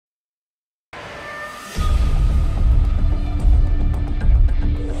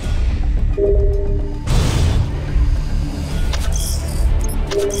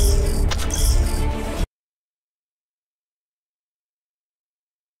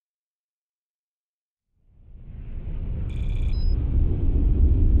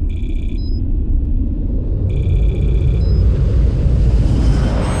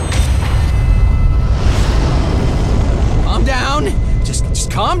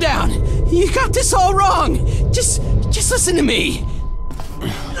Calm down. You got this all wrong. Just listen to me.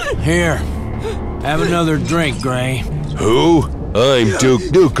 Here, have another drink, Gray. Who? I'm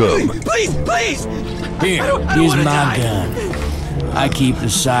Duke Nukem. Please! Here, here's my gun. I keep the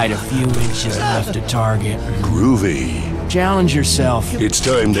sight a few inches left to target. Groovy. Challenge yourself. It's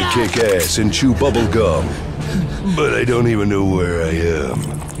time to kick ass and chew bubble gum. But I don't even know where I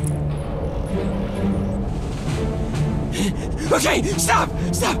am. Okay, stop!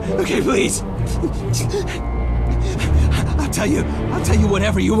 Okay, please. I'll tell you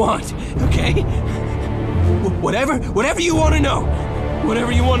whatever you want, okay? Whatever you want to know.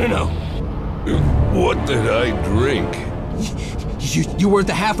 Whatever you want to know. What did I drink? You're worth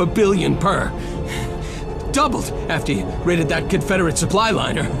 $500 million per. Doubled after you raided that Confederate supply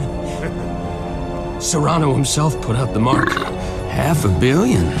liner. Serrano himself put out the mark. $500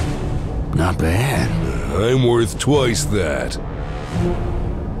 million? Not bad. I'm worth twice that.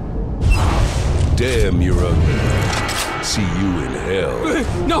 Damn, you're ugly. See you in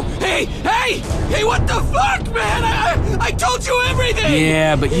hell. No, hey, what the fuck, man? I told you everything!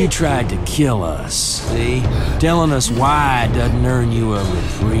 Yeah, but you tried to kill us, see? Telling us why doesn't earn you a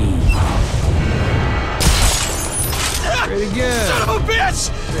reprieve. Pretty good. Son of a bitch!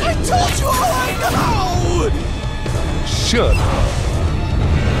 I told you all I know! Shut up.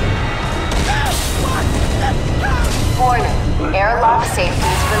 Warning, airlock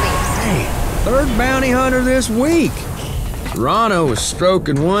safeties released. Hey, third bounty hunter this week. Serrano was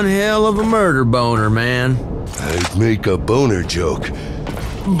stroking one hell of a murder boner, man. I'd make a boner joke,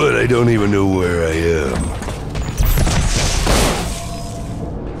 but I don't even know where I am.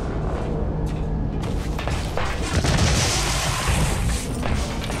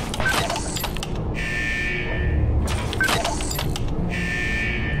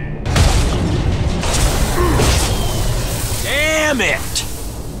 Damn it!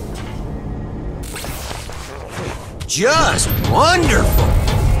 Just wonderful!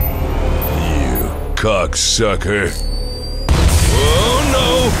 You cocksucker. Oh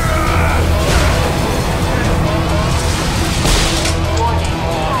no! Warning,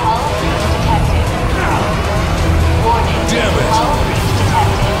 hull breach detected. Warning, Damn it! hull breach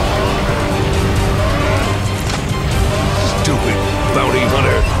detected. Stupid bounty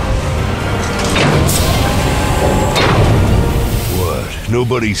hunter. What?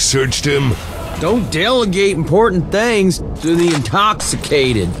 Nobody searched him? Don't delegate important things to the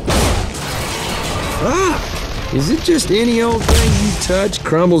intoxicated. Is it just any old thing you touch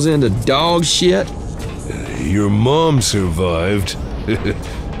crumbles into dog shit? Your mom survived.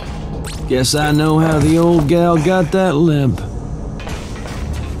 Guess I know how the old gal got that limp.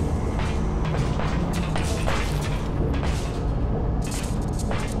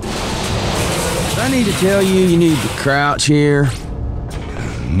 I need to tell you, you need to crouch here.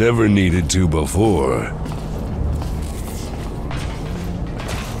 Never needed to before.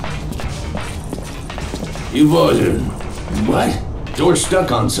 You boys what? Door's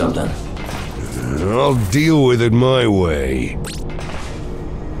stuck on something. I'll deal with it my way.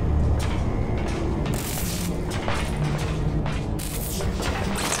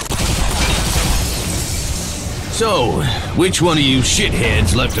 So, which one of you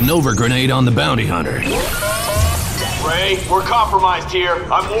shitheads left a Nova grenade on the bounty hunter? Ray, we're compromised here.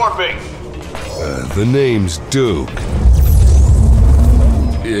 I'm warping. The name's Duke.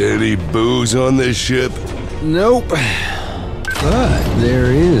 Any booze on this ship? Nope. But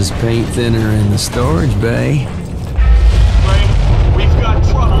there is paint thinner in the storage bay. Ray, we've got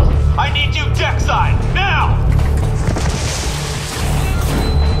trouble. I need you deckside, now!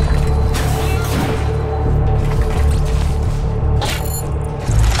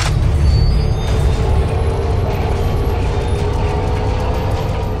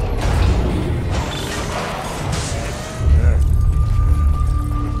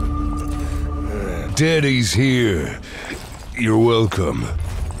 Daddy's here. You're welcome.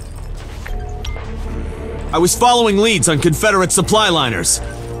 I was following leads on Confederate supply liners.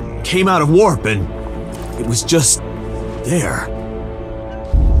 Came out of warp and it was just there.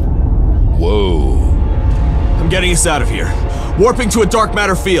 Whoa. I'm getting us out of here. Warping to a dark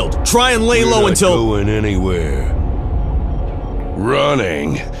matter field. Try and lay We're low not until... going anywhere.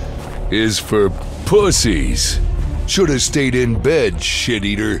 Running is for pussies. Should have stayed in bed, shit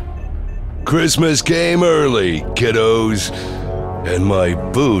eater. Christmas came early, kiddos. And my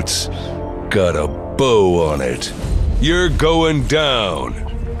boots got a bow on it. You're going down.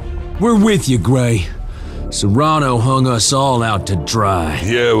 We're with you, Gray. Serrano hung us all out to dry.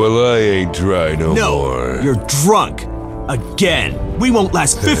 Yeah, well, I ain't dry no more. No, you're drunk. Again. We won't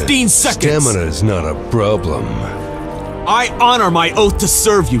last 15 seconds. Stamina's not a problem. I honor my oath to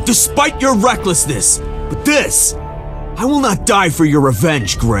serve you, despite your recklessness. But this, I will not die for your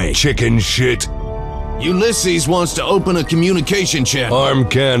revenge, Gray. Chicken shit. Ulysses wants to open a communication channel. Arm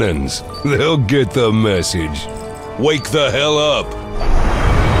cannons. They'll get the message. Wake the hell up.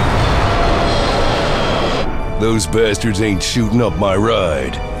 Those bastards ain't shooting up my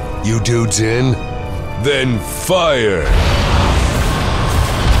ride. You dudes in? Then fire!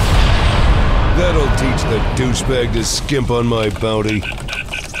 That'll teach the douchebag to skimp on my bounty.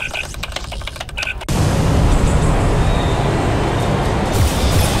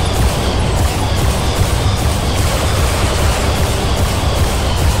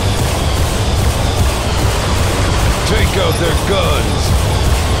 Take out their guns!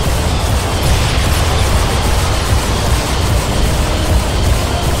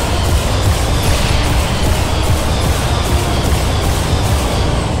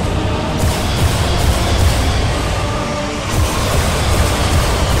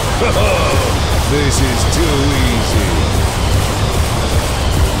 This is too easy.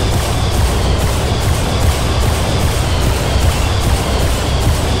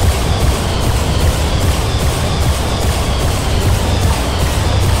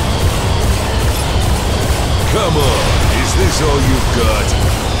 Come on, is this all you've got?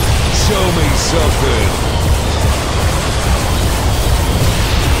 Show me something.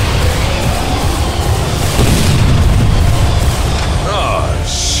 Ah,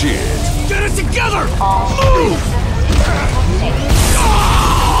 shit. Get it together! All ship systems in critical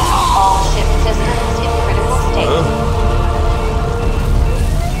state. All ship systems in critical state.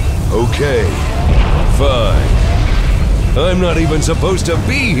 Okay, fine. I'm not even supposed to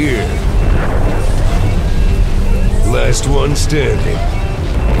be here. Last one standing.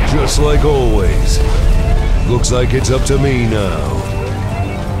 Just like always. Looks like it's up to me now.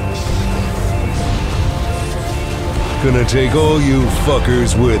 Gonna take all you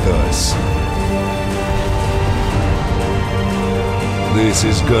fuckers with us. This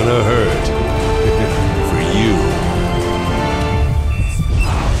is gonna hurt. For you.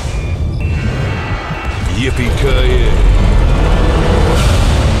 Yippee-ki-yay.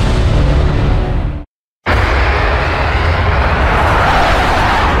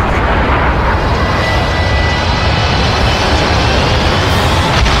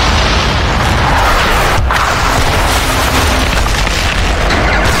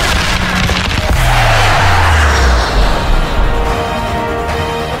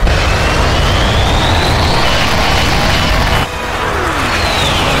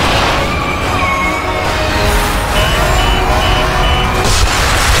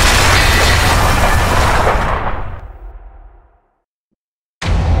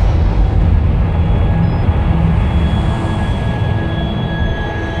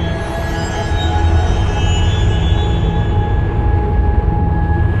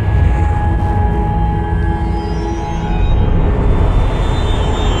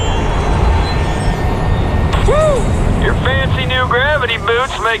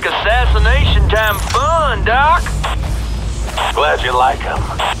 Make assassination time fun, Doc. Glad you like them.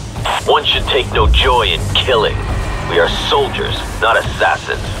 One should take no joy in killing. We are soldiers, not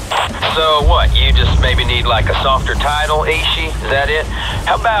assassins. So what, you just maybe need like a softer title, Ishi? Is that it?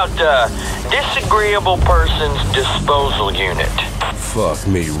 How about, Disagreeable Persons Disposal Unit? Fuck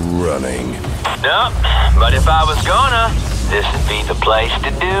me running. No, but if I was gonna, this would be the place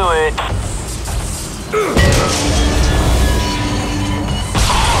to do it.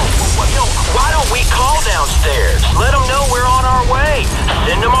 Why don't we call downstairs? Let them know we're on our way.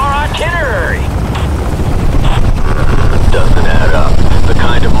 Send them our itinerary. Doesn't add up. The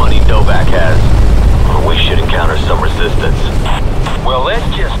kind of money Novak has. We should encounter some resistance. Well, let's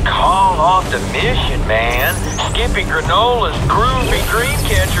just call off the mission, man. Skippy Granola's groovy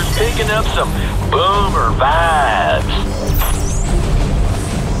dreamcatcher's picking up some boomer vibes.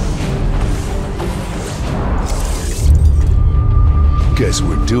 Guess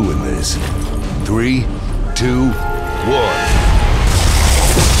we're doing this. 3, 2, 1.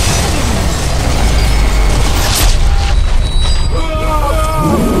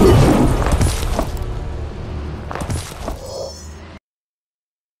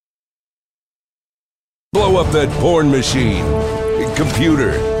 Blow up that porn machine.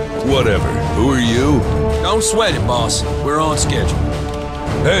 Computer. Whatever. Who are you? Don't sweat it, boss. We're on schedule.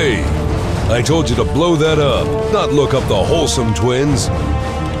 Hey, I told you to blow that up, not look up the wholesome twins.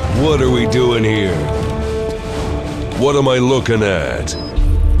 What are we doing here? What am I looking at?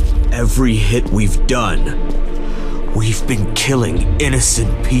 Every hit we've done, we've been killing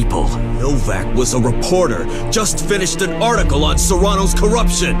innocent people. Novak was a reporter, just finished an article on Serrano's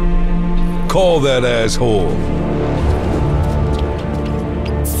corruption. Call that asshole.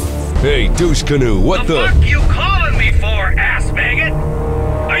 Hey, douche canoe, what the? Fuck you calling me for, ass maggot?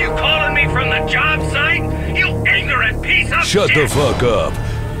 Are you calling me from the job site? You ignorant piece of Shut shit! the fuck up.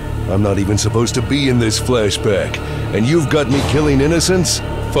 I'm not even supposed to be in this flashback, and you've got me killing innocents?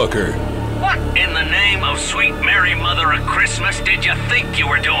 Fucker. What in the name of sweet Mary Mother of Christmas did you think you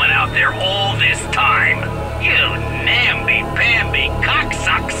were doing out there all this time? You namby-pamby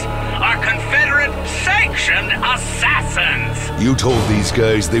cocksucks are Confederate-sanctioned assassins! You told these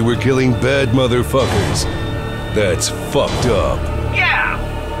guys they were killing bad motherfuckers. That's fucked up. Yeah,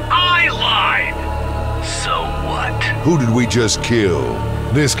 I lied! So what? Who did we just kill?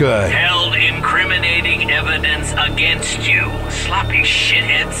 This guy. Held incriminating evidence against you, sloppy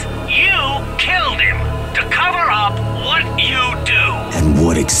shitheads. You killed him to cover up what you do. And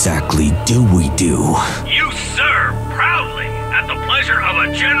what exactly do we do? You serve proudly at the pleasure of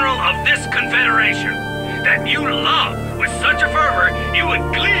a general of this confederation that you love with such a fervor you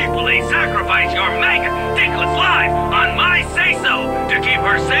would gleefully sacrifice your maggot dickless life on my say-so to keep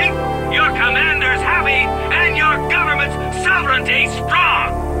her safe, your commanders happy, and your government's sovereignty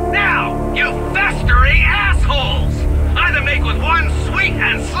strong. Now, you festering assholes! Either make with one sweet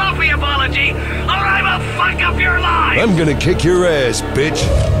and sloppy apology, or I will fuck up your life! I'm gonna kick your ass, bitch.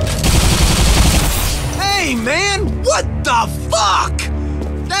 Hey, man! What the fuck?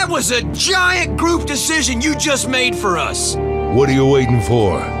 That was a giant group decision you just made for us. What are you waiting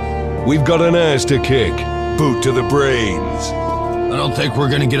for? We've got an ass to kick. Boot to the brains. I don't think we're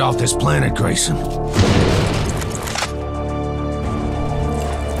gonna get off this planet, Grayson.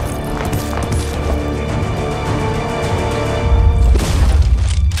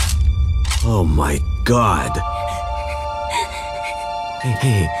 Oh my God.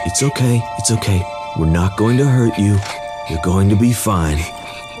 Hey, it's okay, it's okay. We're not going to hurt you. You're going to be fine.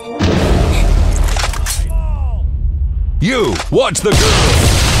 You, watch the girl!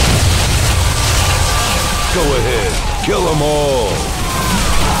 Go ahead, kill them all!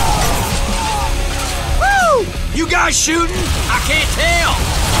 Woo! You guys shooting? I can't tell!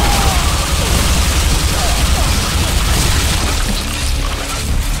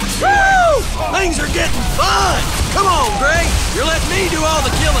 Woo! Things are getting fun! Come on, Gray! You're letting me do all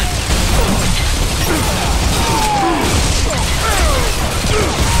the killing!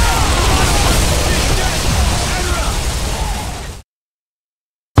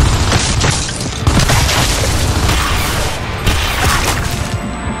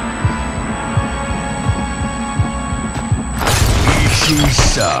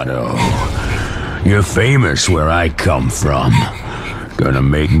 Sado. You're famous where I come from. Gonna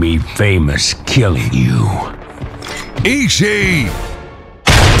make me famous killing you. Ishi!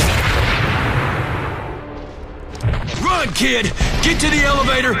 Run, kid! Get to the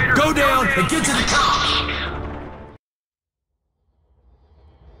elevator, go down, and get to the top!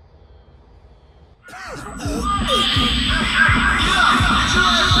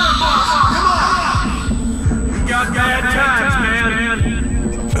 Got bad times, man.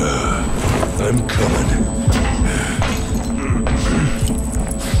 I'm coming.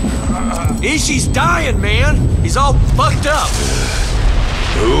 Ishi's dying, man! He's all fucked up!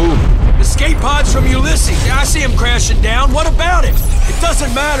 Who? Escape pods from Ulysses. I see him crashing down. What about it? It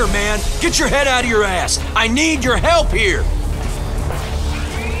doesn't matter, man. Get your head out of your ass. I need your help here.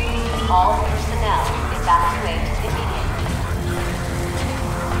 All personnel evacuate immediately.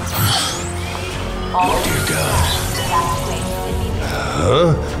 All Dear God. evacuate immediately.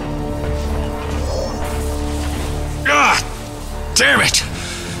 Huh? Ah! Damn it!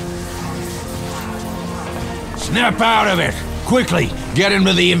 Snap out of it! Quickly! Get him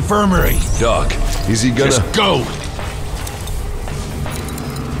to the infirmary! Doc, is he gonna... Just go!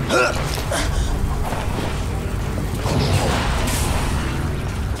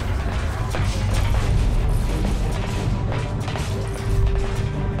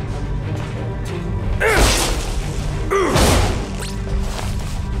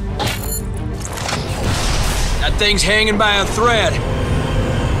 That thing's hanging by a thread.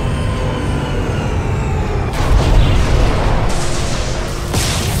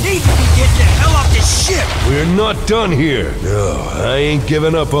 Need to get the hell off this ship! We're not done here. No, I ain't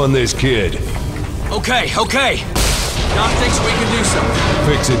giving up on this kid. Okay. Doc thinks we can do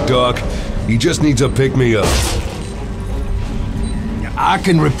something. Fix it, Doc. He just needs a pick-me-up. I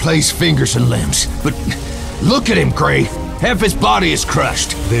can replace fingers and limbs, but look at him, Gray. Half his body is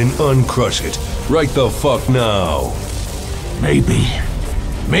crushed. Then uncrush it. Right the fuck now.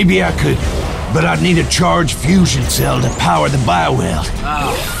 Maybe I could, but I'd need a charged fusion cell to power the bioweld.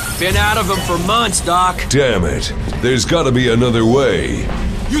 Oh, been out of them for months, Doc. Damn it. There's gotta be another way.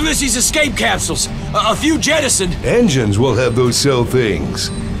 Ulysses' escape capsules. A few jettisoned. Engines will have those cell things.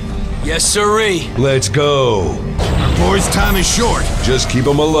 Yes, sirree. Let's go. Our boy's time is short. Just keep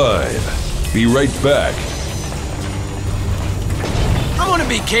them alive. Be right back. I want to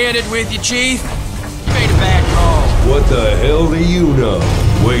be candid with you, Chief. You made a bad call. What the hell do you know?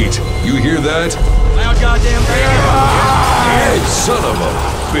 Wait, you hear that? Loud goddamn bang. Hey, son of a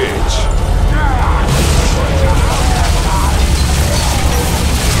bitch.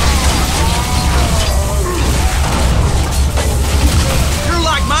 You're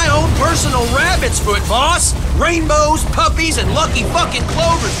like my own personal rabbit's foot, boss. Rainbows, puppies, and lucky fucking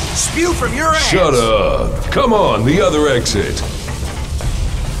clovers spew from your ass. Shut up. Come on, the other exit.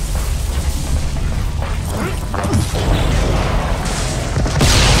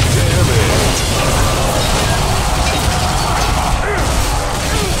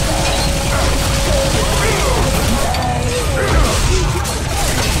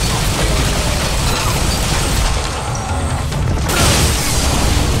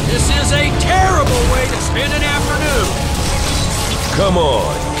 This is a terrible way to spend an afternoon. Come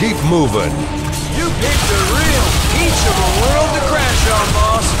on, keep moving. You picked the real peach of a world to crash on,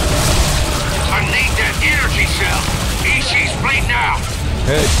 boss. I need that energy cell. Ishii's bleeding out.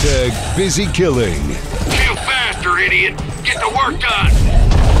 Hashtag busy killing. Kill faster, idiot. Get the work done.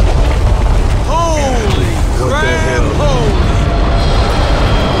 Holy What the crap, hell? holy.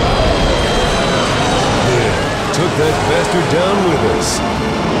 Yeah, took that bastard down with us.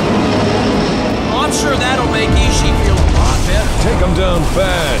 I'm sure that'll make Ishii feel a lot better. Take him down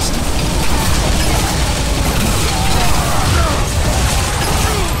fast.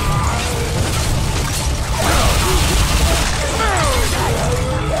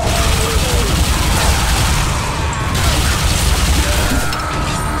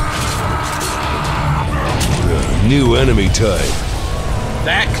 New enemy type.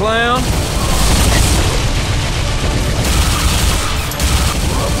 That clown?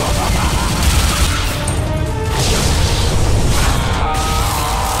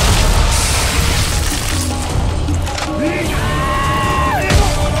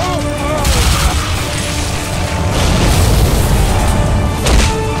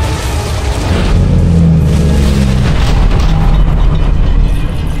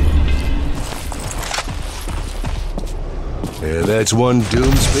 Yeah, that's one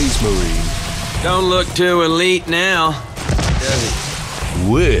doomed space marine. Don't look too elite now, does it?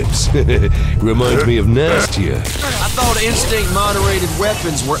 Whips. Reminds me of Nastia. I thought instinct-moderated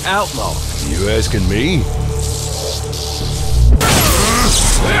weapons were outlawed. You asking me?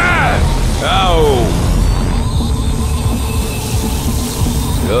 Ow!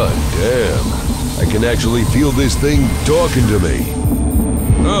 God damn. I can actually feel this thing talking to me.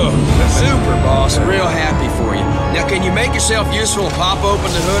 Oh, super, boss. Real happy for you. Now, can you make yourself useful and pop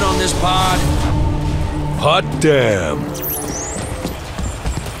open the hood on this pod? Hot damn.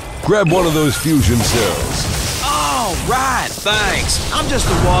 Grab one of those fusion cells. Oh, right. Thanks. I'm just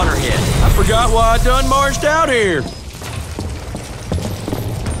a waterhead. I forgot why I done marched out here.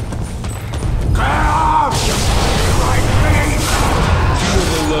 Feel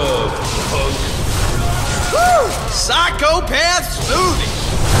the love, punk. Woo! Psychopath smoothie.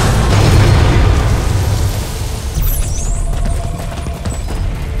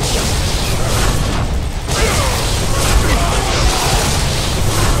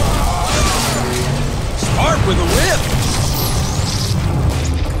 Spark with a whip.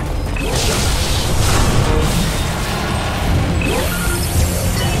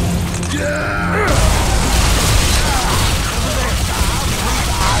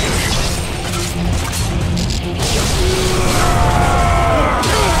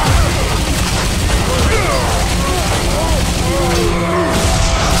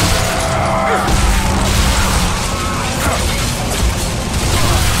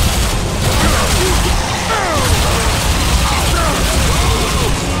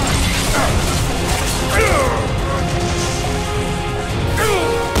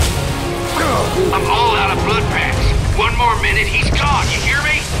 I'm all out of blood packs. One more minute, he's gone. You hear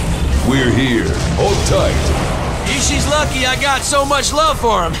me? We're here. Hold tight. Ishii's lucky I got so much love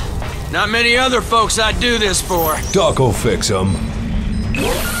for him. Not many other folks I'd do this for. Doc'll fix him.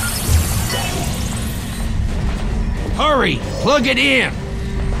 Hurry! Plug it in!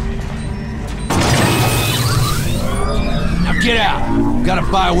 Now Get out! Gotta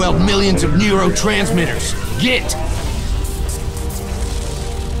bioweld millions of neurotransmitters. Get!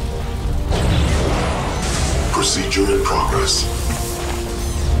 Procedure in progress.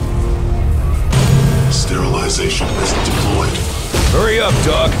 Sterilization is deployed. Hurry up,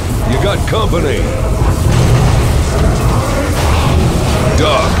 Doc. You got company.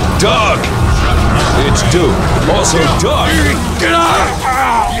 Doc! It's Duke. Also Doc. Get out!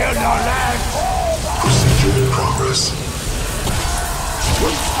 Procedure in progress.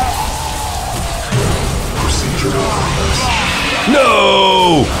 Procedure in progress.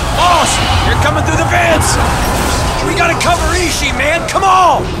 No! Boss! You're coming through the vents! We gotta cover Ishii, man! Come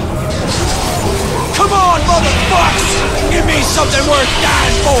on! Come on, motherfuckers! Give me something worth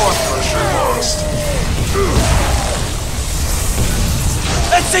dying for!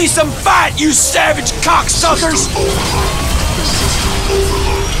 Let's see some fight, you savage cocksuckers!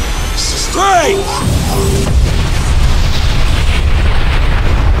 Great!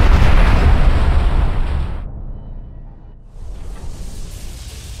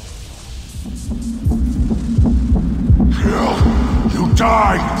 You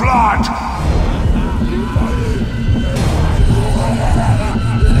die, blood!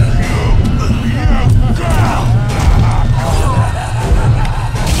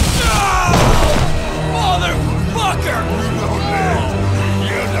 Motherfucker!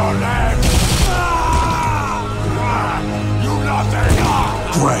 You don't live! You nothing!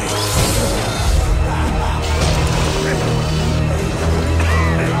 Great.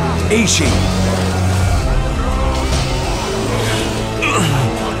 Ishii!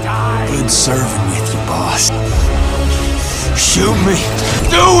 Good serving with you, boss. Shoot me!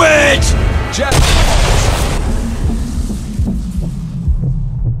 Do it! Jack!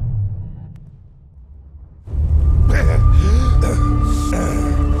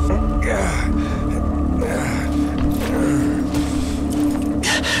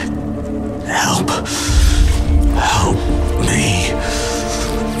 Help me.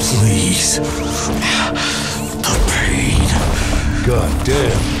 Please. The pain. God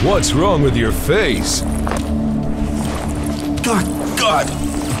damn, what's wrong with your face?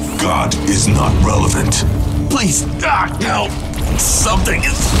 God is not relevant. Please, help. Something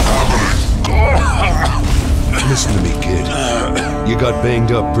is Listen to me, kid. You got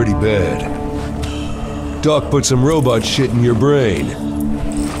banged up pretty bad. Doc put some robot shit in your brain.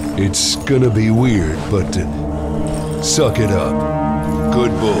 It's gonna be weird, but suck it up.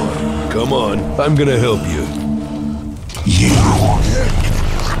 Good boy. Come on, I'm gonna help you. You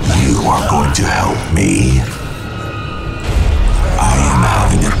are going to help me. I am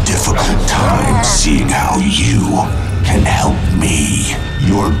having a difficult time seeing how you can help me.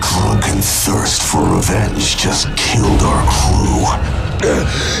 Your drunken thirst for revenge just killed our crew.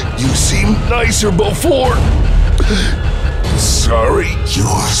 You seemed nicer before. Sorry.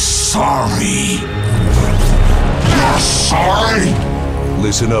 You're sorry. You're sorry?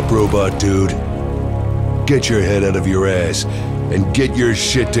 Listen up, robot dude. Get your head out of your ass and get your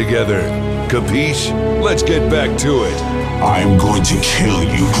shit together. Capiche? Let's get back to it. I'm going to kill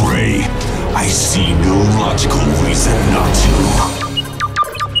you, Gray. I see no logical reason not to.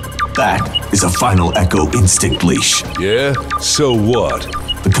 That is a final Echo instinct leash. Yeah? So what?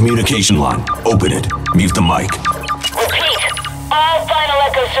 The communication line. Open it. Mute the mic. Repeat. All final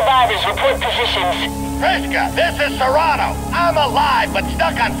Echo survivors report positions. Priska, this is Serrano. I'm alive, but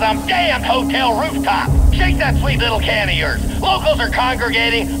stuck on some damned hotel rooftop. Shake that sweet little can of yours. Locals are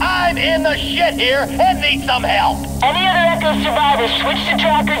congregating. I'm in the shit here and need some help. Any other Echo survivors, switch to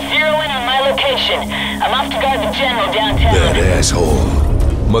tracker, zero in on my location. I'm off to guard the general downtown. That asshole.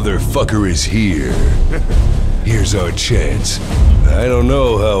 Motherfucker is here. Here's our chance. I don't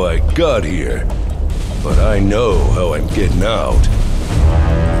know how I got here, but I know how I'm getting out.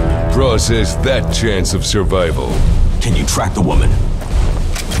 Process that chance of survival. Can you track the woman?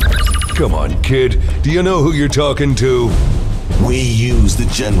 Come on, kid. Do you know who you're talking to? We use the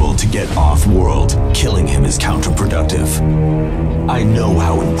General to get off-world. Killing him is counterproductive. I know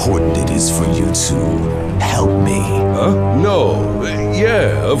how important it is for you to help me. Huh? No.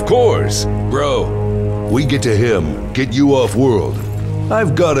 Yeah, of course. Bro, we get to him, get you off-world.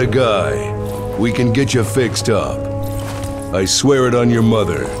 I've got a guy. We can get you fixed up. I swear it on your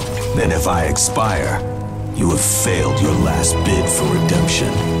mother. Then if I expire, you have failed your last bid for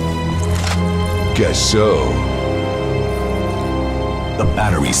redemption. Guess so. The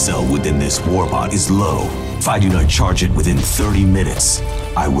battery cell within this warbot is low. If I do not charge it within 30 minutes,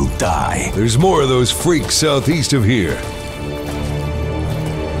 I will die. There's more of those freaks southeast of here.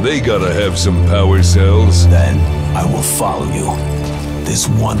 They gotta have some power cells. Then I will follow you. This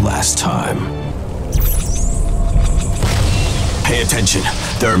one last time. Pay attention.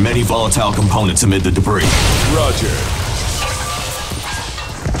 There are many volatile components amid the debris. Roger.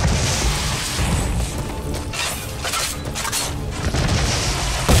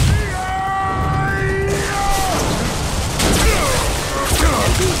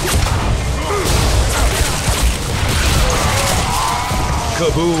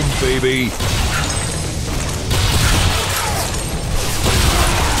 Kaboom, baby!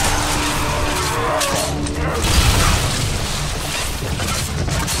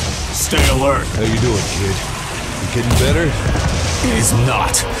 Stay alert. How you doing, kid? You getting better? It is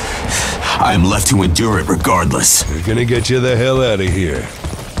not. I am left to endure it regardless. We're gonna get you the hell out of here.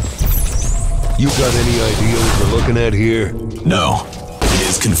 You got any idea what we're looking at here? No. It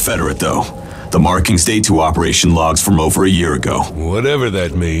is Confederate, though. The markings date to operation logs from over a year ago. Whatever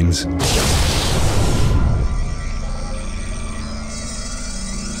that means.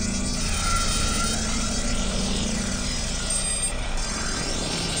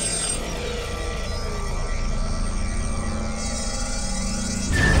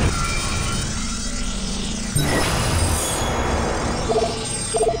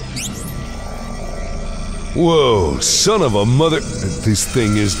 Whoa, son of a mother... This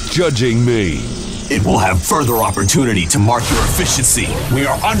thing is judging me. It will have further opportunity to mark your efficiency. We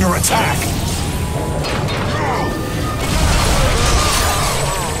are under attack.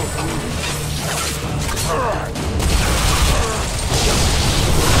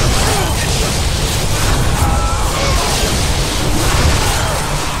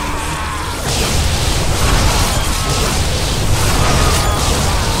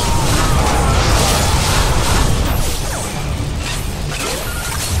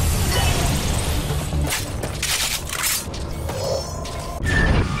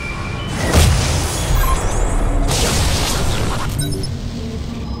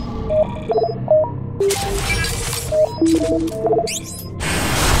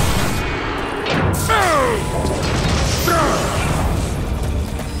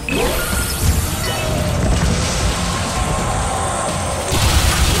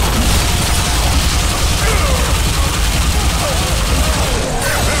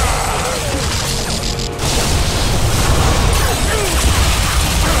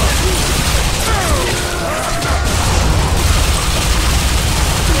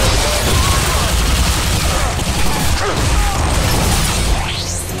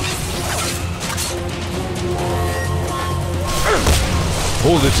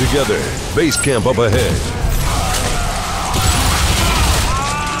 Hold it together. Base camp up ahead.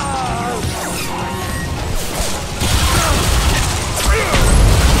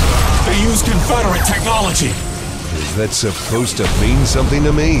 They use Confederate technology. Is that supposed to mean something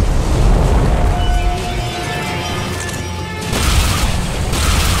to me?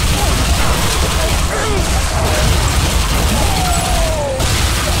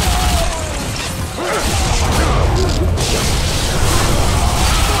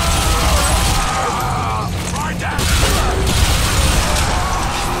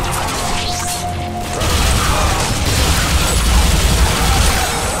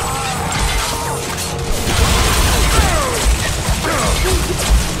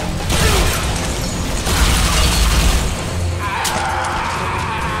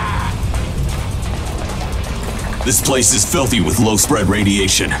 This place is filthy with low-spread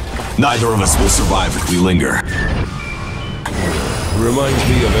radiation. Neither of us will survive if we linger. Reminds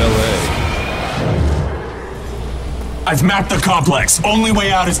me of LA. I've mapped the complex. Only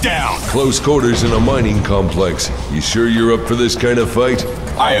way out is down. Close quarters in a mining complex. You sure you're up for this kind of fight?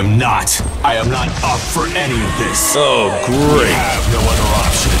 I am not. I am not up for any of this. Oh, great. We have no other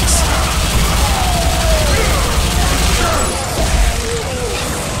options.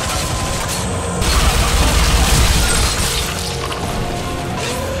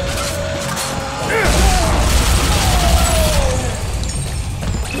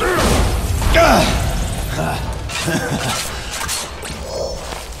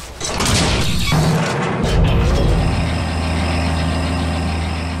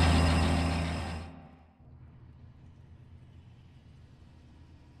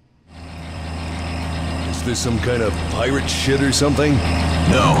 Is this some kind of pirate shit or something?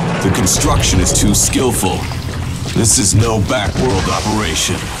 No, the construction is too skillful. This is no backworld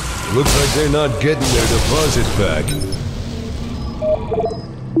operation. Looks like they're not getting their deposit back.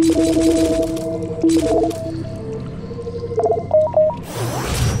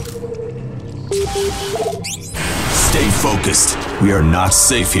 Stay focused. We are not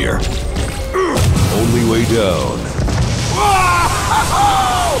safe here. Only way down.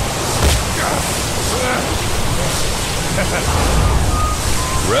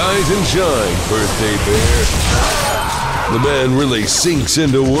 Rise and shine, birthday bear. The man really sinks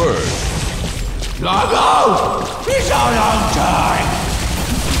into work. Sluggo! It's out on time!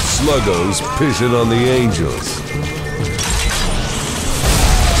 Sluggo's pissing on the angels.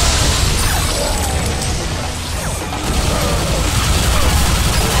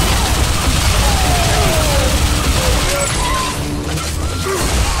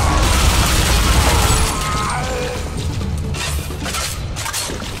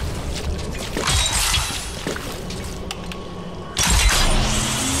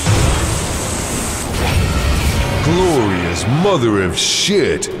 Glorious mother of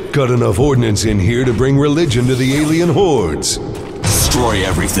shit! Got enough ordnance in here to bring religion to the alien hordes. Destroy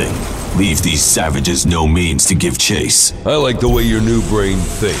everything. Leave these savages no means to give chase. I like the way your new brain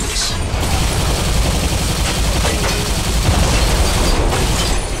thinks.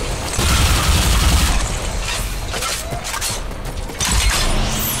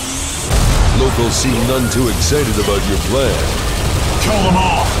 Locals seem none too excited about your plan. Kill them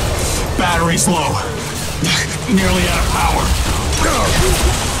all. Battery's low. Nearly out of power.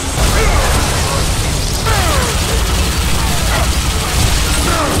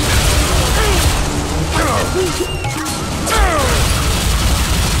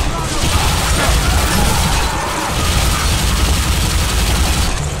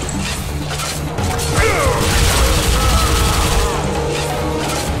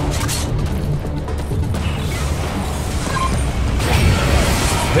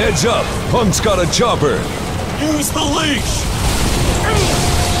 Heads up! Punk's got a chopper! Use the leash!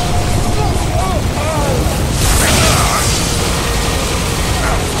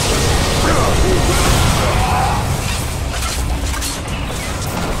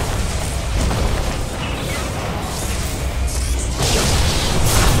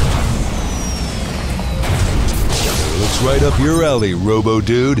 Looks right up your alley,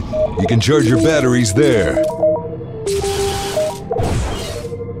 Robo-Dude. You can charge your batteries there.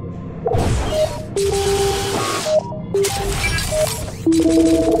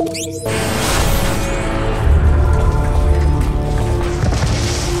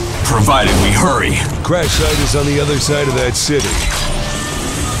 Provided we hurry. Crash site is on the other side of that city.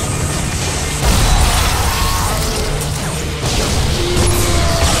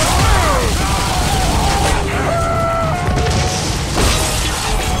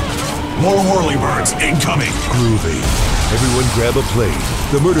 More whirlybirds incoming. Groovy. Everyone grab a plate.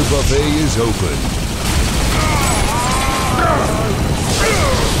 The murder buffet is open.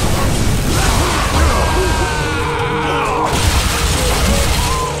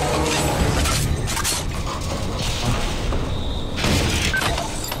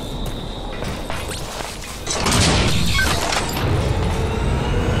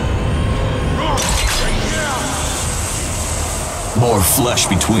 More flesh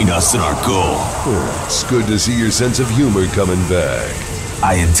between us and our goal. It's good to see your sense of humor coming back.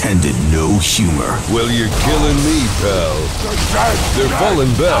 I intended no humor. Well, you're killing me, pal. They're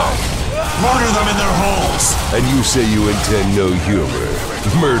falling back. Murder them in their holes. And you say you intend no humor.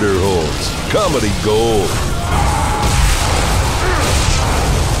 Murder holes. Comedy gold.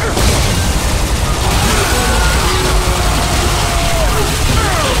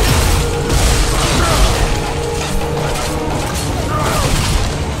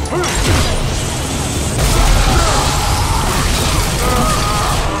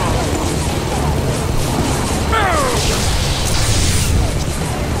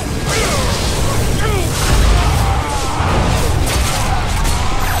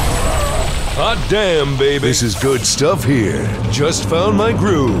 Hot damn, baby. This is good stuff here. Just found my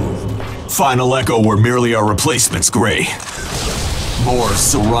groove. Final Echo were merely our replacements, Gray. More of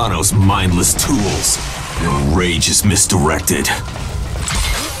Serrano's mindless tools. Their rage is misdirected.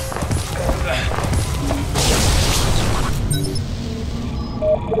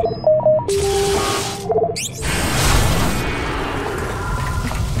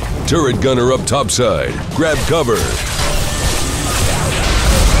 Turret gunner up topside. Grab cover.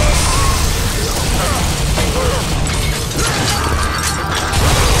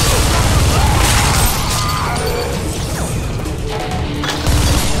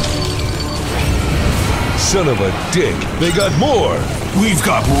 Son of a dick. They got more. We've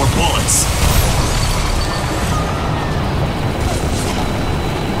got more bullets.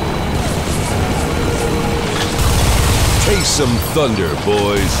 Taste some thunder,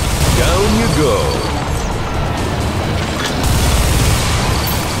 boys. Down you go.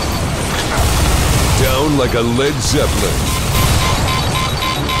 Down like a Led Zeppelin.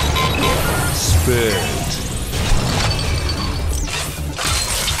 Spit.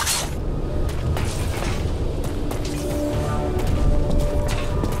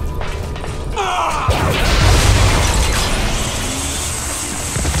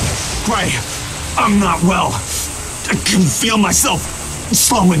 Gray, I'm not well. I can feel myself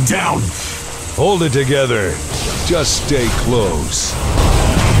slowing down. Hold it together. Just stay close.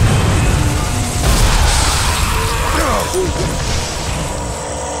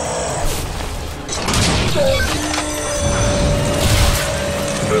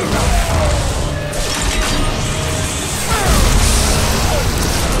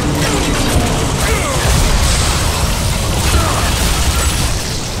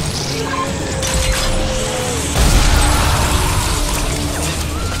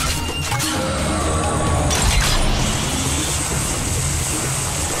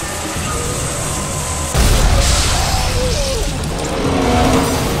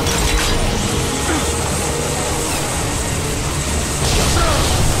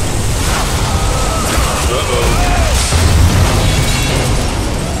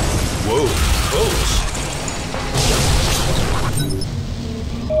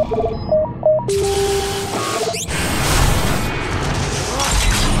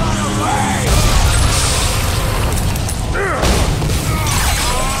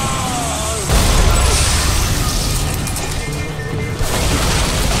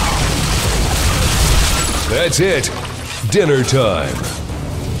 That's it. Dinner time.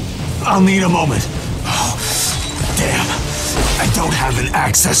 I'll need a moment. Oh, damn. I don't have an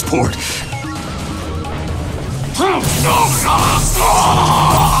access port. Talk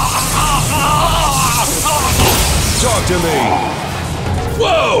to me.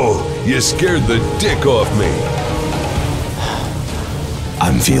 Whoa! You scared the dick off me.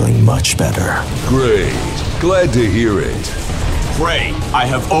 I'm feeling much better. Great. Glad to hear it. Gray, I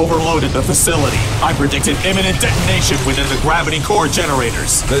have overloaded the facility. I predicted imminent detonation within the gravity core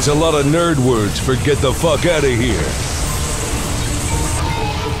generators. That's a lot of nerd words for get the fuck out of here.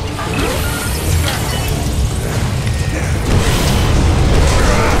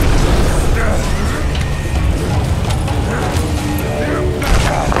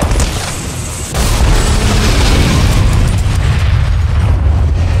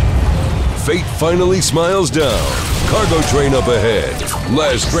 Fate finally smiles down. Cargo train up ahead.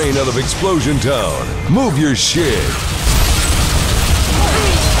 Last train out of Explosion Town. Move your shit.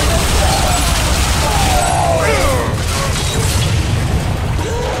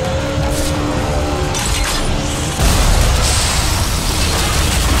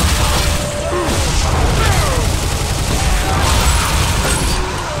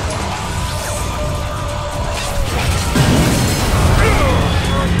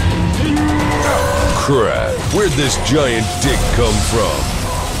 Crap, where'd this giant dick come from?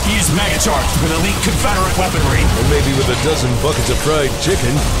 He's mega-charged with elite Confederate weaponry. Or maybe with a dozen buckets of fried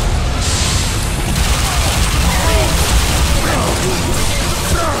chicken.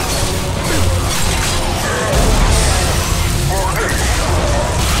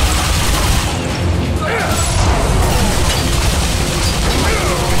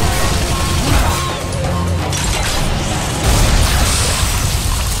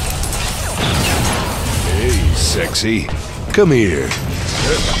 Sexy. Come here.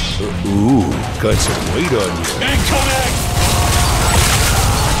 Ooh, got some weight on you. And connect!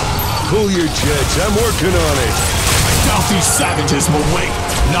 Cool your jets, I'm working on it. I doubt these savages will wait.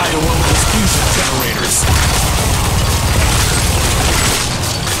 Neither will those fusion generators.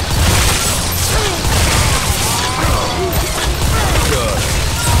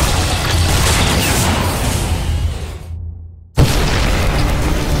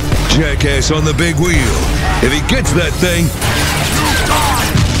 Jackass on the big wheel. If he gets that thing...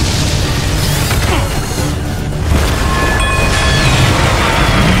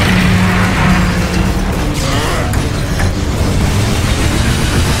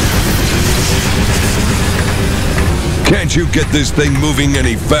 Can't you get this thing moving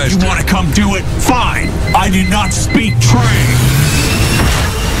any faster? You want to come do it? Fine. I do not speak train.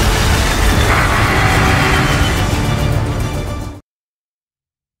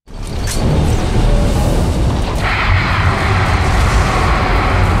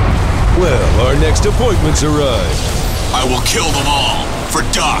 Well, our next appointment's arrived. I will kill them all. For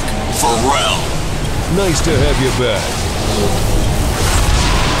Doc. For Rel. Nice to have you back.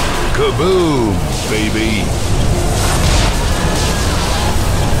 Kaboom, baby.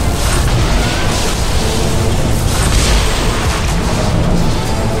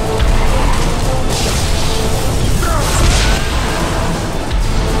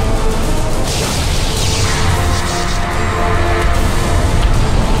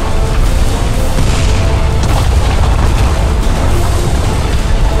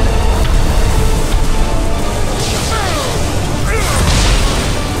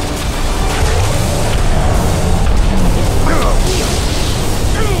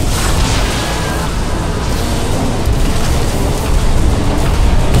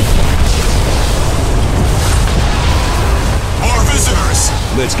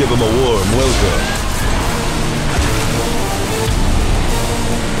 Let's give him a warm welcome.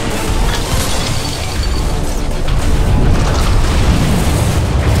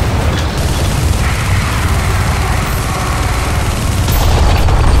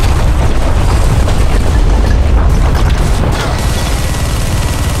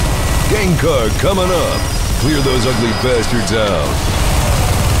 Gang car coming up. Clear those ugly bastards out.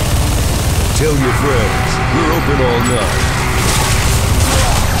 Tell your friends, we're open all night.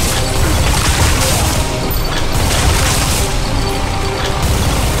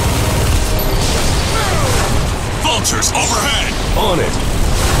 Vultures overhead! On it!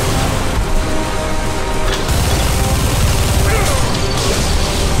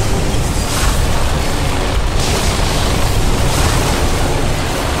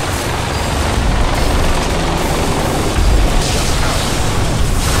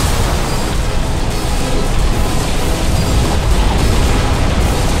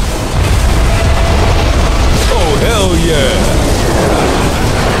 Hell yeah!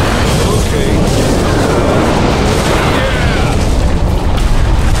 Okay.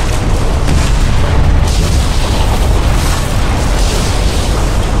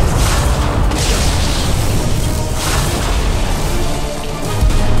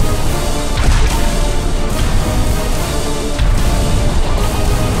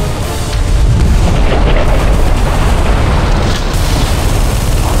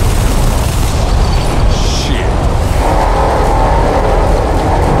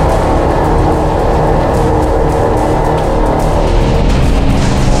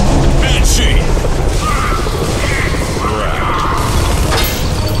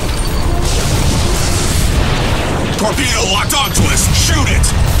 Torpedo locked onto us! Shoot it!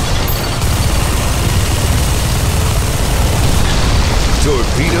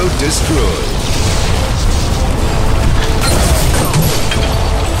 Torpedo destroyed.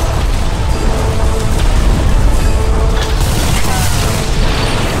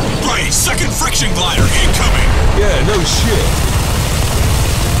 Right, second friction glider incoming! Yeah, no shit.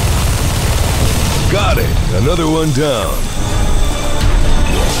 Got it. Another one down.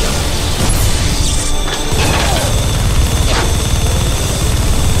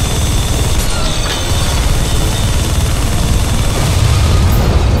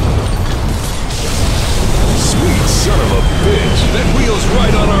 Son of a bitch! That wheel's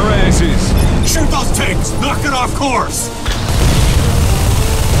right on our asses! Shoot those tanks! Knock it off course!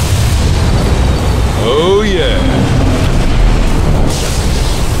 Oh yeah!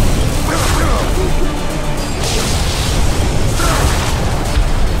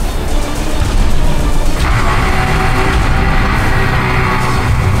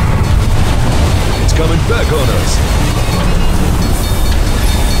 It's coming back on us!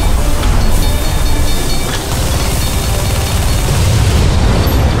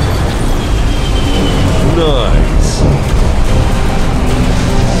 Nice.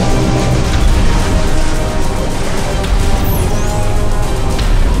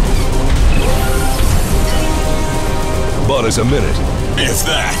 Bought us a minute. If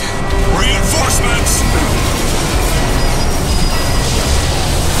that. Reinforcements!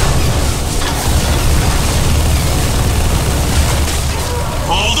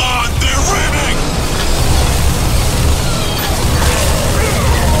 Hold on, they're ramming!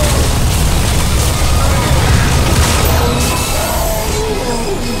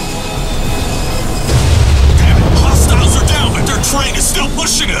 Train is still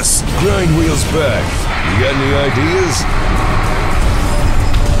pushing us! Grind wheels back. You got any ideas?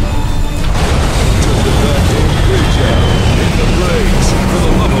 Took the goddamn bridge out. Hit the brakes. For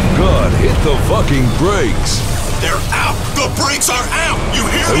the love of God, hit the fucking brakes. They're out! The brakes are out! You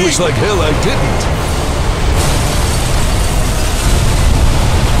hear me? I wish like hell I didn't.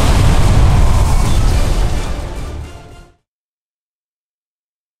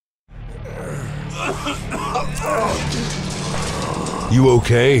 You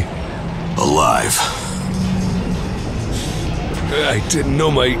okay? Alive. I didn't know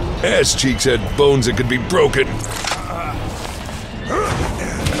my ass cheeks had bones that could be broken.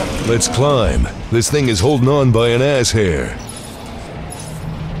 Let's climb. This thing is holding on by an ass hair.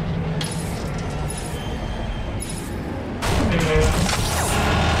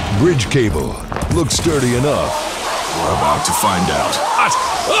 Bridge cable. Looks sturdy enough. We're about to find out.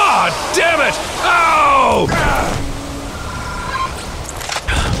 Ah, damn it! Ow!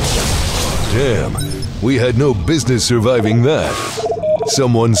 Damn, we had no business surviving that.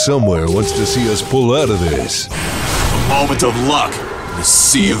 Someone somewhere wants to see us pull out of this. A moment of luck in a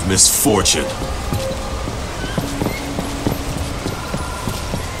sea of misfortune.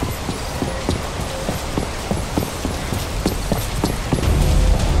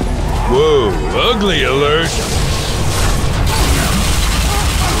 Whoa, ugly alert!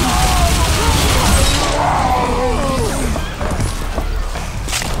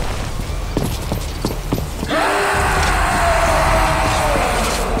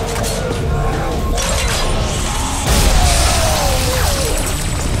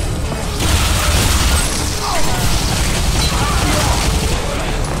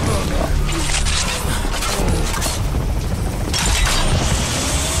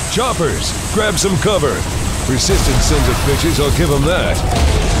 Choppers, grab some cover. Persistent sons of bitches, I'll give them that.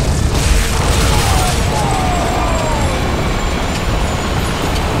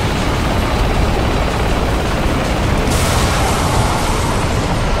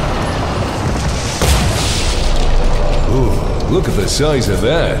 Ooh, look at the size of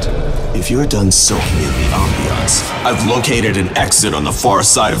that. If you're done soaking in the ambiance, I've located an exit on the far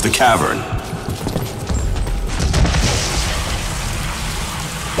side of the cavern.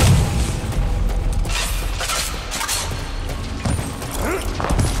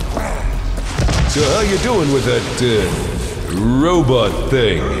 So how you doing with that, robot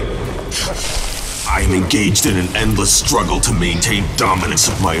thing? I'm engaged in an endless struggle to maintain dominance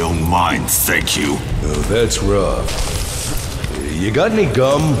of my own mind, thank you. Oh, that's rough. You got any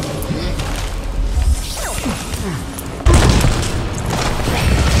gum?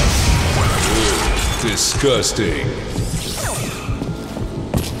 Disgusting.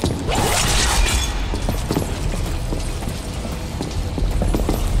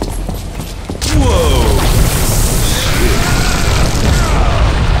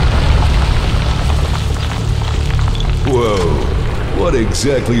 Whoa, what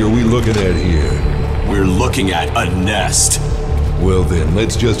exactly are we looking at here? We're looking at a nest. Well then,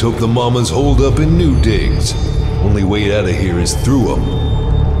 let's just hope the mamas hold up in new digs. Only way out of here is through them.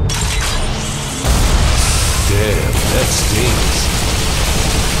 Damn, that stinks.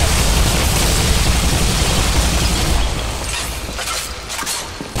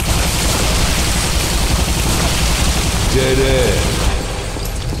 Dead end.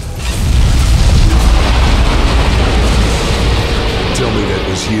 Tell me that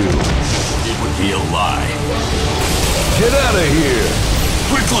was you. It would be a lie. Get out of here!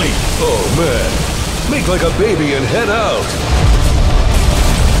 Quickly! Oh man, make like a baby and head out!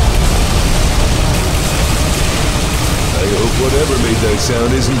 I hope whatever made that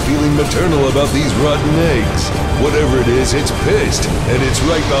sound isn't feeling maternal about these rotten eggs. Whatever it is, it's pissed, and it's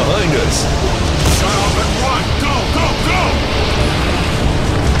right behind us. Shut up and run! Go, go, go!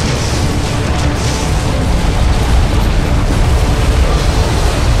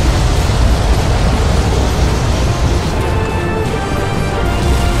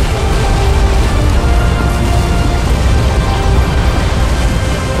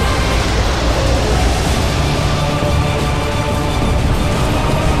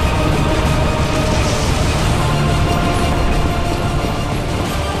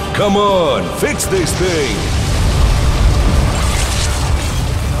 Come on, fix this thing!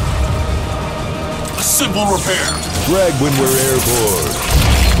 A simple repair. Brag when we're airborne.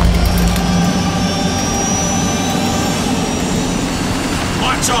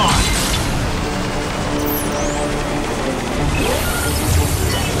 Watch on!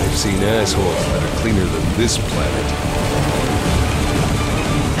 I've seen assholes that are cleaner than this planet.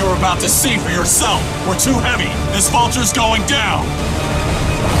 You're about to see for yourself. We're too heavy. This vulture's going down.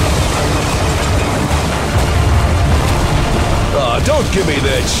 Ah, don't give me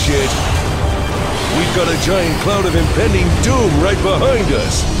that shit! We've got a giant cloud of impending doom right behind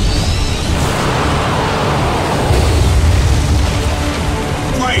us!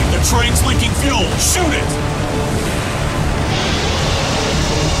 Great, the train's leaking fuel! Shoot it!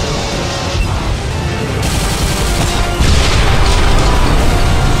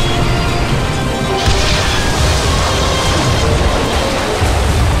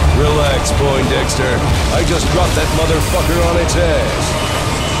 Relax, Poindexter. I just dropped that motherfucker on its ass.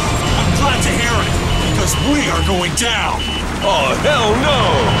 I'm glad to hear it, because we are going down! Oh, hell no!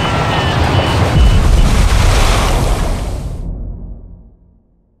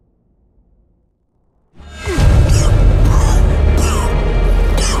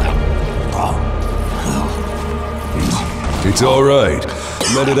 It's all right.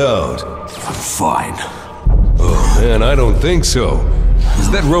 Let it out. I'm fine. Oh, man, I don't think so. Is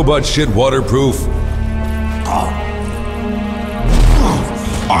that robot shit waterproof?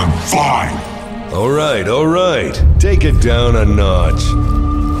 I'm fine. All right. Take it down a notch.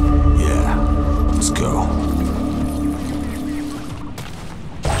 Yeah, let's go.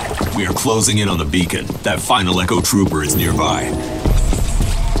 We are closing in on the beacon. That final Echo Trooper is nearby.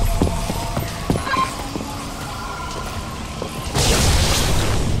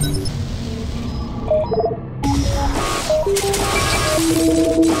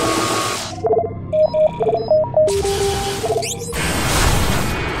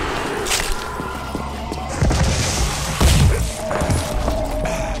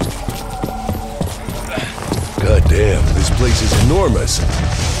 place is enormous.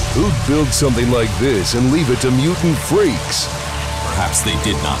 Who'd build something like this and leave it to mutant freaks? Perhaps they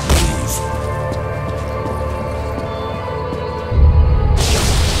did not leave.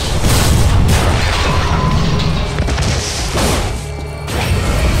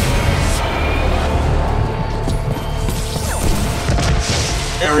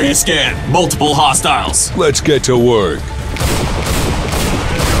 Area scan. Multiple hostiles. Let's get to work.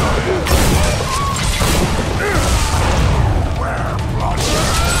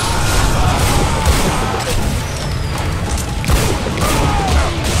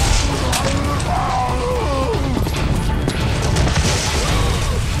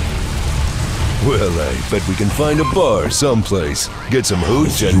 Well, I bet we can find a bar someplace. Get some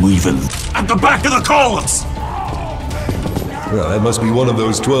hooch and... You even... At the back of the columns! Well, that must be one of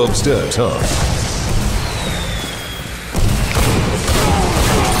those 12 steps, huh?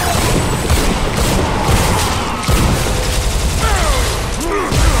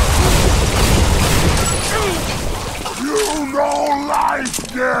 You know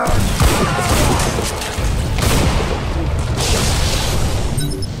life, dead!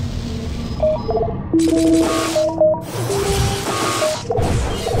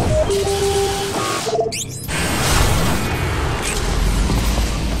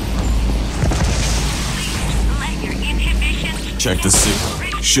 Check the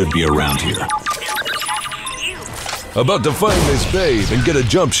suit. Should be around here. About to find this babe and get a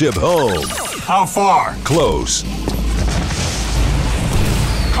jump ship home. How far? Close.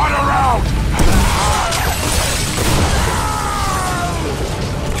 Cut her out!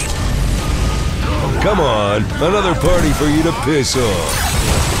 Come on, another party for you to piss off.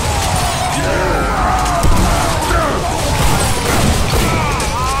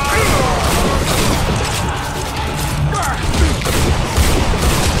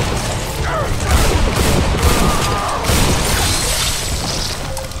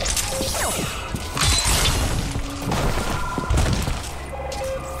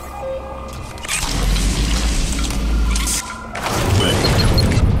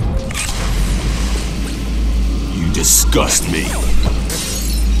 Disgust me.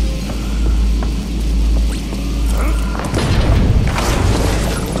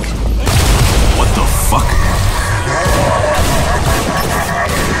 What the fuck?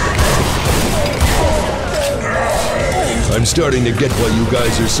 I'm starting to get why you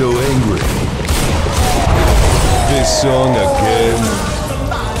guys are so angry. This song again.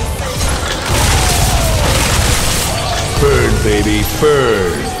 Burn, baby,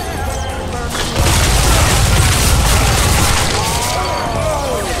 burn.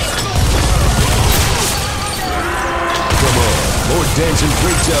 More dancing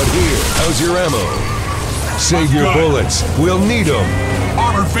freaks out here. How's your ammo? Save your bullets. We'll need them.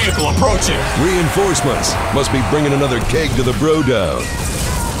 Armored vehicle approaching. Reinforcements. Must be bringing another keg to the bro down.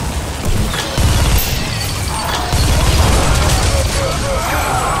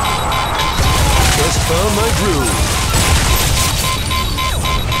 Just found my groove.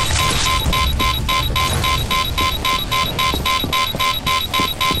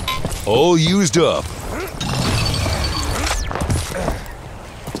 All used up.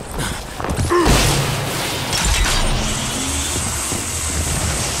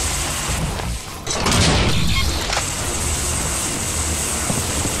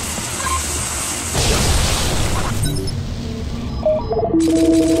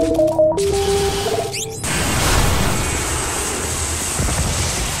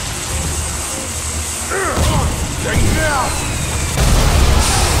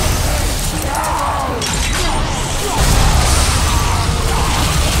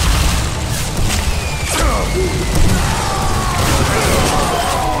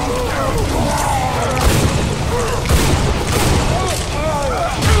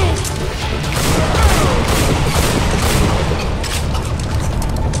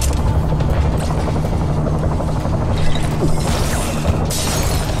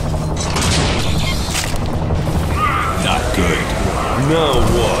 Now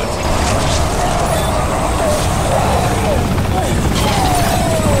what?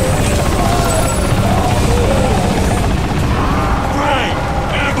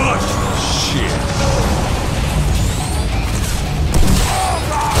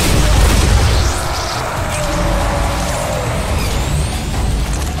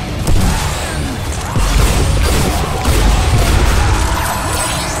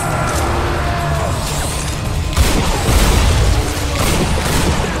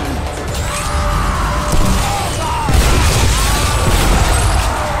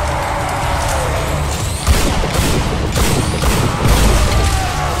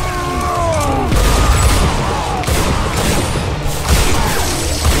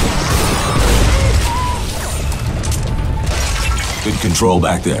 patrol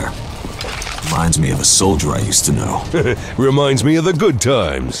back there. Reminds me of a soldier I used to know. Reminds me of the good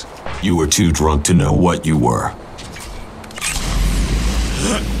times. You were too drunk to know what you were.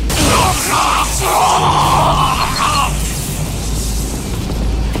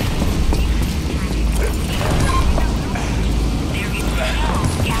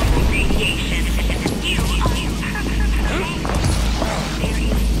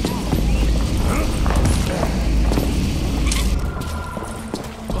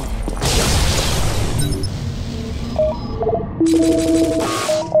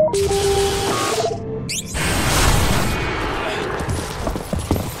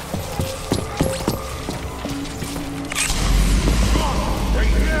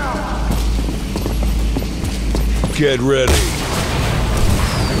 Get ready.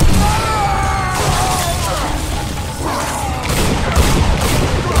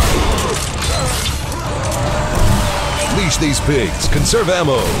 Leash these pigs. Conserve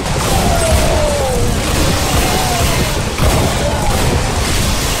ammo.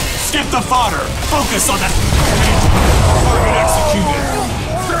 Skip the fodder. Focus on that. Target executed.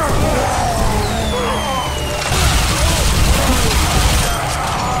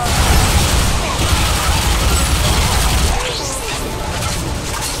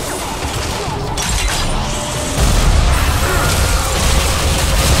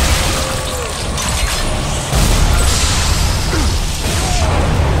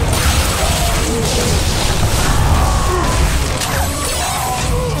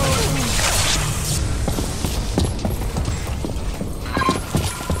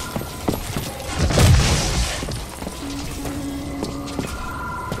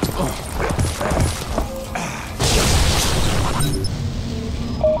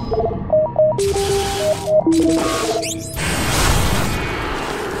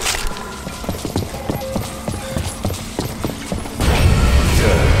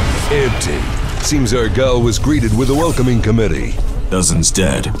 Empty. Seems our gal was greeted with a welcoming committee. Dozens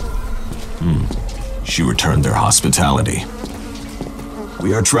dead. She returned their hospitality.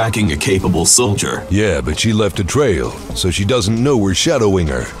 We are tracking a capable soldier. Yeah, but she left a trail, so she doesn't know we're shadowing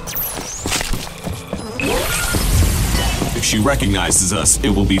her. If she recognizes us, it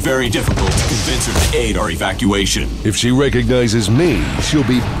will be very difficult to convince her to aid our evacuation. If she recognizes me, she'll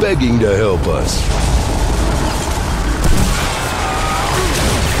be begging to help us.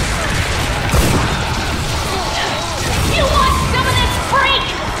 You want some of this freak?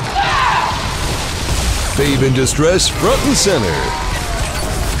 Babe in distress, front and center.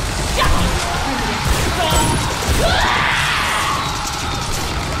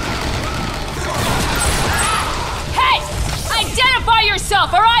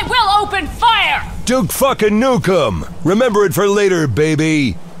 Yourself, or I will open fire! Duke fucking Nukem! Remember it for later,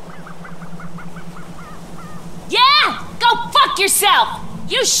 baby! Yeah? Go fuck yourself!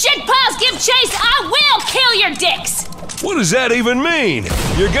 You shitpaws give chase, I will kill your dicks! What does that even mean?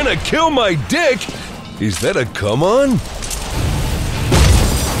 You're gonna kill my dick? Is that a come on?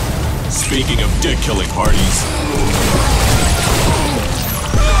 Speaking of dick-killing parties...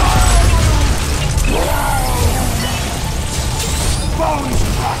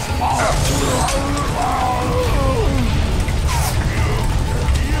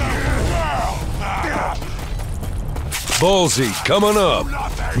 Ballsy, coming up.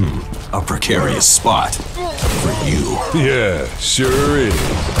 A precarious spot. For you. Yeah, sure is.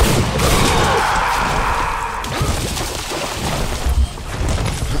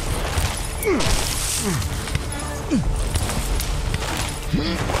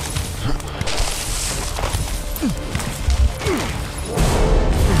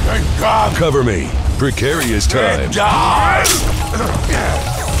 Thank God. Cover me. Precarious time.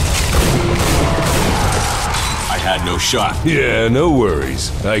 I had no shot. Yeah, no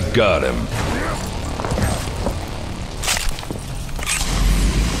worries. I got him.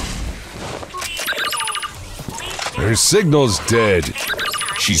 Her signal's dead.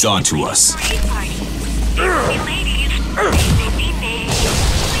 She's on to us.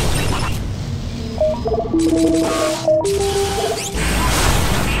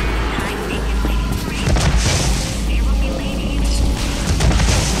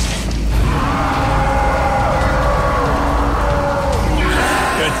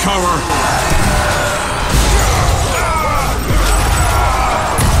 Get cover!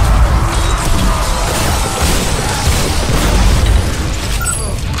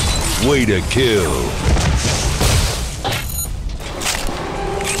 Way to kill.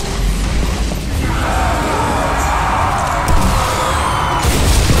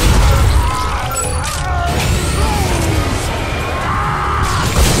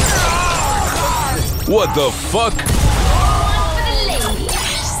 What the fuck?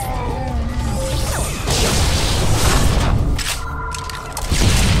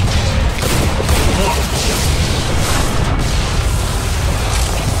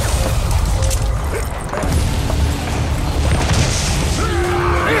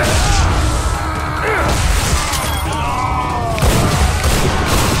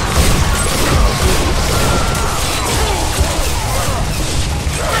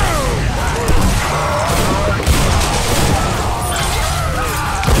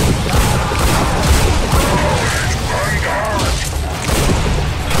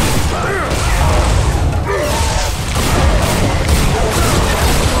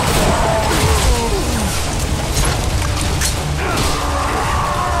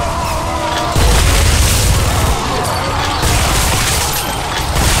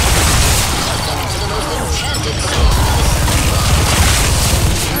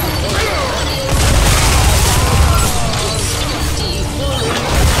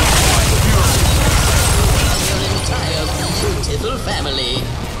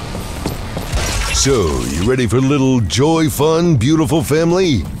 So, you ready for a little joy, fun, beautiful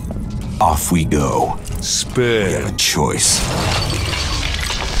family? Off we go. Spin. We have a choice.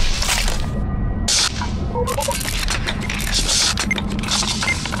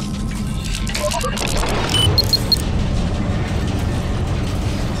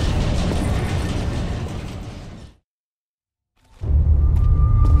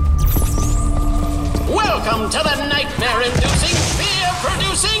 Welcome to the nightmare-inducing,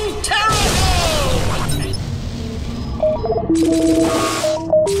 fear-producing terror zone!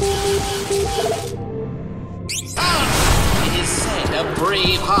 It is said a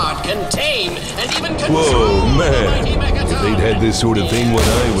brave heart can tame and even control. Whoa, man. If they'd had this sort of thing when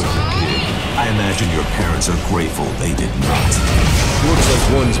I was a kid. I imagine your parents are grateful they did not. Looks like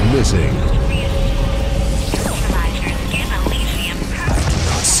one's missing.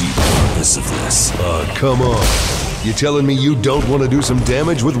 I see the purpose of this. Come on. You telling me you don't want to do some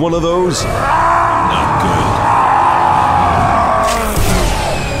damage with one of those? Not good.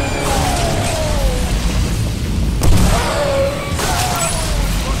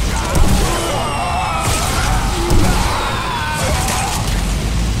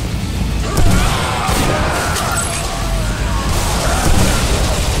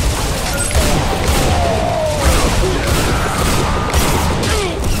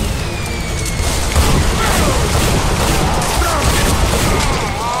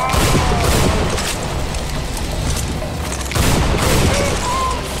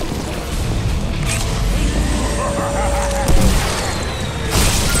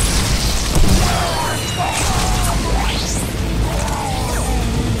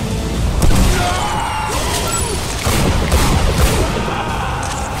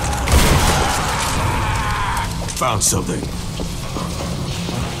 Found something.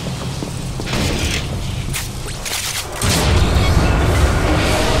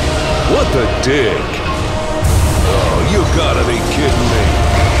 What the dick? Oh, you gotta be kidding me.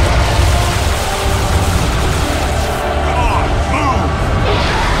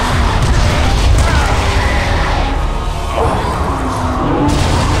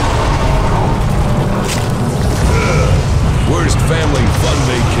 Worst family fun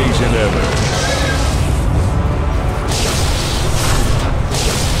vacation ever.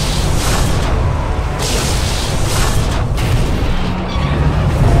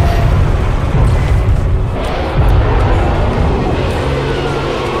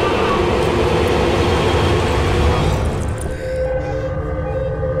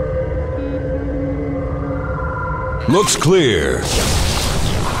 Looks clear.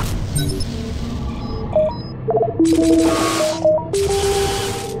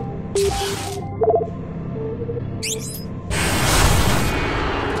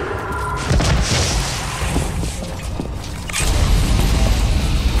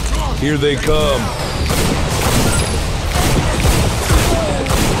 Here they come.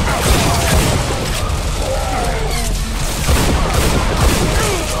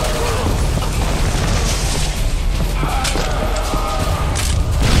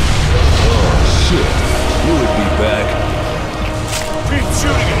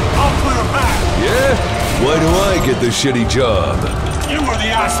 Why do I get the shitty job? You were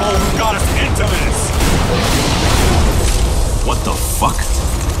the asshole who got us into this! What the fuck?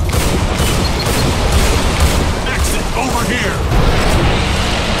 Exit over here!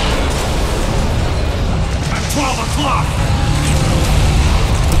 At 12 o'clock!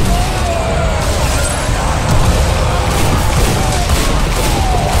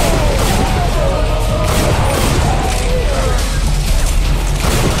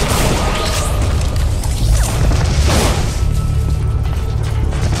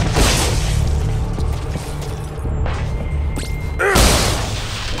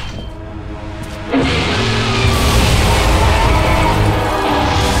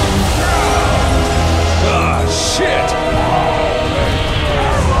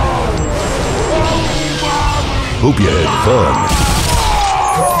 Hope you had fun.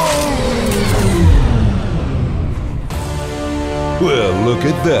 Well, look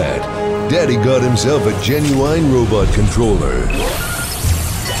at that. Daddy got himself a genuine robot controller.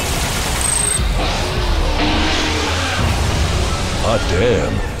 Hot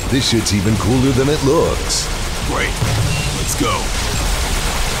damn, this shit's even cooler than it looks. Great, let's go.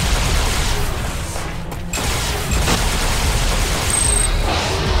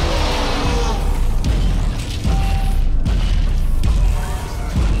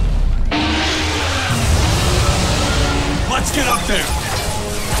 Get up there!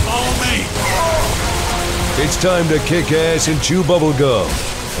 Follow me! It's time to kick ass and chew bubble gum.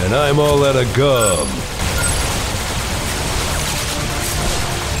 And I'm all out of gum.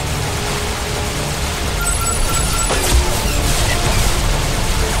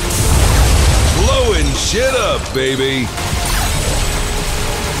 shit up, baby.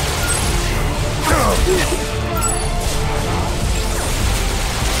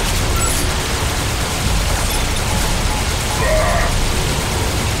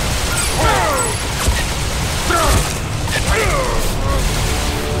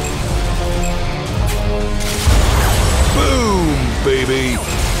 Boom, baby.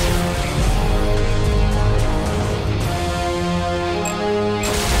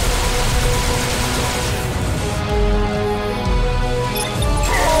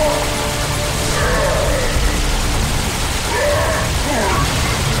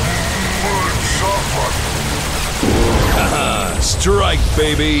 Strike,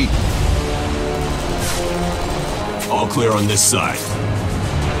 baby! All clear on this side.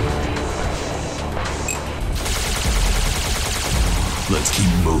 Let's keep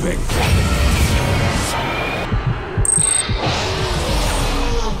moving.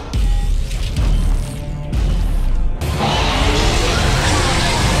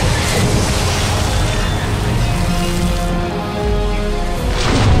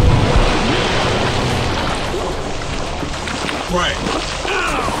 Right.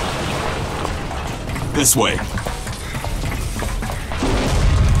 This way.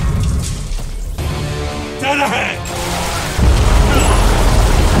 Dead ahead!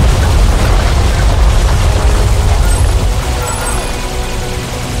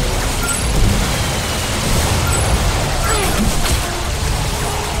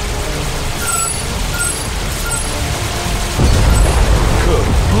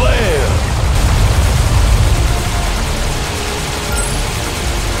 Kablam!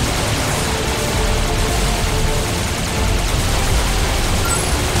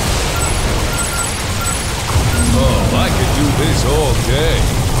 I could do this all day.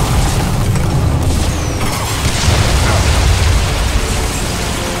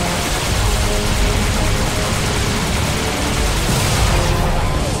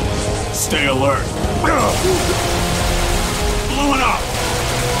 Stay alert. Blowing up.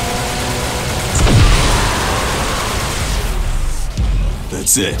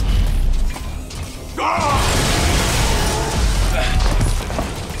 That's it.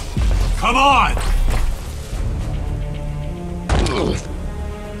 Come on!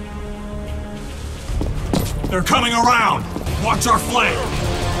 They're coming around! Watch our flank!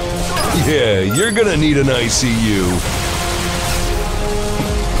 Yeah, you're gonna need an ICU.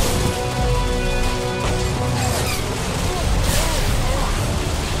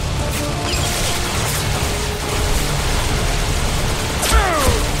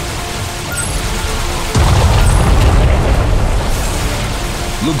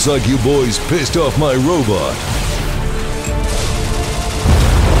 Looks like you boys pissed off my robot.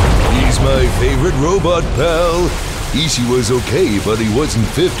 He's my favorite robot, pal. Ishii was okay, but he wasn't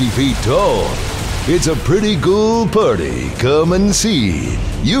 50 feet tall. It's a pretty cool party. Come and see.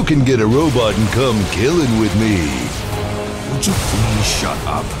 You can get a robot and come killing with me. Would you please shut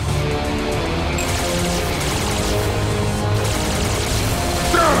up?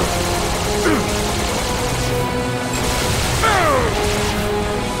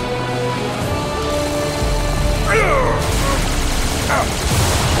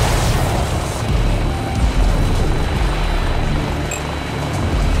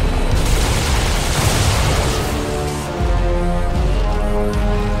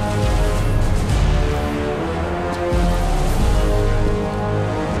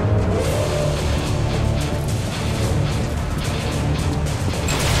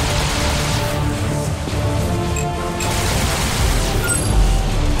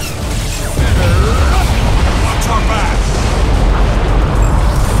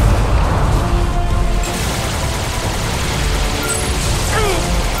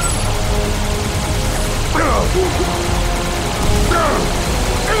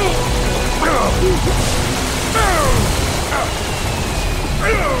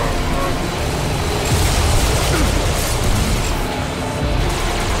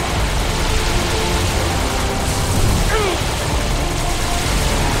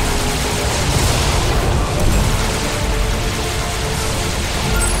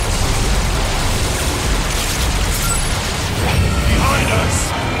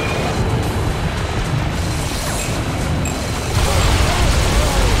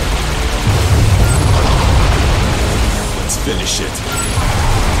 Finish it.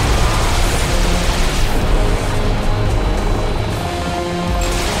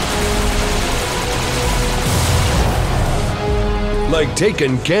 Like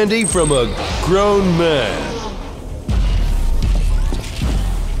taking candy from a grown man.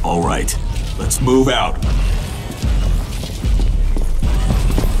 All right, let's move out.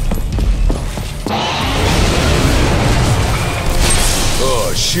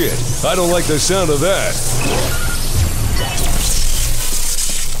 Oh shit, I don't like the sound of that.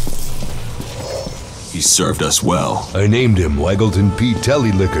 He served us well. I named him Waggleton P.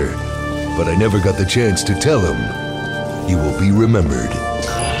 Tallylicker, but I never got the chance to tell him. He will be remembered.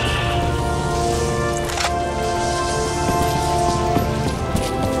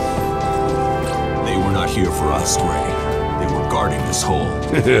 They were not here for us, Gray. They were guarding this hole.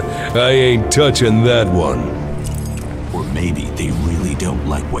 I ain't touching that one. Or maybe they really don't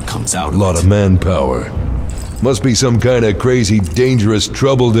like what comes out of it. Lot of manpower. Must be some kind of crazy, dangerous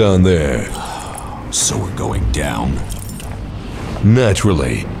trouble down there. So we're going down?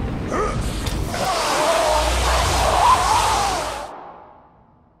 Naturally.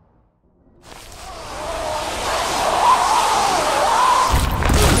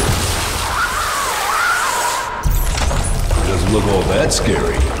 Doesn't look all that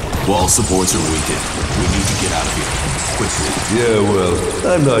scary. Wall supports are weakened. We need to get out of here. Quickly. Yeah, well,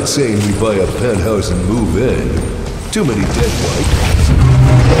 I'm not saying we buy a penthouse and move in. Too many dead whites.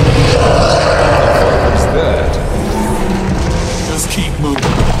 What's that? Just keep moving.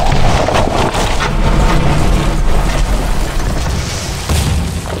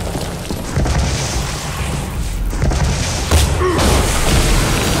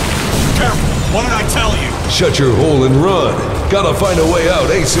 Careful! What did I tell you? Shut your hole and run. Gotta find a way out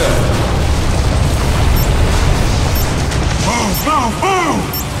ASAP. Move, move, move!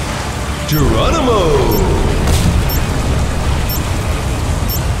 Geronimo!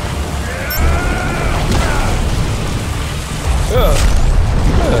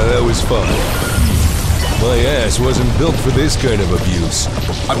 That was fun. My ass wasn't built for this kind of abuse.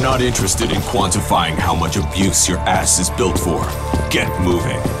 I'm not interested in quantifying how much abuse your ass is built for. Get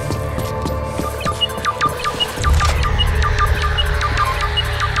moving.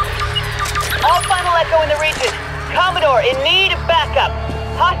 All final echo in the region. Commodore in need of backup.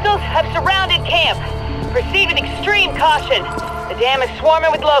 Hostiles have surrounded camp. Proceed with extreme caution. The dam is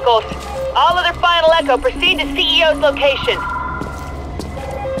swarming with locals. All other final echo proceed to CEO's location.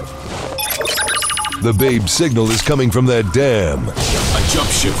 The Babe signal is coming from that dam. A jump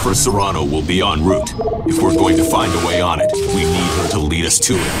ship for Serrano will be en route. If we're going to find a way on it, we need her to lead us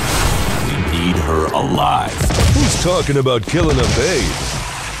to it. We need her alive. Who's talking about killing a babe?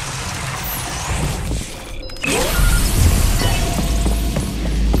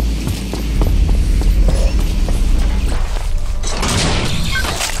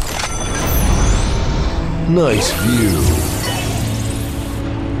 Nice view.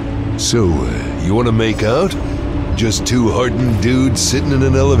 So, you want to make out? Just two hardened dudes sitting in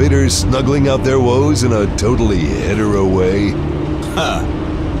an elevator snuggling out their woes in a totally hetero way? Huh.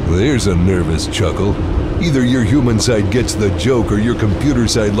 There's a nervous chuckle. Either your human side gets the joke or your computer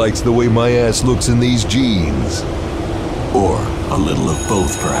side likes the way my ass looks in these jeans. Or a little of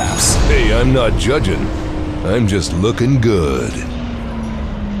both, perhaps. Hey, I'm not judging. I'm just looking good.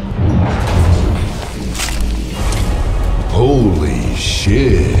 Holy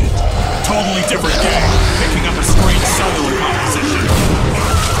shit. Totally different game. Picking up a strange cellular composition.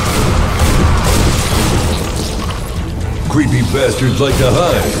 Creepy bastards like to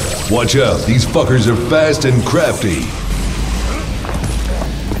hide. Watch out, these fuckers are fast and crafty.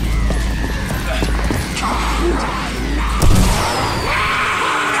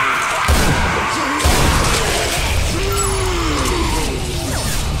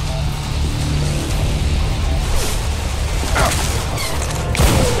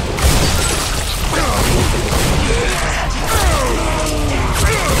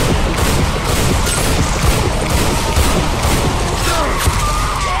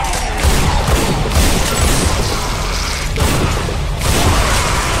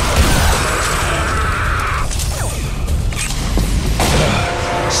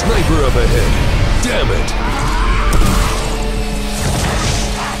 Sniper up ahead. Damn it.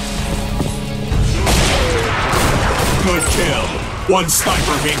 Good kill. One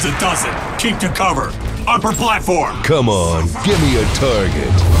sniper means a dozen. Keep to cover. Upper platform. Come on, give me a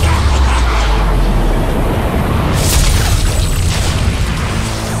target.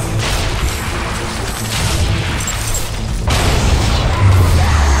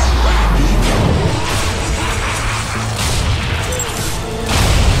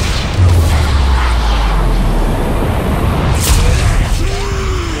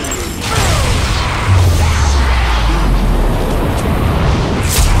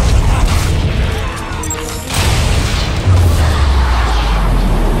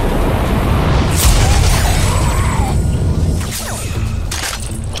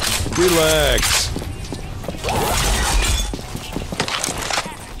 Relax.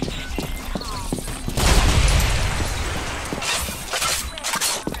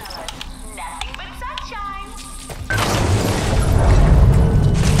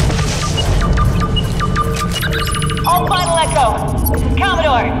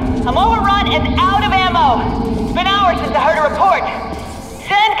 I'm overrun and out of ammo. It's been hours since I heard a report.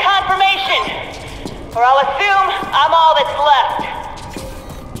 Send confirmation, or I'll assume I'm all that's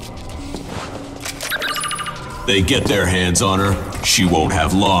left. They get their hands on her, she won't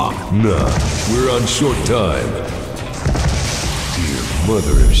have long. Nah, we're on short time. Dear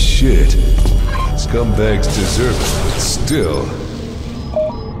mother of shit. Scumbags deserve it, but still.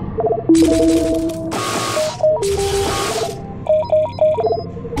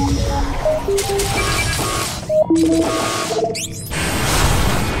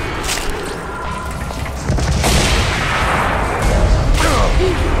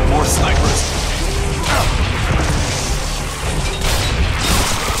 More snipers.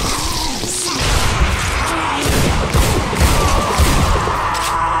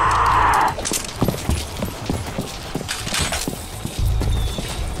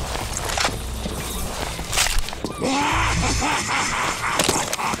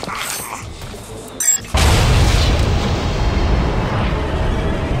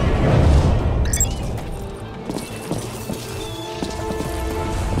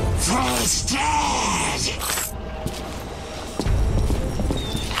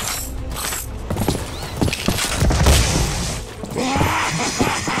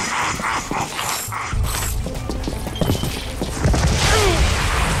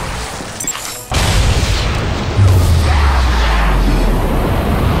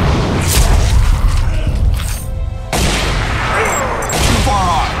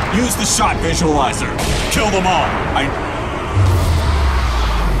 Use the shot visualizer. Kill them all.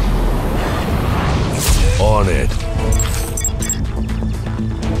 On it.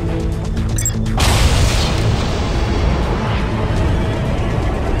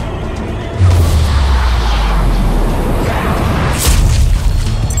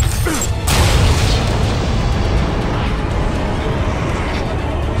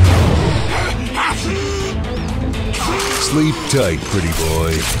 Sleep tight, pretty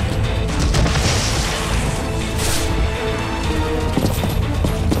boy.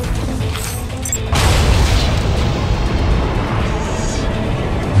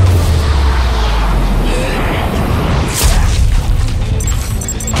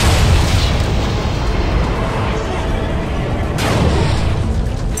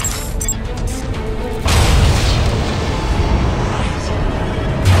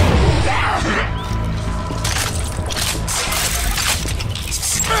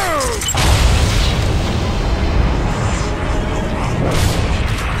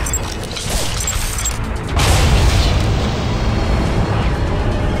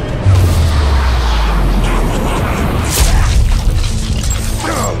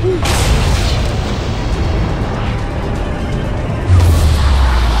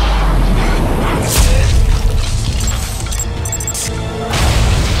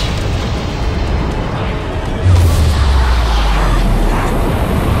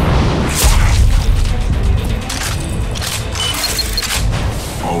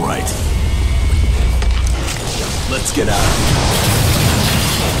 Let's get out.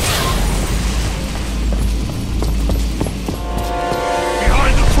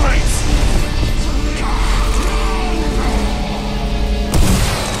 Behind the crates!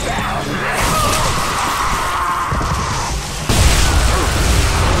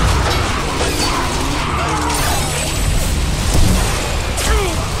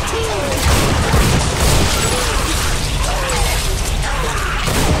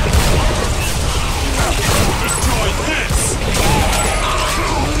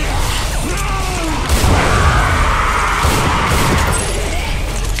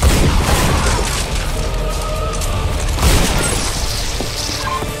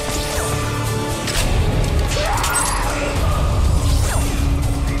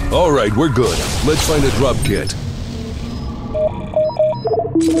 All right, we're good. Let's find a drop kit.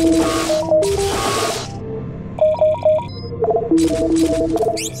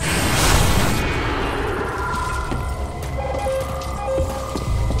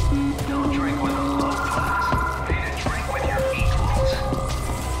 Don't drink with a low class. Pay to drink with your equals.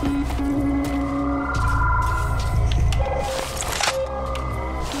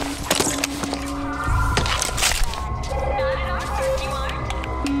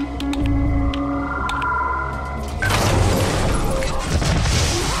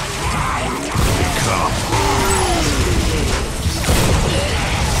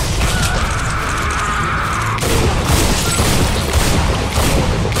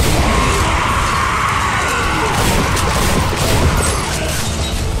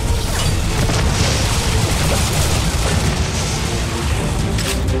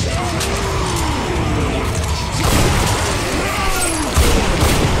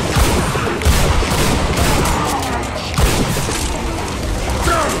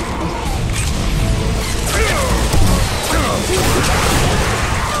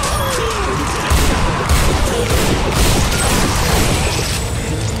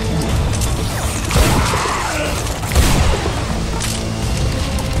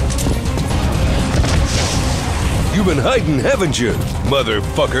 hiding, haven't you,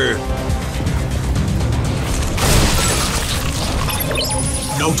 motherfucker?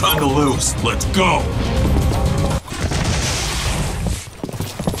 No time to lose. Let's go.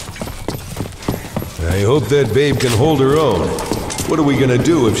 I hope that babe can hold her own. What are we gonna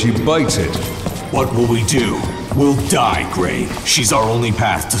do if she bites it? What will we do? We'll die, Gray. She's our only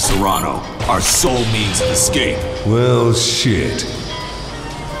path to Serrano. Our sole means of escape. Well, shit.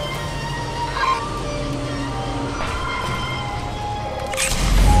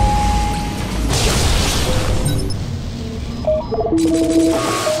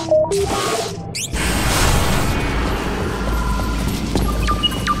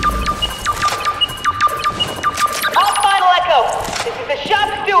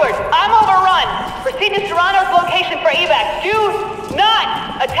 Proceed to Serrano's location for evac. Do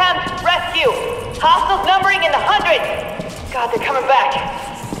not attempt rescue. Hostiles numbering in the hundreds. God, they're coming back.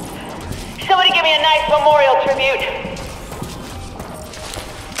 Somebody give me a nice memorial tribute.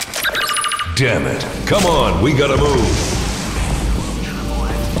 Damn it. Come on, we gotta move.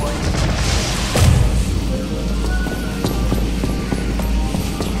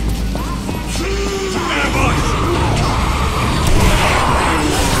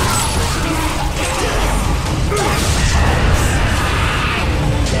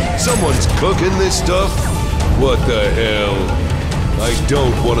 Someone's cooking this stuff? What the hell? I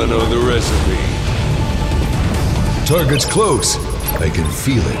don't want to know the recipe. Target's close. I can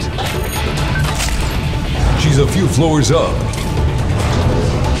feel it. She's a few floors up.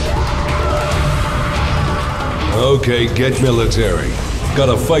 Okay, get military. Got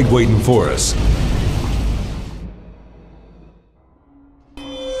a fight waiting for us.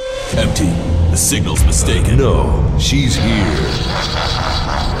 Empty. The signal's mistaken. No, she's here.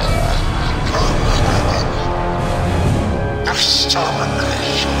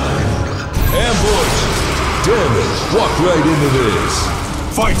 Ambush! Damn it! Walk right into this!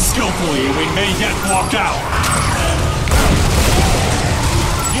 Fight skillfully and we may yet walk out!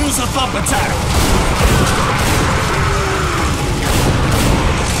 Use a thump attack!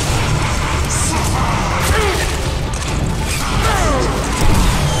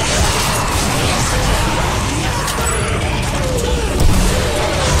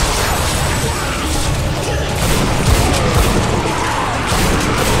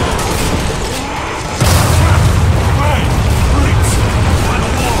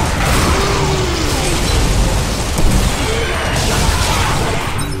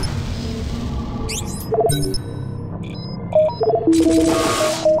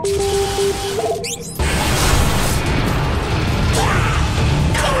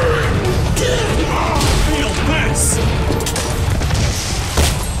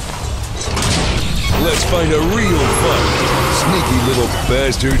 Let's find a real fight, sneaky little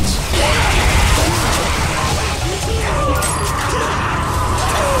bastards.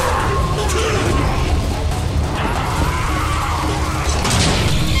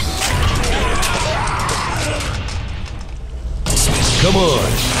 Come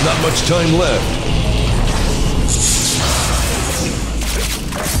on, not much time left.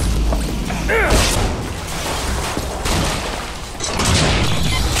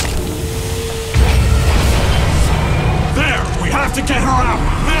 Have to get her out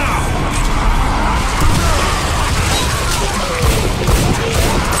now!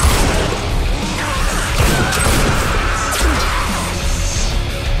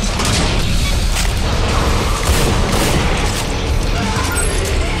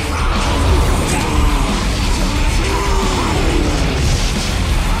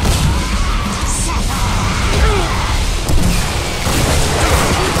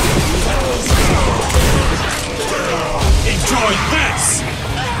 Enjoy this!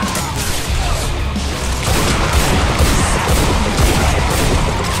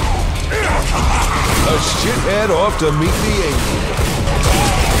 A shithead off to meet the angel.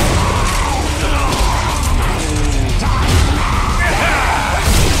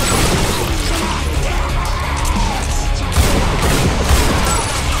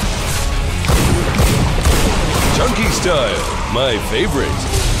 Chunky style, my favorite.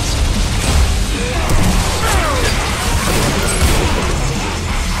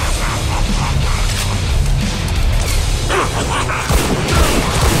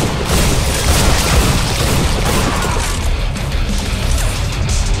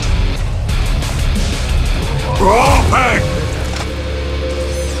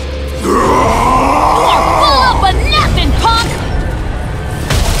 You're full up of nothing, punk!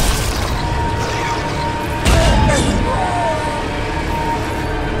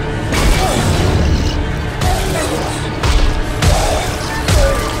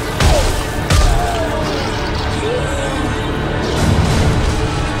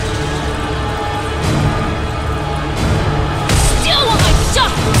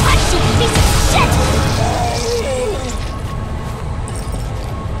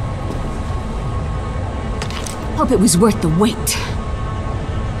 hope it was worth the wait.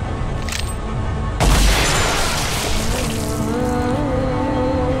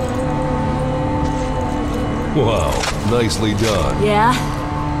 Wow, nicely done. Yeah?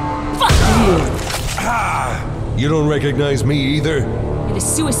 Fuck you! You don't recognize me either? You're the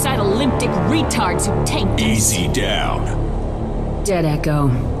suicidal limp-dick retards who tanked us. Easy down. Dead Echo.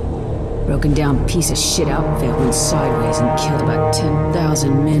 Broken down piece of shit outfit went sideways and killed about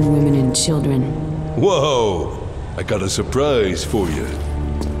 10,000 men, women, and children. Whoa! I got a surprise for you.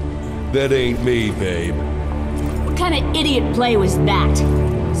 That ain't me, babe. What kind of idiot play was that?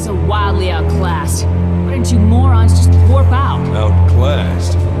 So wildly outclassed. Why didn't you morons just warp out?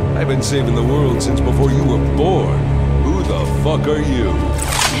 Outclassed? I've been saving the world since before you were born. Who the fuck are you?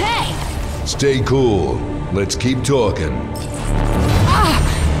 Hey! Stay cool. Let's keep talking.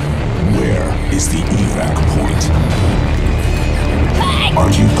 Where is the evac point? Are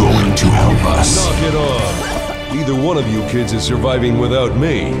you going to help us? Knock it off. Neither one of you kids is surviving without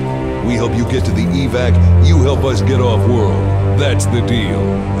me. We help you get to the evac, you help us get off world. That's the deal.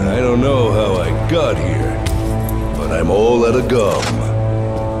 I don't know how I got here, but I'm all out of gum.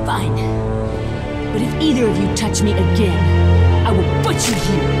 Fine. But if either of you touch me again, I will butcher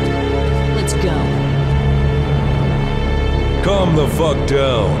you. Let's go. Calm the fuck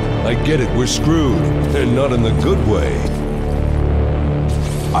down. I get it, we're screwed. And not in the good way.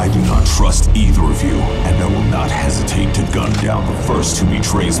 I do not trust either of you, and I will not hesitate to gun down the first who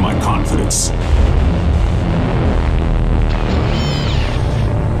betrays my confidence.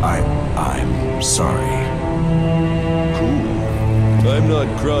 I'm sorry. Cool. I'm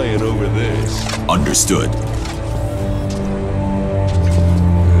not crying over this. Understood.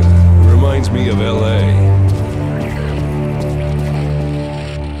 Reminds me of LA.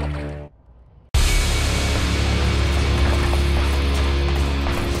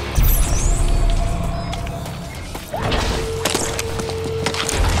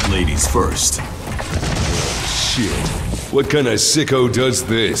 Ladies first. Shit. What kind of sicko does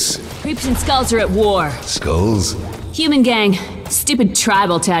this? Creeps and skulls are at war. Skulls? Human gang. Stupid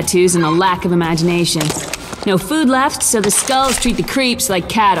tribal tattoos and a lack of imagination. No food left, so the skulls treat the creeps like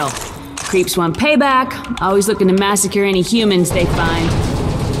cattle. Creeps want payback, always looking to massacre any humans they find.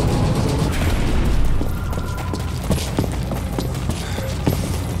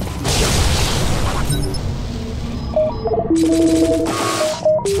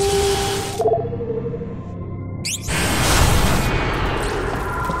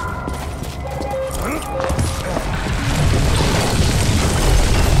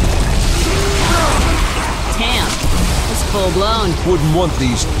 Full-blown. Wouldn't want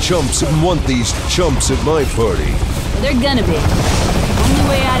these chumps at my party. Well, they're gonna be. Only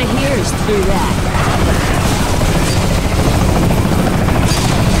way out of here is through that.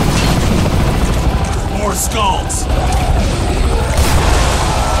 More skulls!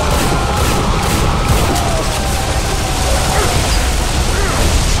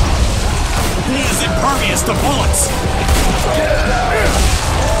 He is impervious to bullets!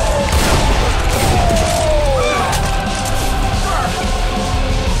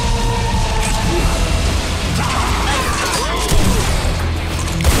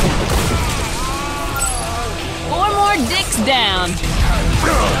 Dicks down. We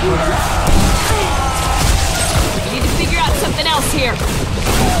need to figure out something else here.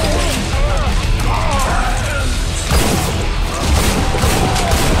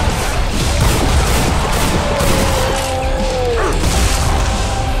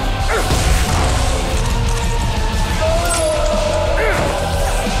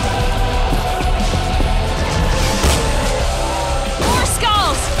 More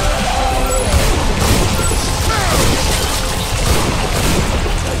skulls.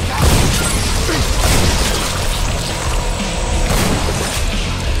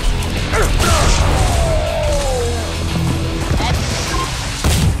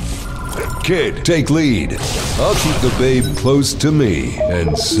 Kid, take lead. I'll keep the babe close to me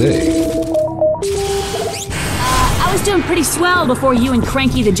and safe. I was doing pretty swell before you and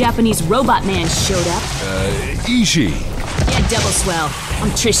Cranky the Japanese robot man showed up. Ishi. Yeah, double swell.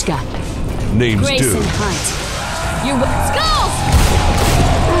 I'm Trishka. Name's Grayson Dude. Hunt. You're Skulls!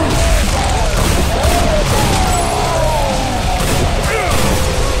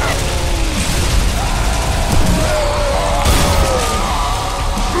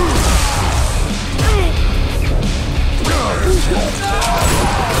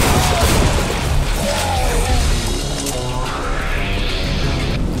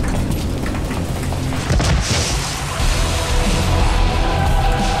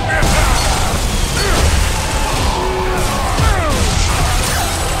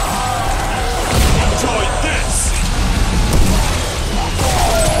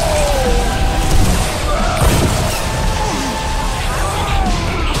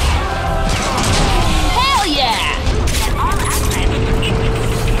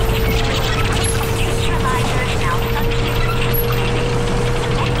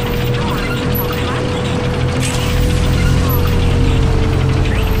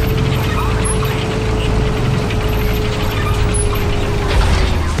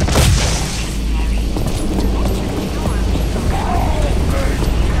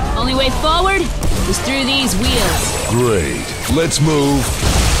 way forward is through these wheels. Great. Let's move.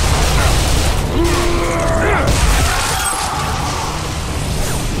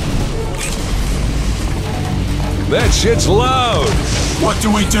 That shit's loud! What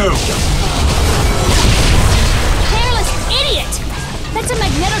do we do? Careless idiot! That's a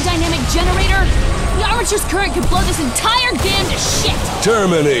magnetodynamic generator! The armature's current could blow this entire dam to shit!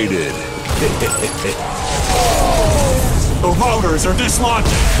 Terminated! The rotors are dislodged!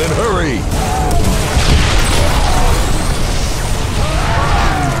 Then hurry!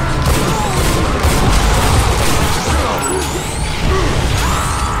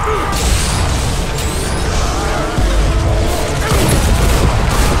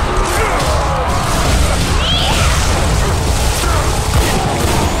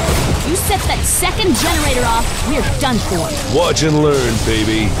 Set that second generator off, we're done for. Watch and learn,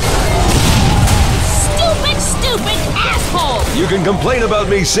 baby. Stupid asshole! You can complain about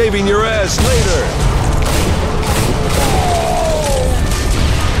me saving your ass later.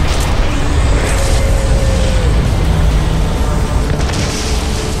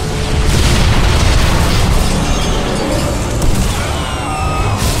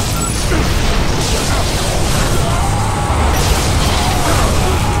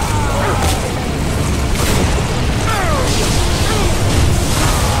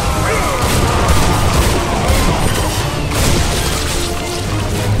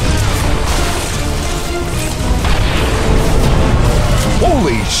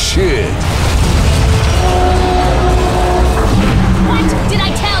 Holy shit! What did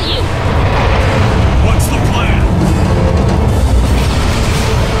I tell you? What's the plan?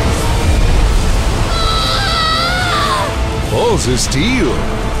 Balls of steel!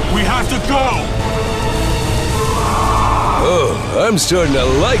 We have to go! Oh, I'm starting to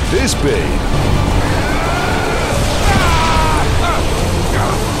like this babe.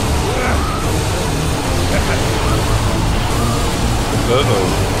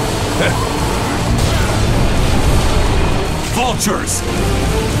 Uh-oh. Vultures!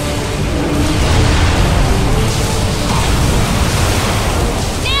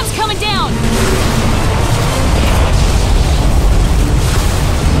 Dam's coming down!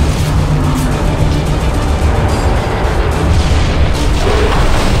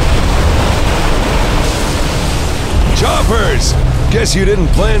 Choppers! Guess you didn't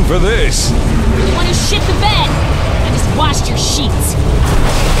plan for this. You want to shit the bed? I just washed your sheets.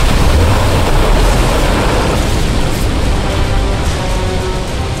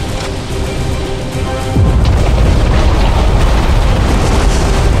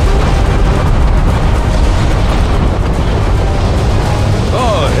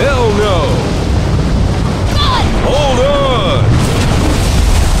 Oh, hell no! God! Hold on!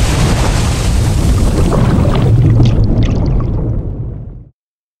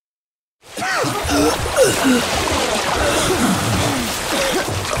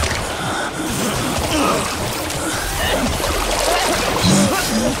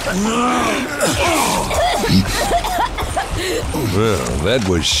 Well, that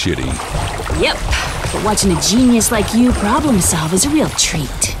was shitty. Yep. But watching a genius like you problem solve is a real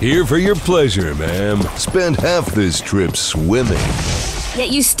treat. Here for your pleasure, ma'am. Spent half this trip swimming.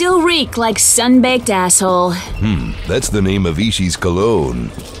 Yet you still reek like sun-baked asshole. That's the name of Ishi's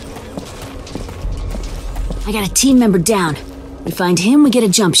cologne. I got a team member down. We find him, we get a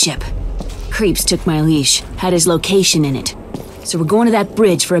jump ship. Creeps took my leash, had his location in it. So we're going to that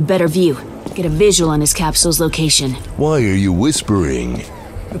bridge for a better view. Get a visual on his capsule's location. Why are you whispering?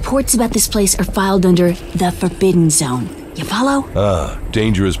 Reports about this place are filed under the Forbidden Zone. You follow? Ah,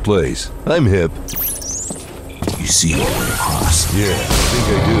 dangerous place. I'm hip. You see all the way across? Yeah, I think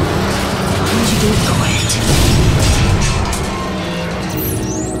I do. How did you do it quiet?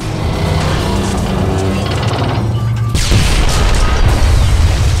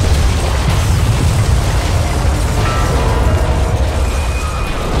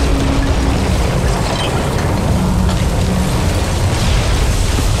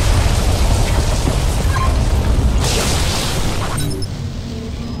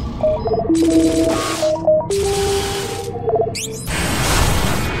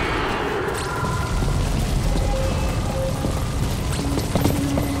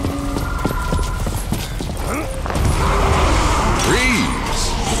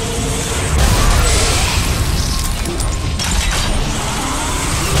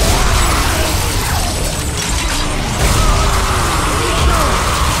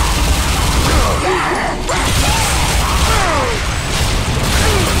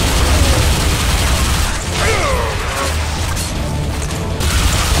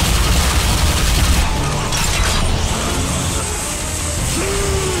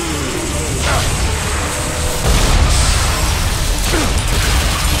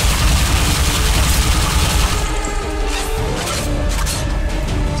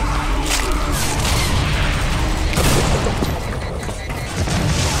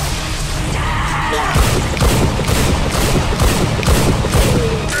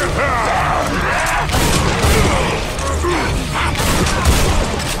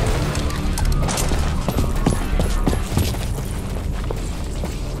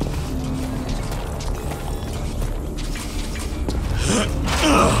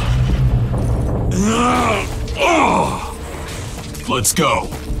 Let's go.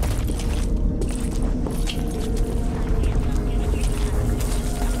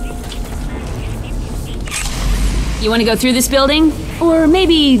 You want to go through this building? Or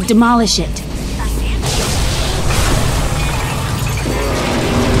maybe demolish it?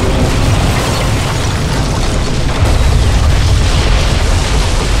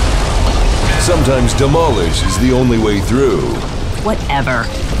 Sometimes demolish is the only way through. Whatever.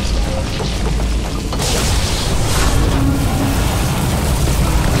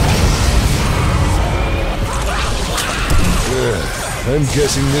 I'm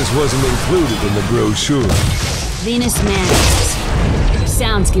guessing this wasn't included in the brochure. Venus Mansions.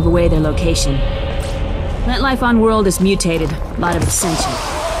 Sounds give away their location. That life on world is mutated. A lot of ascension.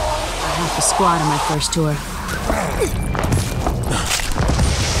 I have to squat on my first tour.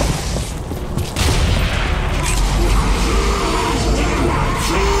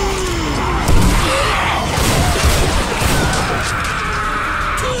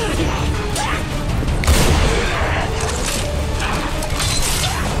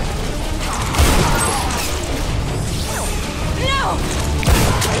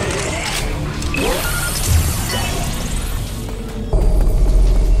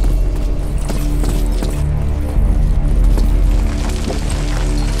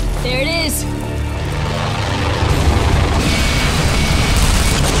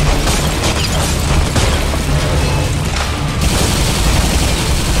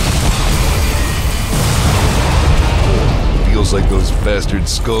 Like those bastard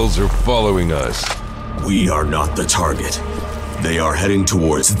skulls are following us. We are not the target. They are heading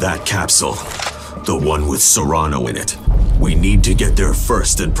towards that capsule. The one with Serrano in it. We need to get there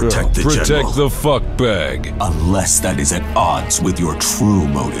first and protect the general. Protect the fuck bag. Unless that is at odds with your true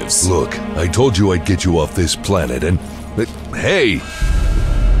motives. Look, I told you I'd get you off this planet and... Hey!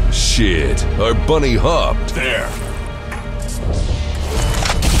 Shit, our bunny hopped. There.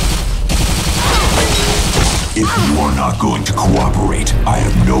 If you are not going to cooperate, I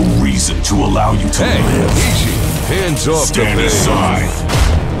have no reason to allow you to live. Easy. Hands off the bag. Stand aside.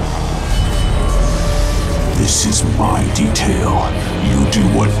 This is my detail. You do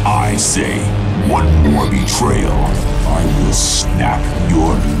what I say. One more betrayal, I will snap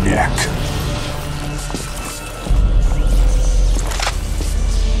your neck.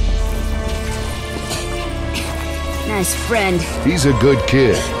 Nice friend. He's a good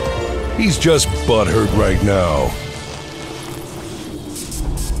kid. He's just butthurt right now.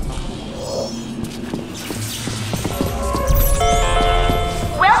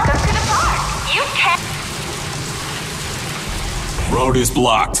 Welcome to the park. You can... Road is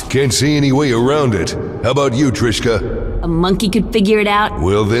blocked. Can't see any way around it. How about you, Trishka? A monkey could figure it out?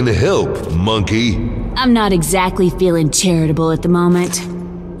 Well then help, monkey. I'm not exactly feeling charitable at the moment.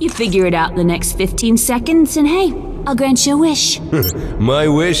 You figure it out in the next 15 seconds, and hey, I'll grant you a wish. My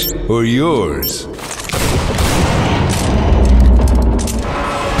wish or yours?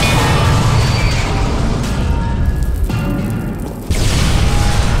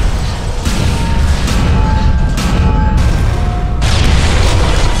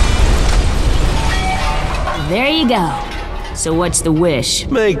 There you go. So what's the wish?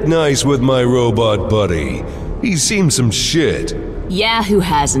 Make nice with my robot buddy. He's seen some shit. Yeah, who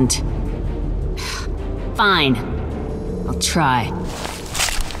hasn't? Fine. I'll try.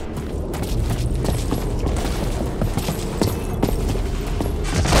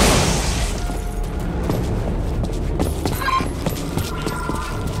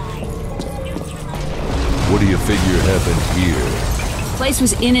 What do you figure happened here? The place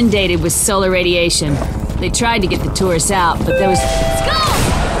was inundated with solar radiation. They tried to get the tourists out, but there was... Skull!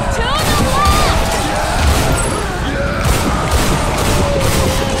 To the left!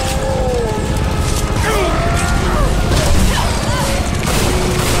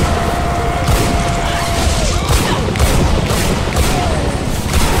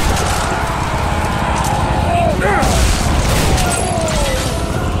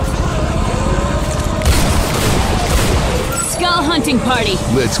 Skull hunting party!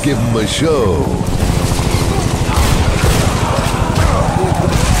 Let's give him a show.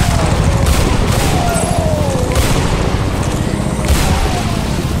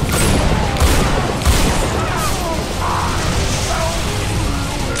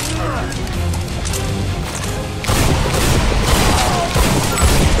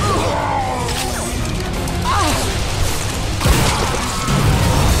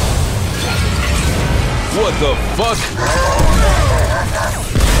 What the fuck?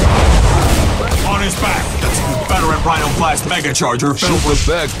 On his back. That's a Confederate Rhinoplast Mega Charger Shoot filled the with...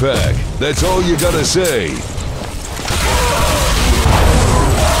 backpack. That's all you gotta say.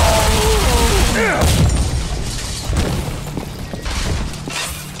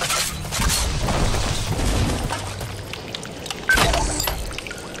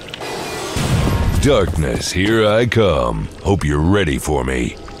 darkness, here I come. Hope you're ready for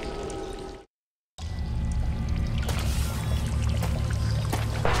me.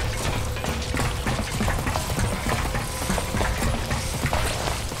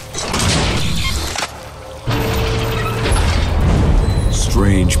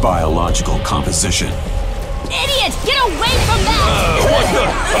 Strange biological composition. Idiot! Get away from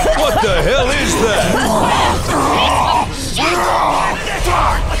that! What the hell is that?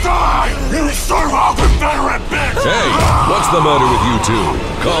 Die! You serve our Confederate bitch! Hey, what's the matter with you two?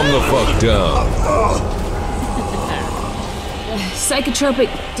 Calm the fuck down. Psychotropic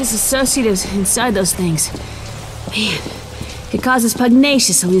disassociatives inside those things. Man, could cause us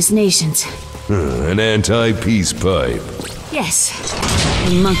pugnacious hallucinations. An anti-peace pipe. Yes,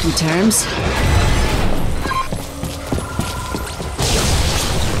 in monkey terms.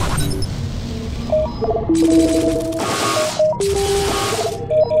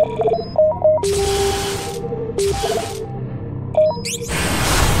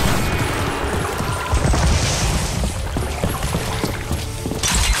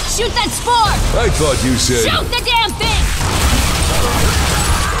 Shoot that spore! I thought you said... Shoot the damn thing!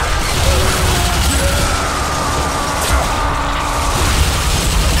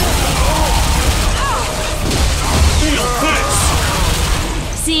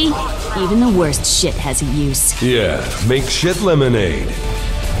 See? Even the worst shit has a use. Yeah, make shit lemonade.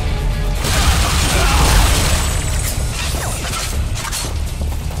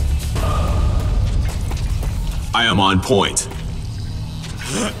 I am on point.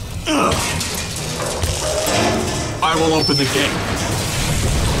 I will open the gate.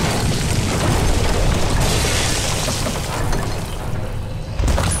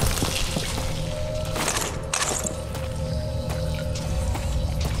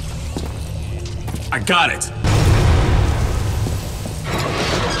 I got it.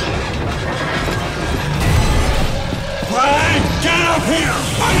 Frank, get up here!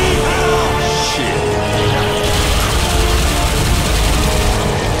 I need help! Shit.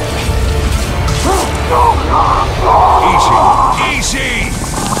 Easy!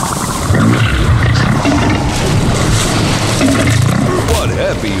 What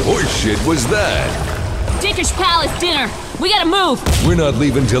happy horseshit was that? Dicker's Palace dinner! We gotta move! We're not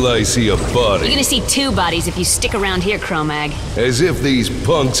leaving till I see a body. You're gonna see 2 bodies if you stick around here, Cro-Mag. As if these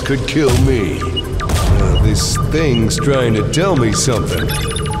punks could kill me. This thing's trying to tell me something.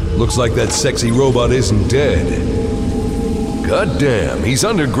 Looks like that sexy robot isn't dead. Goddamn, he's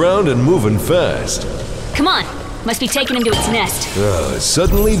underground and moving fast. Come on! Must be taking him to its nest.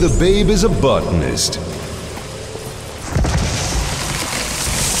 Suddenly the babe is a botanist.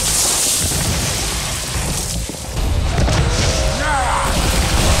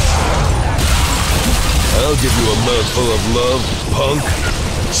 I'll give you a mouthful of love, punk.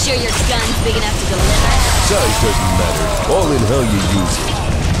 Sure your gun's big enough to deliver? Size doesn't matter. All in how you use it.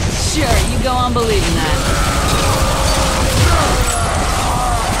 Sure, you go on believing that.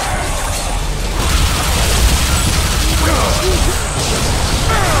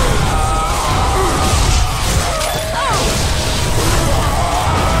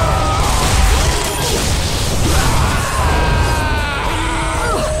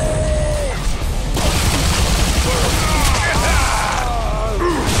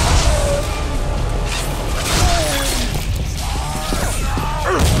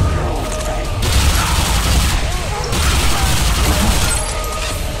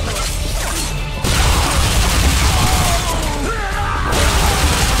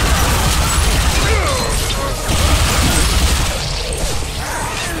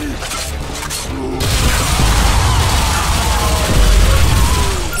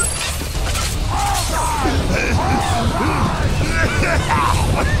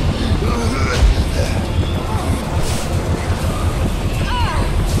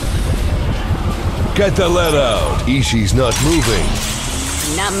 Get the lead out. Ishi's not moving.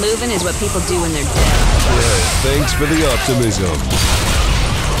 Not moving is what people do when they're dead. Yeah, thanks for the optimism.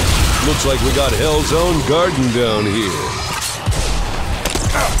 Looks like we got Hell's own garden down here.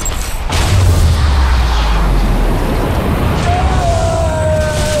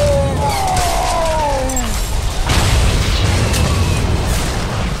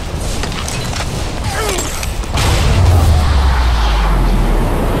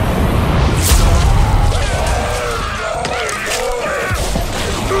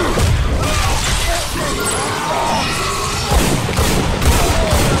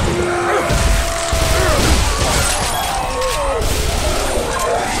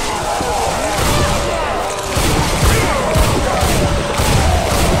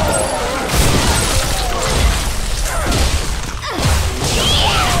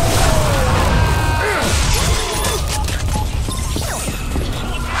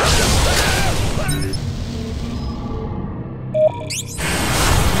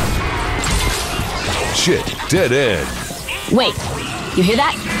 dead end. Wait, you hear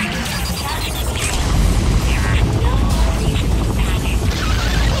that?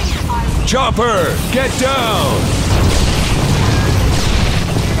 Chopper, get down!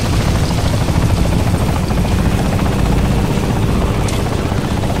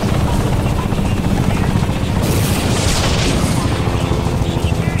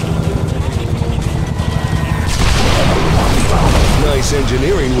 Nice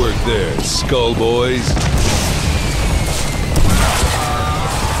engineering work there, Skull Boys.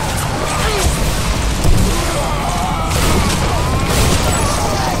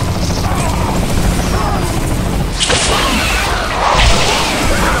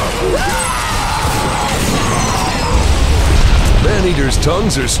 Man-eaters'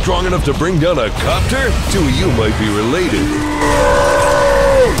 tongues are strong enough to bring down a copter? Two of you might be related.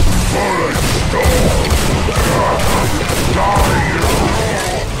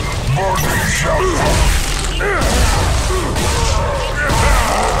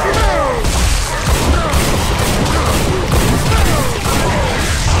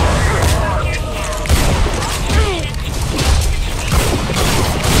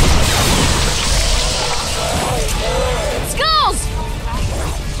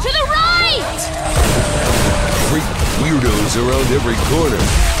 Weirdos around every corner.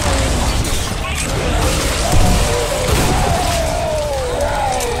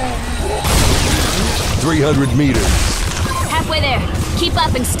 "300 meters. Halfway there. Keep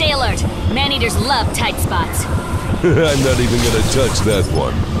up and stay alert. Man-eaters love tight spots. I'm not even gonna touch that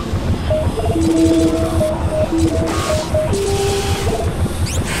one.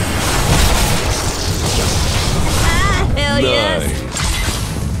 Hell yes. Nice.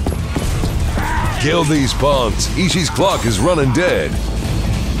 Kill these punks. Ishi's clock is running dead.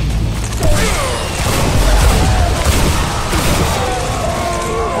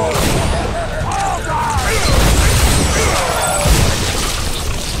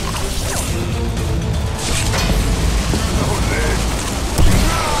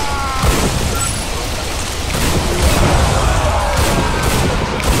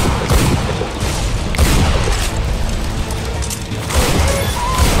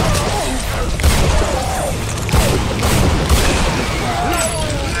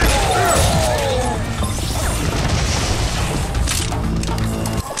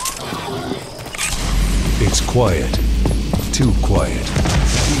 It's quiet. Too quiet.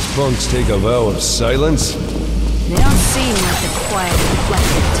 These punks take a vow of silence? They don't seem like the quiet,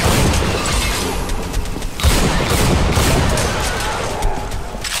 reflective type.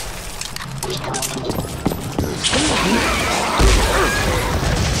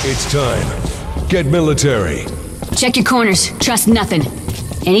 It's time. Get military. Check your corners. Trust nothing.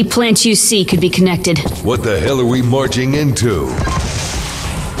 Any plants you see could be connected. What the hell are we marching into?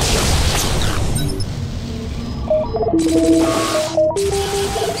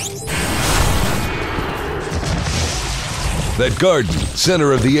 That garden,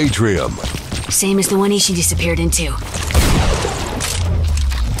 center of the atrium. Same as the one Ishi disappeared into.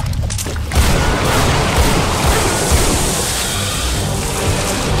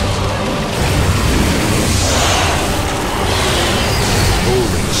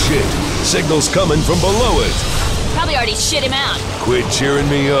 Holy shit. Signal's coming from below it. Probably already shit him out. Quit cheering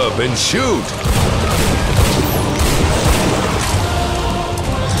me up and shoot.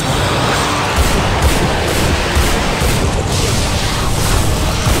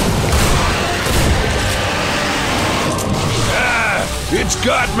 It's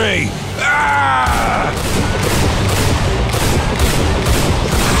got me! Ah!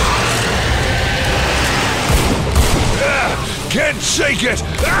 Can't shake it!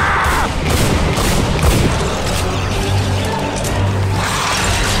 Ah!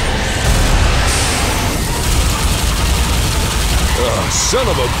 Oh, son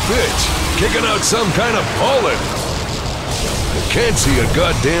of a bitch! Kicking out some kind of pollen! I can't see a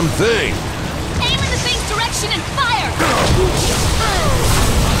goddamn thing! Aim in the thing's direction and fire!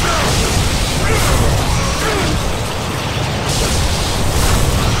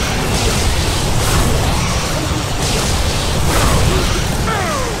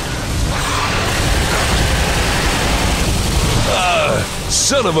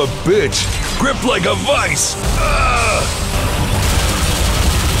 Son of a bitch! Grip like a vice!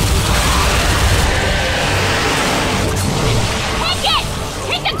 Take it!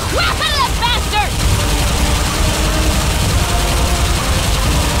 Take the crap out of that bastard!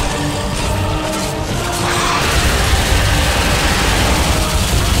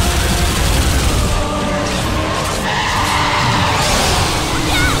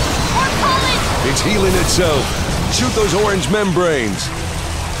 It's healing itself. Shoot those orange membranes.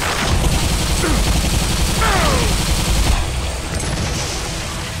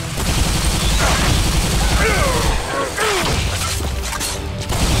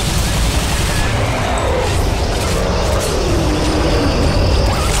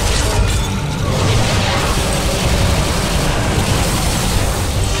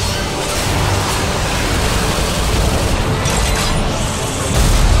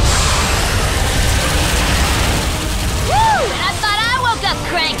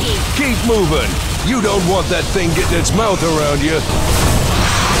 moving. You don't want that thing getting its mouth around you.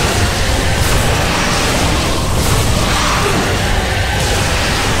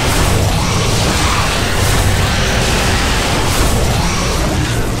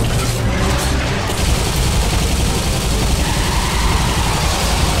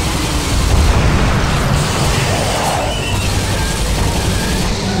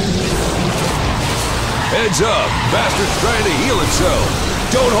 Heads up! Bastard's trying to heal itself!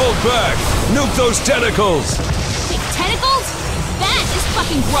 Don't hold back! Nuke those tentacles! Wait, tentacles? That is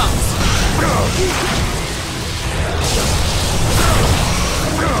fucking gross!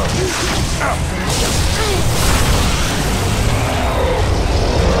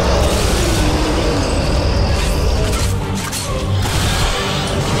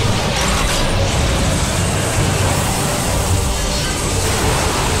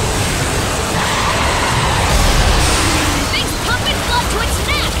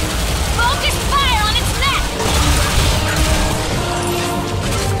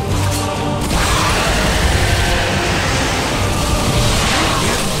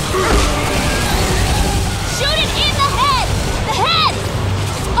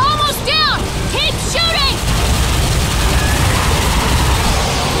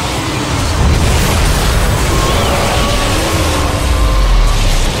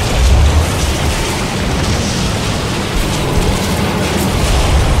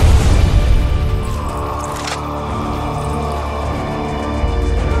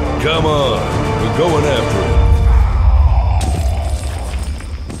 Come on, we're going after it.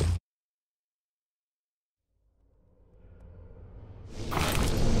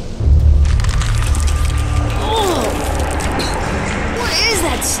 What is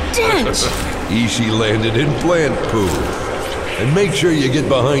that stench? Ishii landed in plant poo. And make sure you get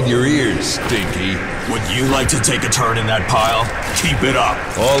behind your ears, Stinky. Would you like to take a turn in that pile? Keep it up.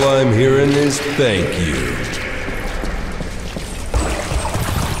 All I'm hearing is thank you.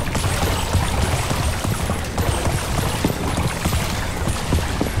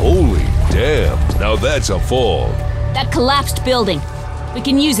 Holy damn, now that's a fall. That collapsed building. We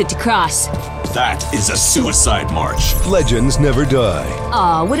can use it to cross. That is a suicide march. Legends never die.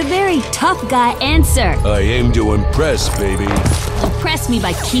 Aw, what a very tough guy answer. I aim to impress, baby. Impress me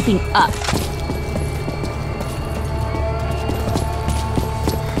by keeping up.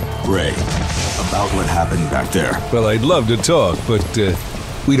 Ray, about what happened back there. Well, I'd love to talk, but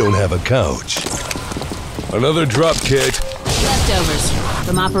we don't have a couch. Another drop kit. Leftovers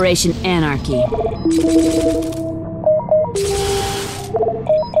from Operation Anarchy.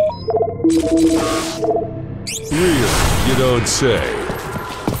 Really? You don't say.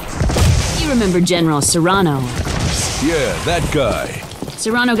 You remember General Serrano? Yeah, that guy.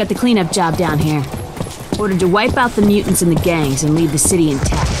 Serrano got the cleanup job down here. Ordered to wipe out the mutants and the gangs and leave the city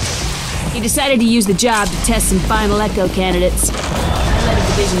intact. He decided to use the job to test some final Echo candidates. I led a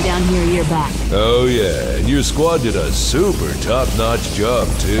division down here a year back. Oh yeah, and your squad did a super top-notch job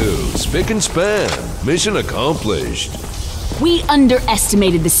too. Spick and span. Mission accomplished. We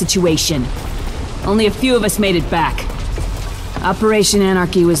underestimated the situation. Only a few of us made it back. Operation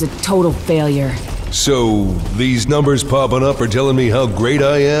Anarchy was a total failure. So, these numbers popping up are telling me how great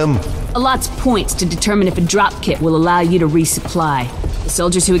I am? A lot's points to determine if a drop kit will allow you to resupply. The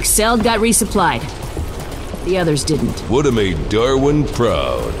soldiers who excelled got resupplied. The others didn't. Would've made Darwin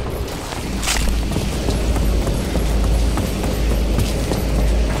proud.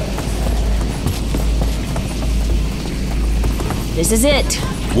 This is it.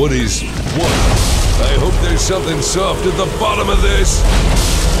 What is what? I hope there's something soft at the bottom of this.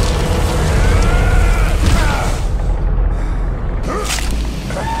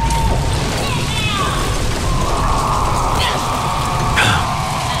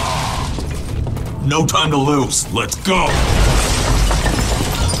 No time to lose. Let's go.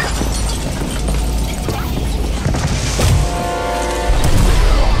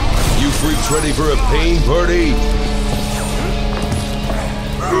 You freaks ready for a pain party?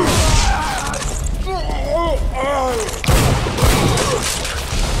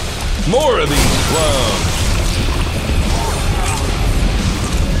 More of these clowns!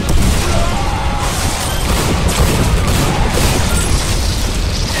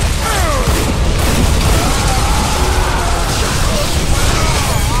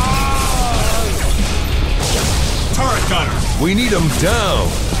 Turret gunner! We need them down!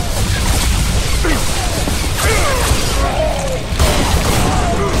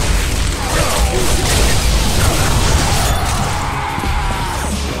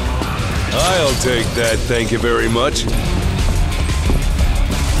 I'll take that, thank you very much.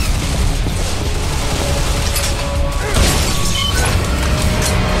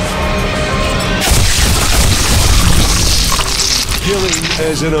 killing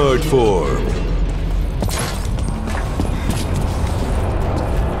as an art form.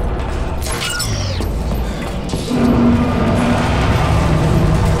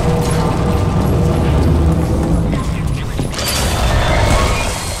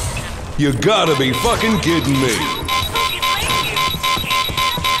 You gotta be fucking kidding me.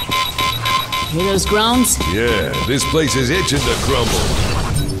 Hear those groans? Yeah, this place is itching to crumble.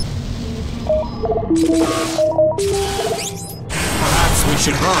 Perhaps we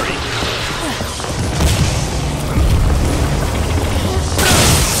should hurry.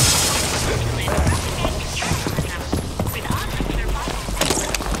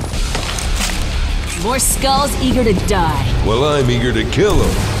 More skulls eager to die. Well, I'm eager to kill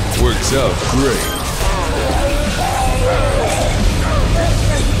them. Works out great.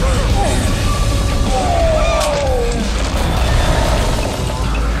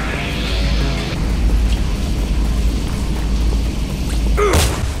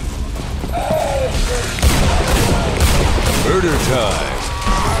 Murder time.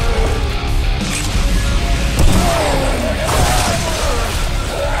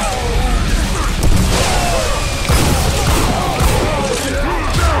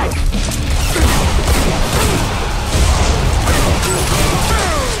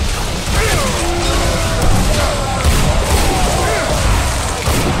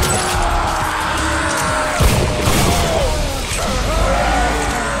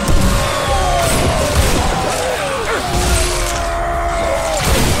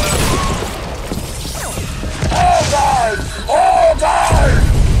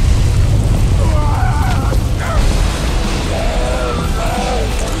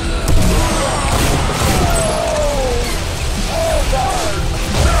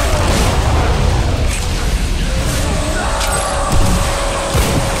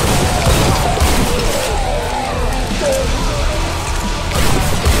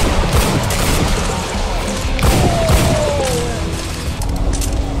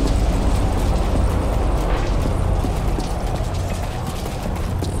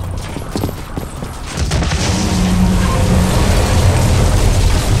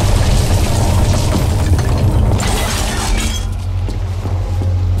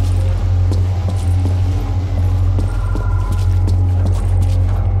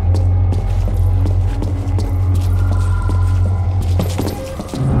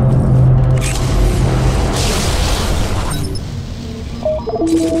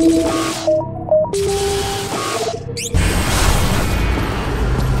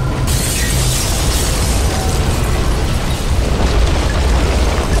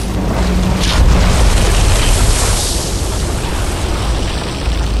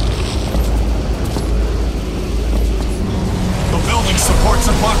 Supports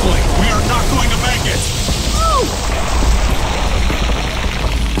are buckling. We are not going to make it.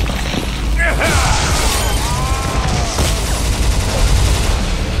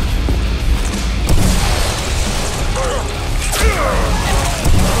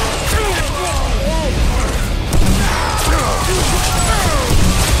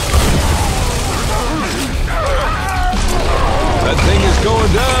 That thing is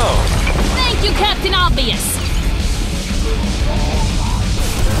going down. Thank you, Captain Obvious.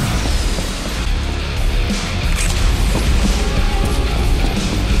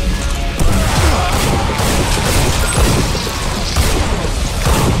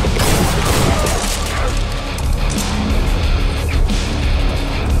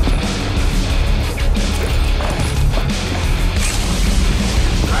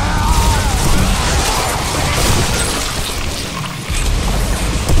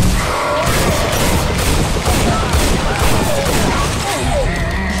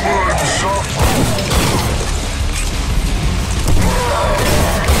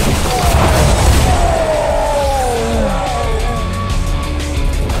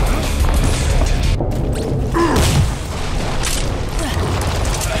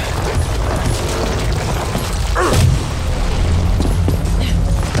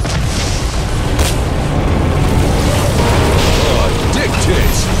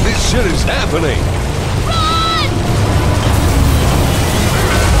 Shit is happening!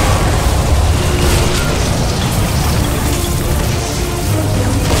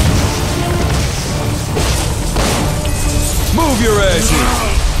 Move your asses!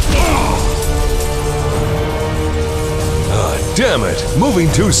 Ah, damn it! Moving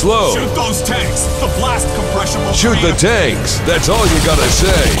too slow! Shoot those tanks! The blast compression will Shoot the tanks! That's all you gotta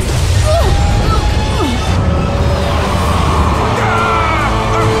say!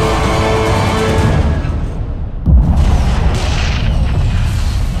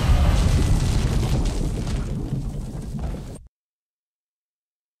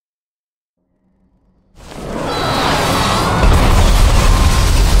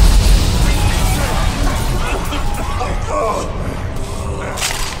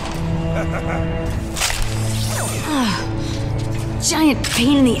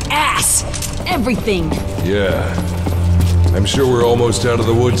 ass. Everything. Yeah. I'm sure we're almost out of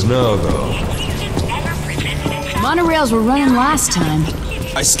the woods now, though. Monorails were running last time.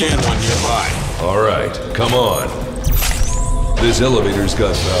 I scanned one nearby. All right, come on. This elevator's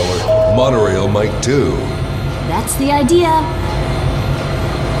got power. Monorail might too. That's the idea.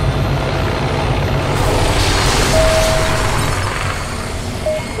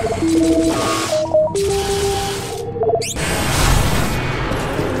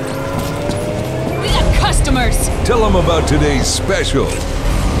 We got customers! Tell them about today's special.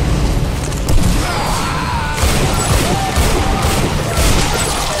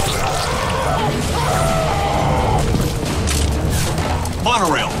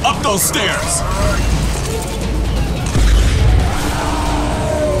 Monorail, up those stairs!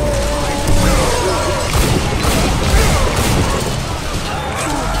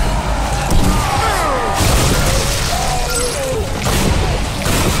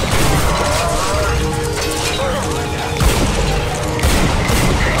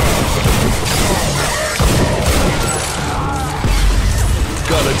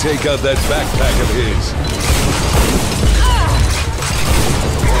 Gotta take out that backpack of his.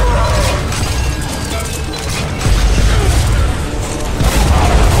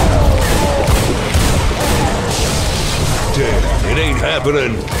 Damn, it ain't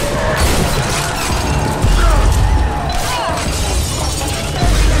happening.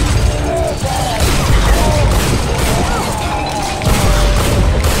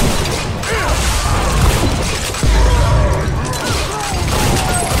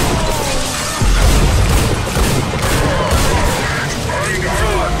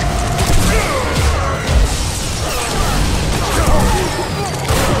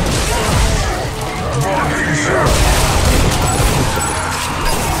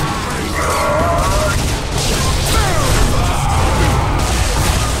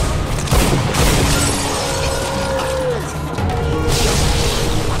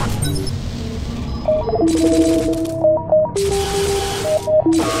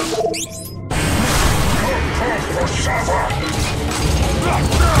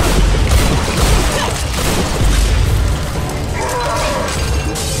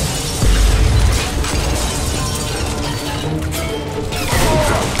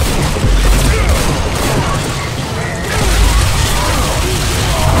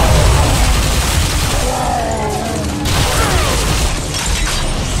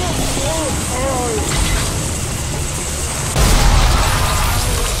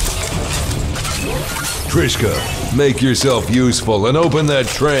 Trishka, make yourself useful and open that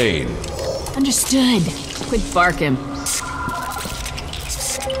train. Understood. Quit barking.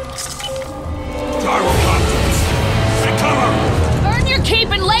 Take cover! Burn your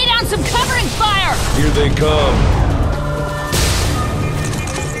cape and lay down some covering fire! Here they come.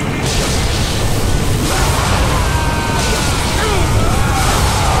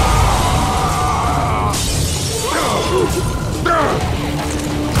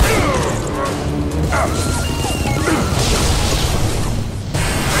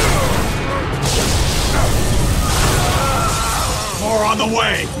 More on the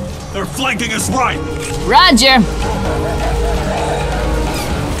way! They're flanking us right! Roger!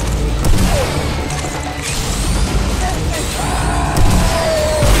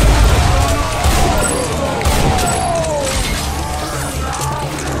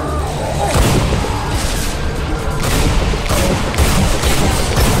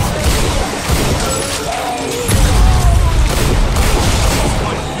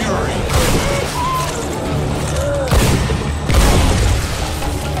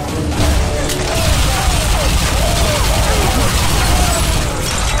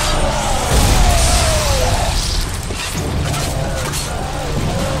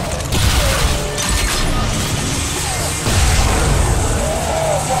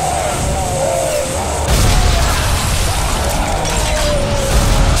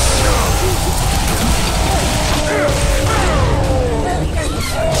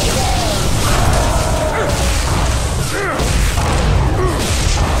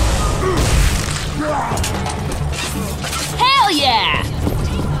 Hell yeah!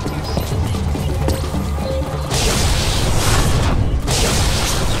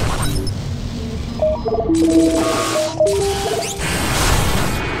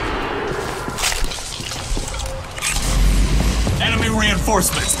 Enemy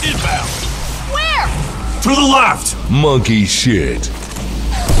reinforcements inbound! Where? To the left! Monkey shit.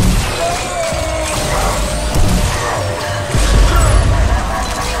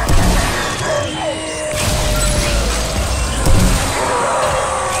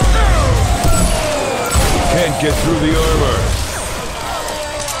 Can't get through the armor.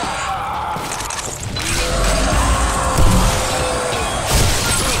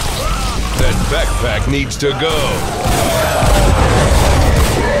 backpack needs to go.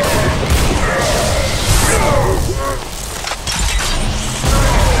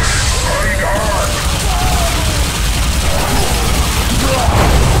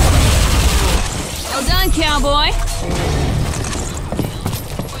 Well done, cowboy.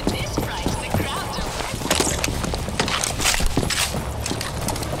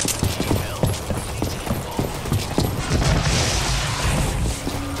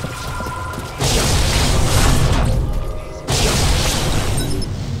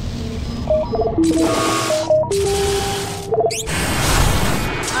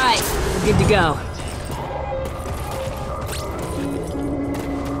 Alright, we're good to go.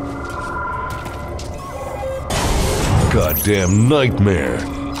 Goddamn nightmare.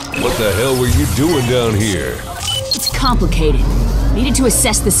 What the hell were you doing down here? It's complicated. Needed to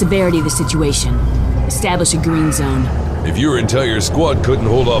assess the severity of the situation. Establish a green zone. If your entire squad couldn't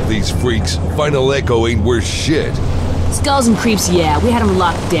hold off these freaks, Final Echo ain't worth shit. Skulls and creeps, yeah, we had them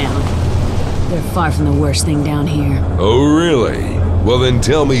locked down. They're far from the worst thing down here. Oh, really? Well, then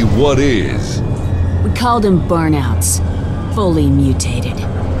tell me what is. We called them burnouts. Fully mutated.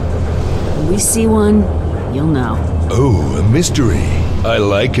 When we see one, you'll know. Oh, a mystery. I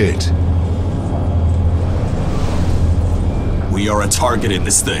like it. We are a target in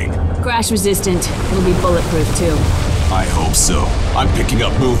this thing. Crash resistant. It'll be bulletproof, too. I hope so. I'm picking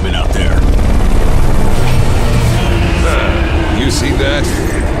up movement out there. You see that?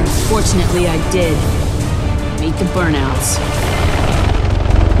 Fortunately, I did. Meet the burnouts.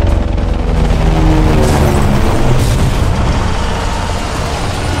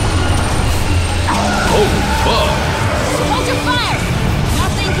 Holy fuck! Hold your fire!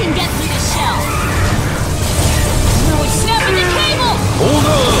 Nothing can get through the shell. No, it's snapping the cable! Hold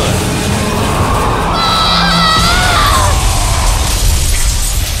on!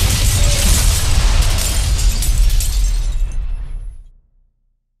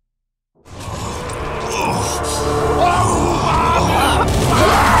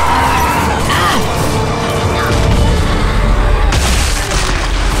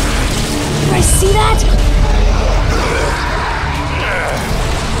 See that?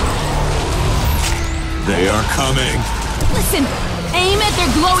 They are coming. Listen, aim at their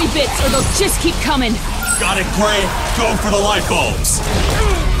glowy bits or they'll just keep coming. Got it, Gray. Go for the light bulbs.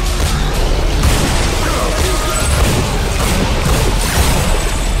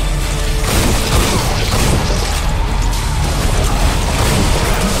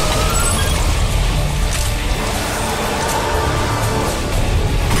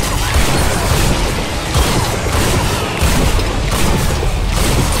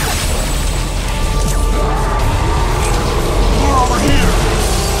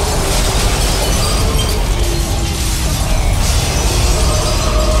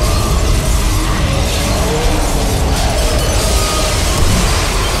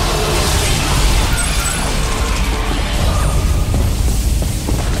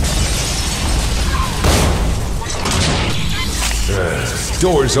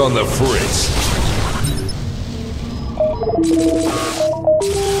 Doors on the fritz.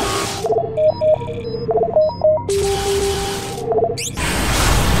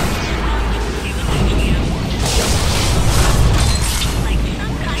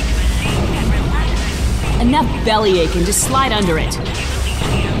 Enough belly aching, just slide under it.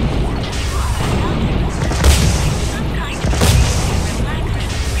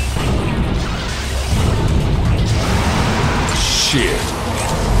 Shit.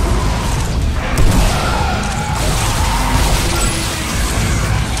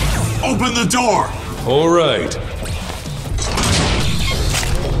 Open the door! All right.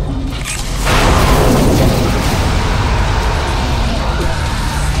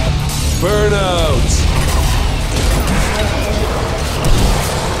 Burnouts!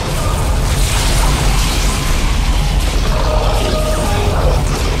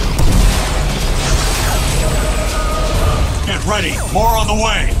 Get ready! More on the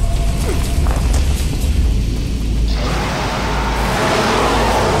way!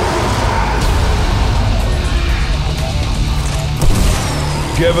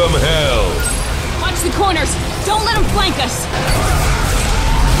 Give them hell! Watch the corners! Don't let them flank us!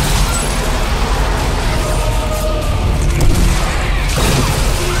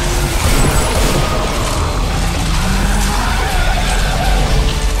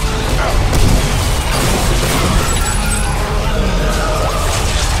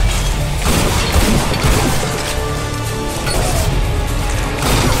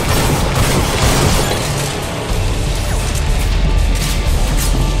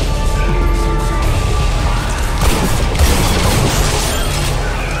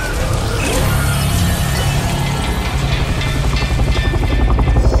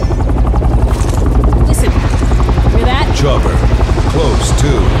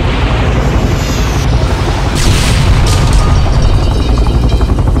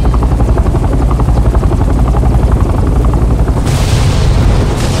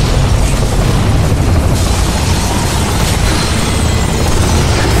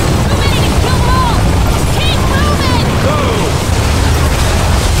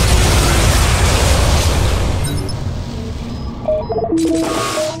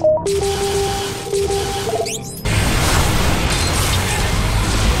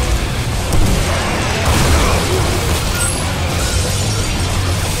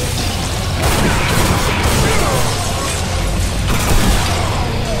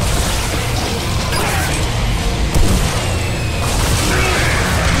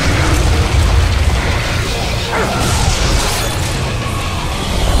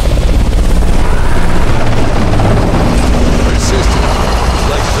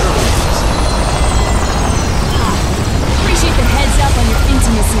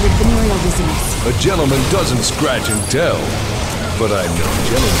 A gentleman doesn't scratch and tell. But I'm no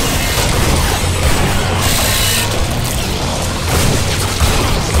gentleman.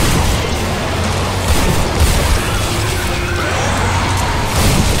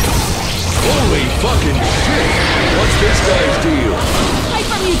 Holy fucking shit! What's this guy's deal?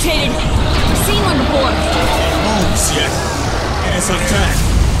 Hyper-mutated! I've seen one before. Oh, shit! Innocent attack!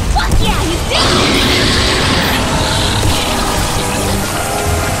 Fuck yeah, he's dead!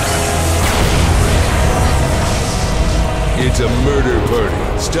 It's a murder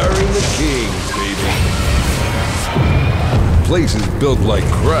party, starring the Kings, baby. Place is built like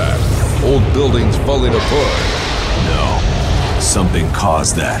crap. Old buildings falling apart. No. Something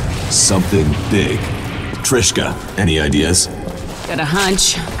caused that. Something big. Trishka, any ideas? Got a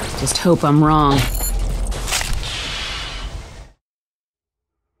hunch. Just hope I'm wrong.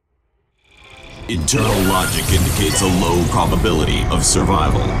 Internal logic indicates a low probability of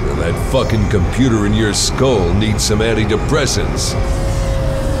survival. Well, that fucking computer in your skull needs some antidepressants.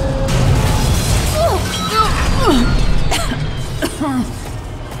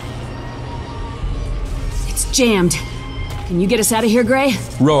 It's jammed. Can you get us out of here, Gray?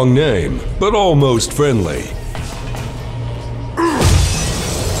 Wrong name, but almost friendly.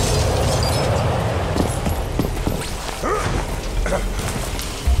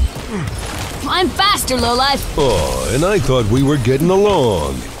 Climb faster, lowlife. Oh, and I thought we were getting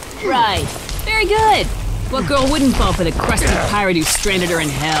along. Right. Very good. What girl wouldn't fall for the crusty pirate who stranded her in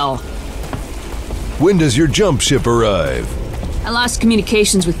hell? When does your jump ship arrive? I lost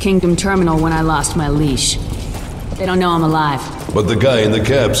communications with Kingdom Terminal when I lost my leash. They don't know I'm alive. But the guy in the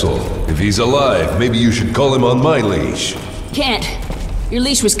capsule, if he's alive, maybe you should call him on my leash. Can't. Your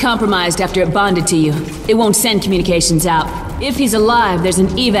leash was compromised after it bonded to you. It won't send communications out. If he's alive, there's an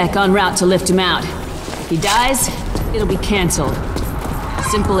evac en route to lift him out. If he dies, it'll be cancelled.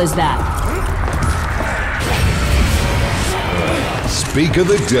 Simple as that. Speak of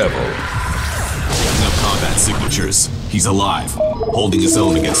the devil. No combat signatures. He's alive, holding his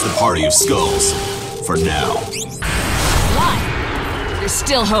own against the party of skulls. For now. Alive? There's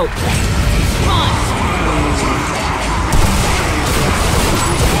still hope. Come on!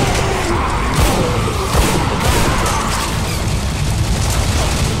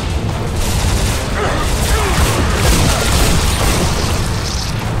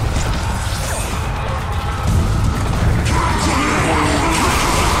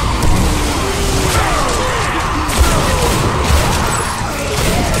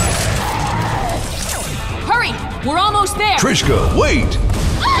 We're almost there! Trishka, wait!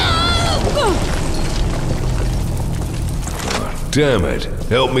 Damn it.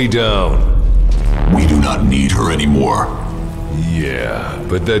 Help me down. We do not need her anymore. Yeah,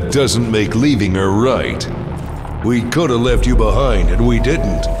 but that doesn't make leaving her right. We could have left you behind, and we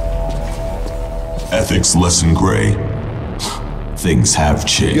didn't. Ethics lesson, Gray. Things have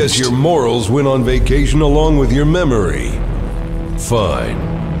changed. Guess your morals went on vacation along with your memory.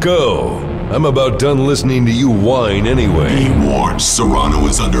 Fine. Go. I'm about done listening to you whine anyway. Be warned, Serrano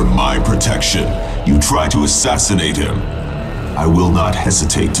is under my protection. You try to assassinate him. I will not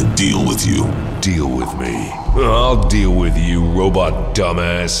hesitate to deal with you. Deal with me. I'll deal with you, robot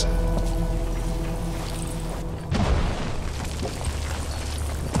dumbass.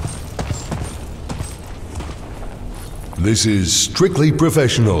 This is strictly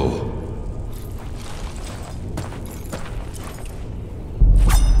professional.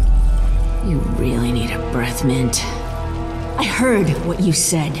 You really need a breath mint. I heard what you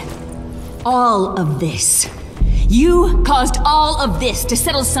said. All of this. You caused all of this to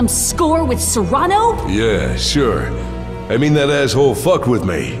settle some score with Serrano? Yeah, sure. I mean, that asshole fucked with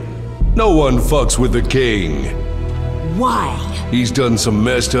me. No one fucks with the king. Why? He's done some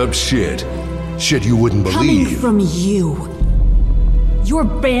messed up shit. Shit you wouldn't believe. Coming from you. Your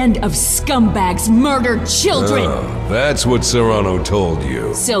band of scumbags murdered children! Oh, that's what Serrano told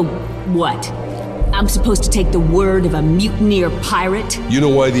you. So, what? I'm supposed to take the word of a mutineer pirate? You know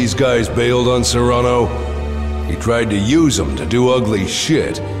why these guys bailed on Serrano? He tried to use them to do ugly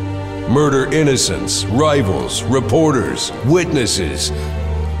shit. Murder innocents, rivals, reporters, witnesses.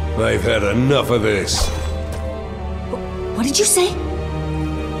 I've had enough of this. What did you say?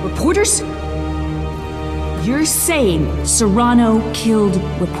 Reporters? You're saying Serrano killed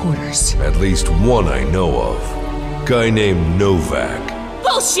reporters? At least one I know of. Guy named Novak.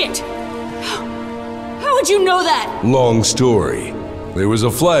 Bullshit! How would you know that? Long story. There was a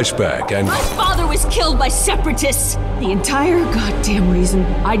flashback and— My father was killed by separatists! The entire goddamn reason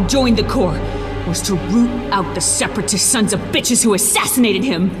I joined the Corps was to root out the separatist sons of bitches who assassinated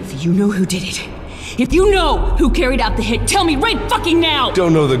him. If you know who did it, If you know who carried out the hit, tell me right fucking now!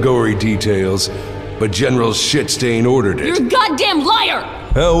 Don't know the gory details, but General Shitstain ordered it. You're a goddamn liar!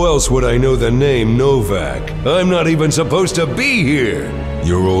 How else would I know the name Novak? I'm not even supposed to be here!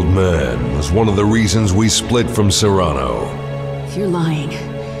 Your old man was one of the reasons we split from Serrano. If you're lying,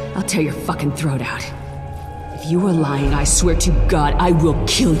 I'll tear your fucking throat out. If you are lying, I swear to God, I will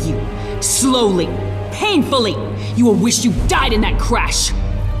kill you. Slowly, painfully. You will wish you died in that crash.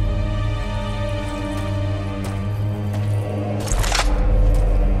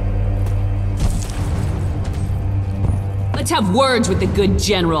 Let's have words with the good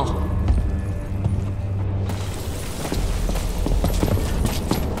general.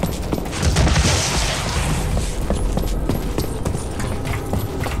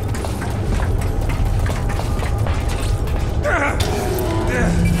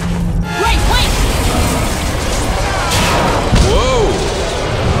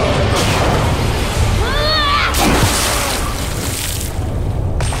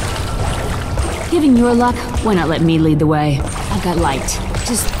 Given your luck, why not let me lead the way? I've got light.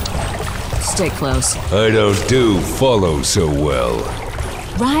 Just stay close. I don't do follow so well.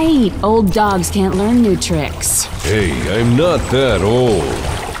 Right, old dogs can't learn new tricks. Hey, I'm not that old.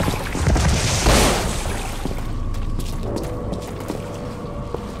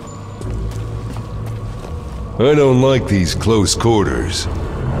 I don't like these close quarters.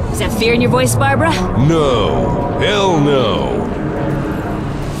 Is that fear in your voice, Barbara? No. Hell no.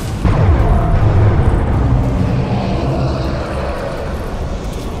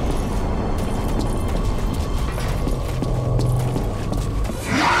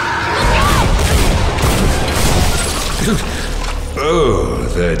 Oh,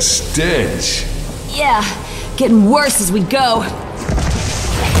 that stench. Yeah, getting worse as we go.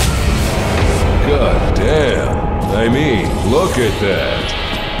 God damn. I mean, look at that.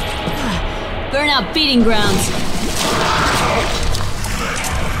 Burnout feeding grounds.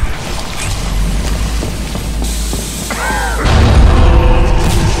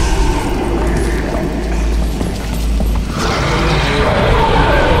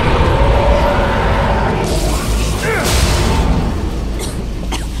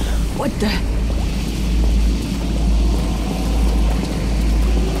 What the?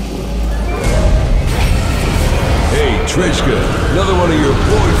 Hey, Trishka, another one of your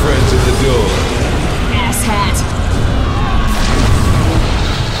boyfriends at the door. Asshat.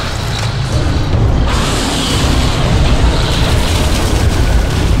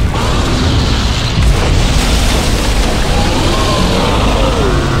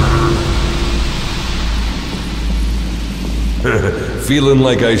 Feeling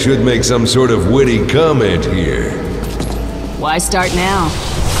like I should make some sort of witty comment here. Why start now?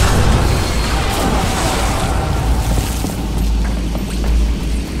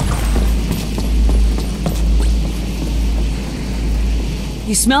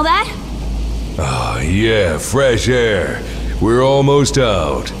 You smell that? Oh, yeah, fresh air. We're almost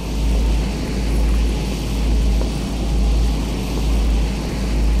out.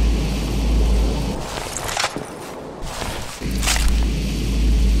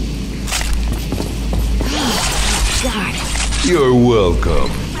 God. You're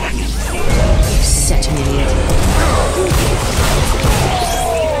welcome. You're such an idiot.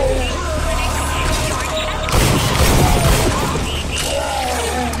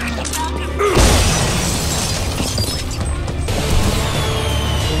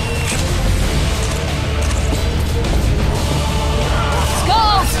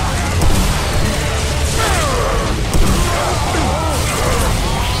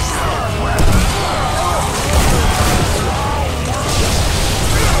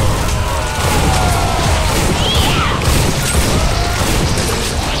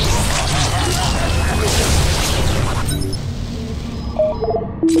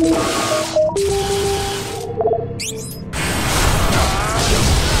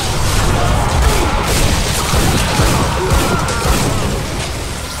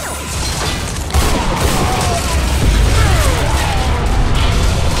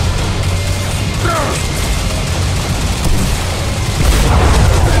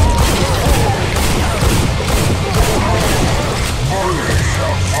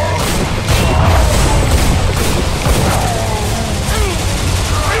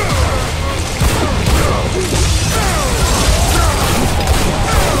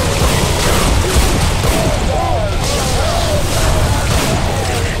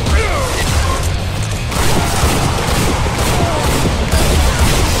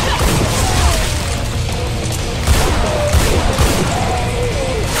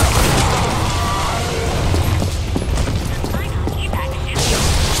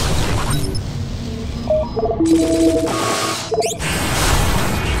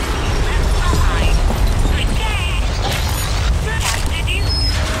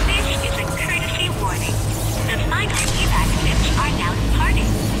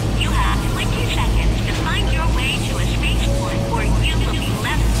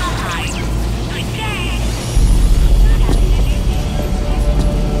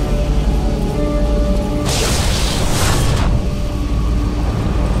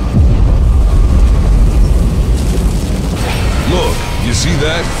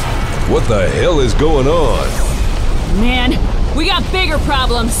 that? What the hell is going on? Man, we got bigger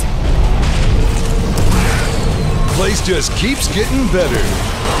problems. Place just keeps getting better.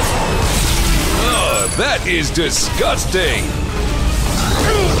 Oh, that is disgusting.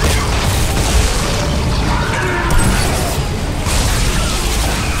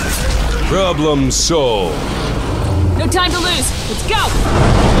 Problem solved. No time to lose. Let's go!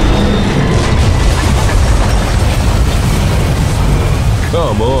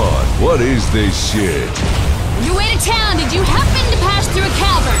 Come on, what is this shit? On your way to town, did you happen to pass through a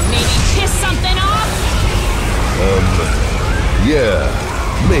cavern? Maybe piss something off? Yeah,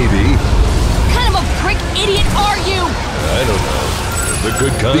 maybe. What kind of a prick idiot are you? I don't know. The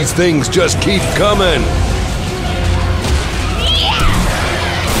good kind? These things just keep coming.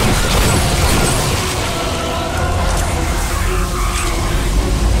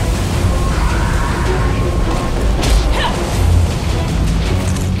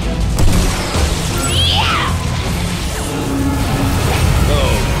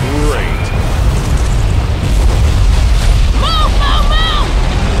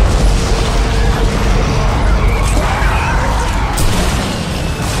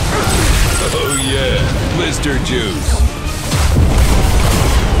 Juice.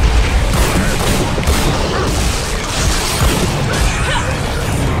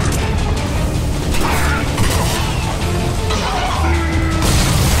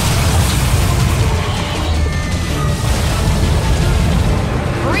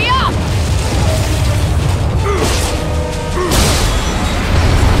 Hurry up!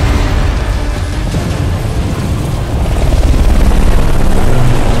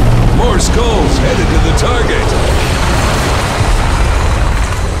 More skulls headed to the target.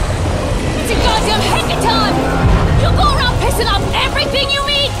 It's a goddamn hackathon! You'll go around pissing off everything you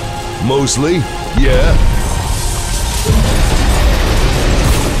meet? Mostly, yeah.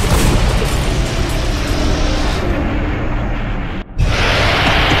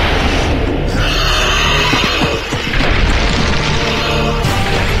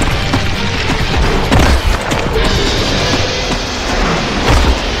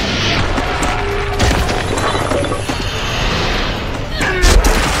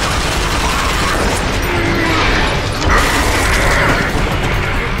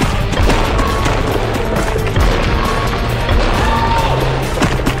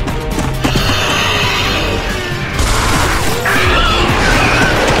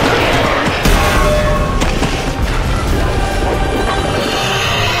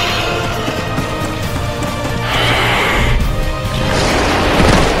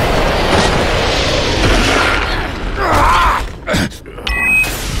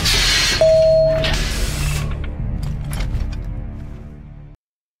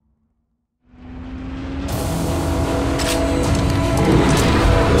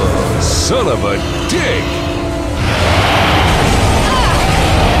 Son of a dick!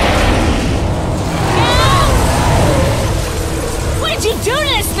 What did you do to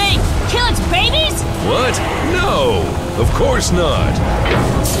this thing? Kill its babies? What? No! Of course not!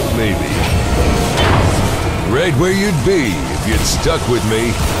 Maybe. Right where you'd be if you'd stuck with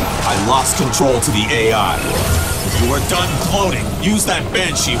me. I lost control to the AI. If you are done cloning, use that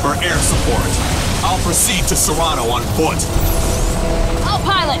Banshee for air support. I'll proceed to Serrano on foot. I'll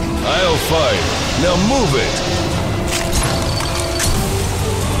pilot. I'll fire. Now move it.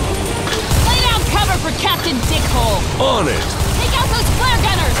 Lay down cover for Captain Dickhole. On it. Take out those flare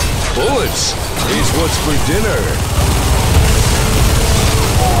gunners. Bullets is what's for dinner.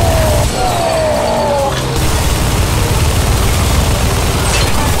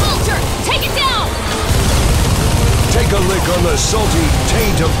 Vulture, take it down. Take a lick on the salty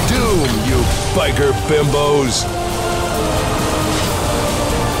taint of doom, you biker bimbos.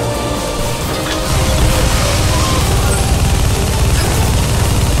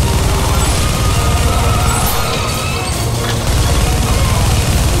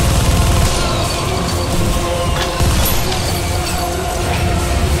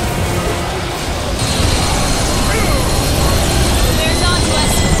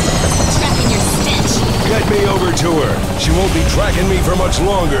 Get me over to her. She won't be tracking me for much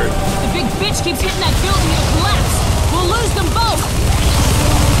longer. The big bitch keeps hitting that building, it'll collapse. We'll lose them both.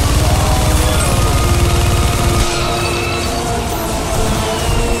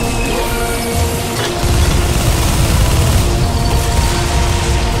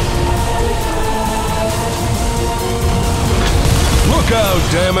 Look out,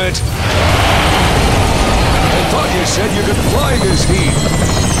 damn it! I thought you said you could fly this heat.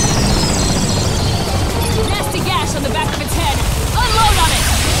 Nasty gash on the back of its head. Unload on it!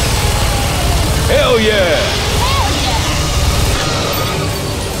 Hell yeah! Hell yeah!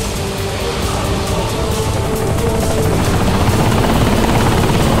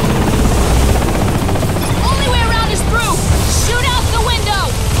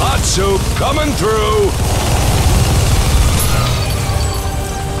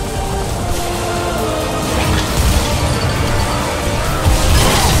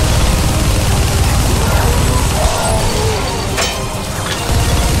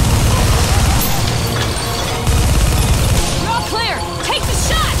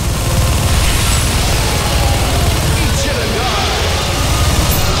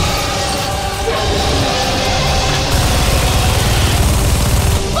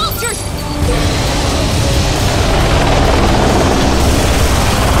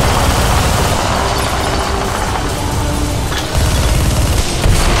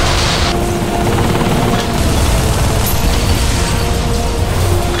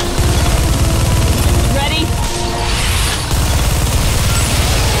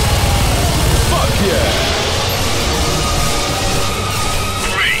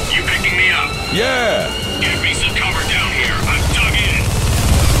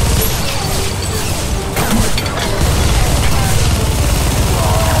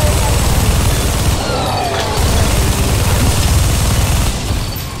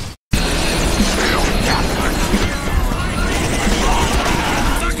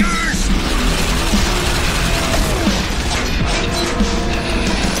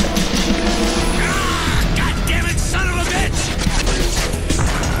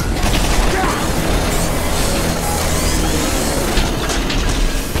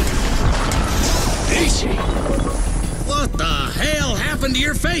 happened to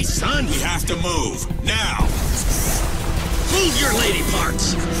your face, son? We have to move. Now! Move your lady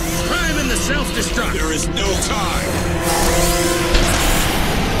parts! Prime in the self-destruct! There is no time!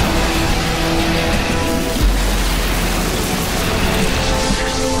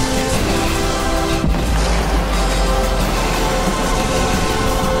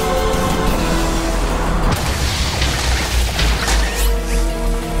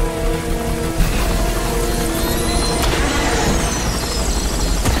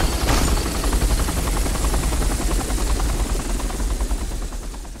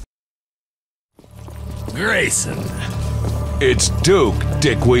 Grayson. It's Duke,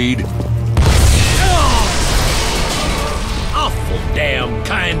 dickweed. Awful damn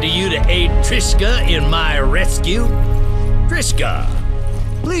kind of you to aid Trishka in my rescue. Trishka,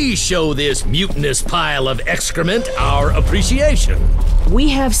 please show this mutinous pile of excrement our appreciation. We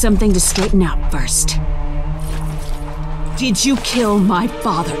have something to straighten out first. Did you kill my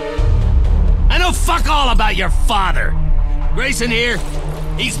father? I know fuck all about your father. Grayson here.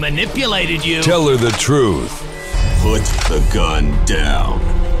 He's manipulated you. Tell her the truth. Put the gun down.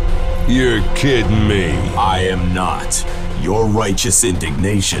 You're kidding me. I am not. Your righteous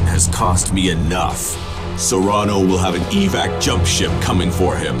indignation has cost me enough. Serrano will have an evac jump ship coming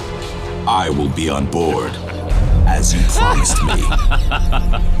for him. I will be on board, as you promised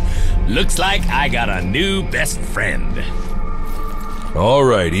me. Looks like I got a new best friend. All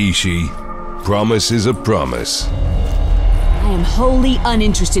right, Ishii. Promise is a promise. I am wholly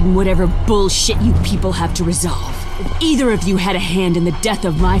uninterested in whatever bullshit you people have to resolve. If either of you had a hand in the death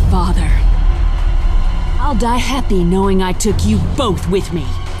of my father, I'll die happy knowing I took you both with me.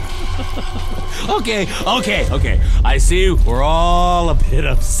 Okay. I see we're all a bit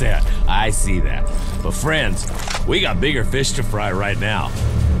upset. I see that. But friends, we got bigger fish to fry right now.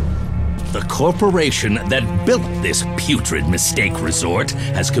 The corporation that built this putrid mistake resort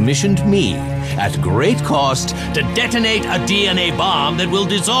has commissioned me, at great cost, to detonate a DNA bomb that will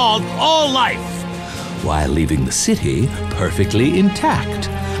dissolve all life, while leaving the city perfectly intact,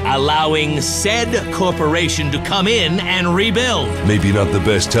 allowing said corporation to come in and rebuild. Maybe not the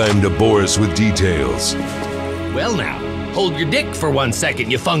best time to bore us with details. Well now, hold your dick for 1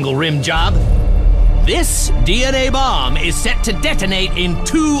 second, you fungal rim job. This DNA bomb is set to detonate in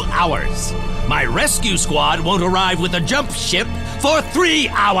 2 hours. My rescue squad won't arrive with a jump ship for 3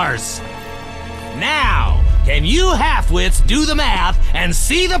 hours. Now, can you halfwits do the math and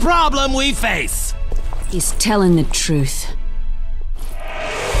see the problem we face? He's telling the truth.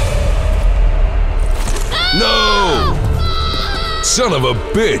 No! Son of a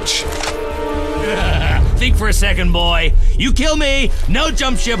bitch! Think for a second, boy. You kill me, no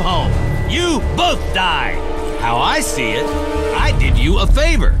jump ship home. You both die. How I see it, I did you a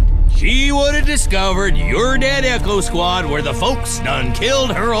favor. She would have discovered your dead Echo Squad where the folks done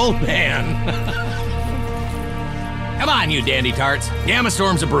killed her old man. Come on, you dandy tarts. Gamma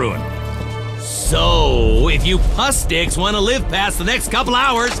storms a brewing. So, if you puss sticks want to live past the next couple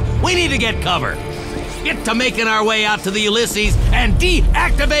hours, we need to get cover. Get to making our way out to the Ulysses and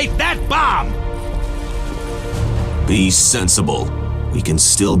deactivate that bomb. Be sensible. We can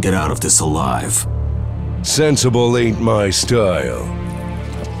still get out of this alive. Sensible ain't my style.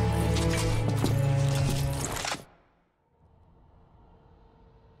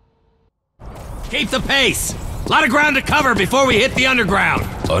 Keep the pace. A lot of ground to cover before we hit the underground.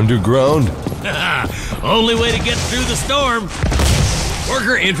 Underground? Only way to get through the storm.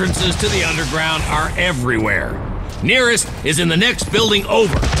 Worker entrances to the underground are everywhere. Nearest is in the next building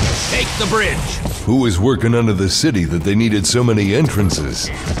over. Take the bridge. Who was working under the city that they needed so many entrances?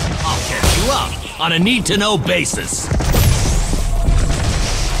 I'll catch you up on a need-to-know basis.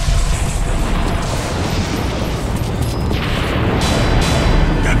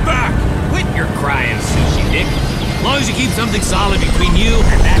 Get back! Quit your crying, sushi dick. As long as you keep something solid between you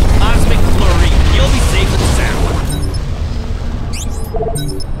and that cosmic flurry, you'll be safe and sound.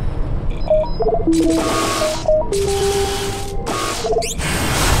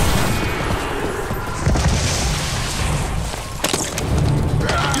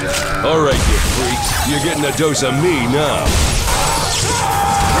 All right, you freaks. You're getting a dose of me now.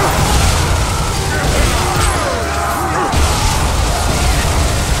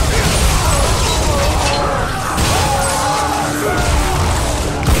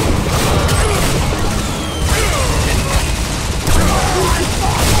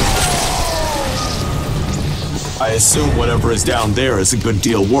 I assume whatever is down there is a good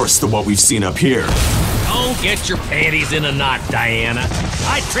deal worse than what we've seen up here. Don't get your panties in a knot, Diana.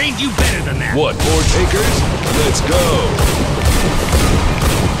 I trained you better than that. What, more takers? Let's go!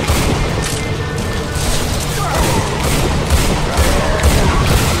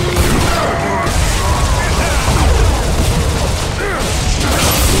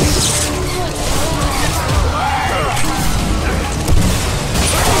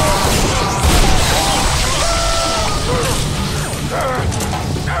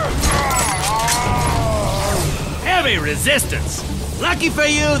 heavy resistance. Lucky for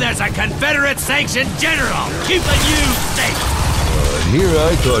you, there's a Confederate-sanctioned general keeping you safe. And here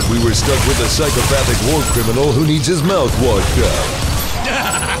I thought we were stuck with a psychopathic war criminal who needs his mouth washed out.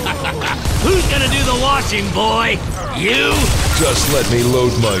 Who's gonna do the washing, boy? You? Just let me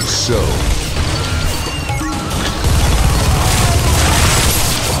load my soap.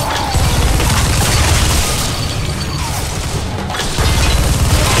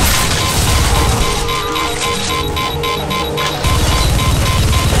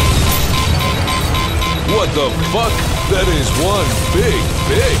 What the fuck? That is one big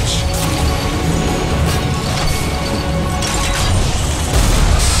bitch.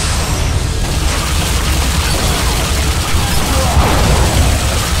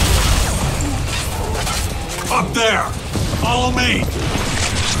 Up there! Follow me!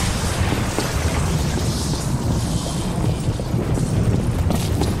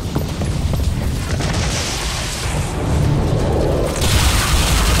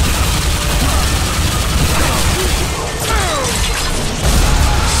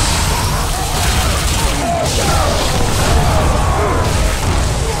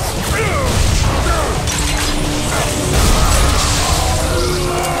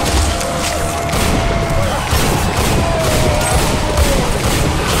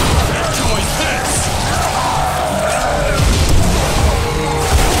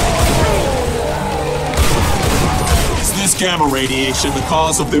 Gamma radiation the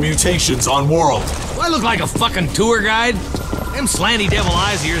cause of the mutations on world. Do I look like a fucking tour guide? Them slanty devil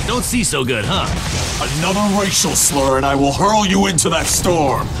eyes of yours don't see so good, huh? Another racial slur and I will hurl you into that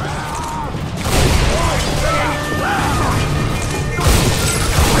storm.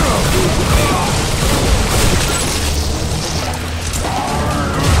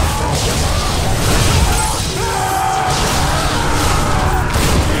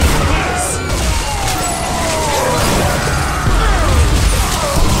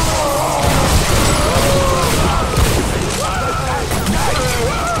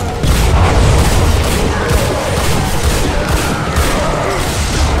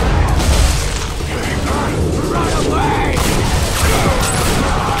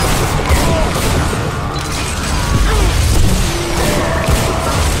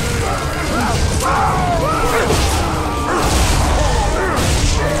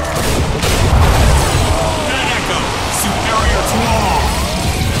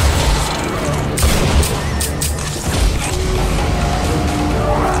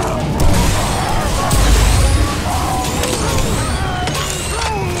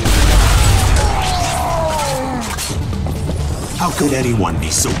 How could anyone be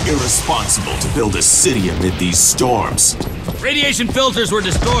so irresponsible to build a city amid these storms? Radiation filters were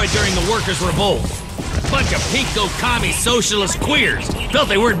destroyed during the workers' revolt. Bunch of pinko commie socialist queers felt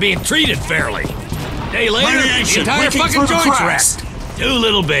they weren't being treated fairly. Day later, Radiation, the entire breaking fucking through the joint's cracks. wrecked. 2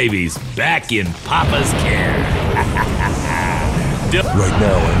 little babies back in Papa's care. Right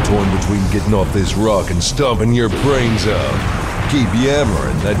now, I'm torn between getting off this rock and stomping your brains out. Keep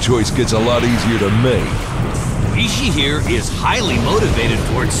yammering, that choice gets a lot easier to make. Ishii here is highly motivated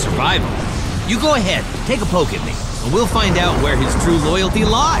towards survival. You go ahead, take a poke at me, and we'll find out where his true loyalty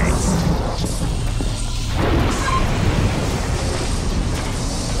lies.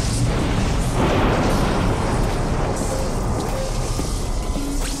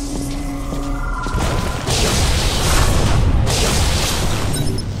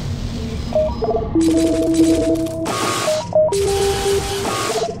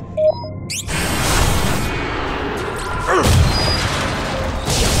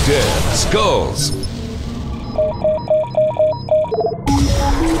 Dead skulls.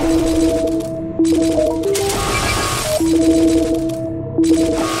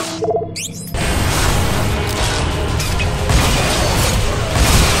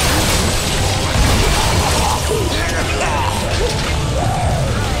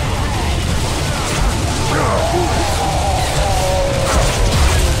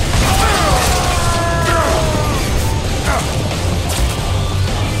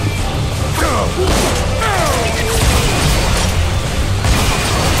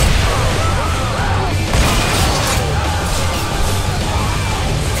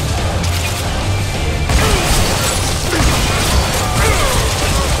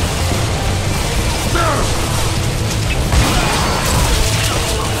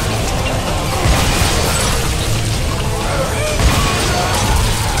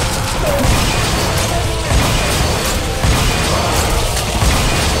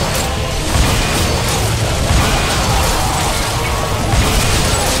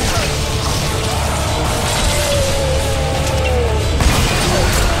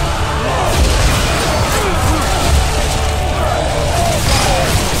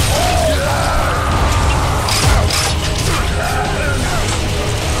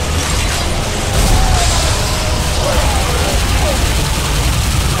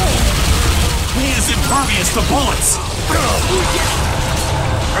 impervious to bullets!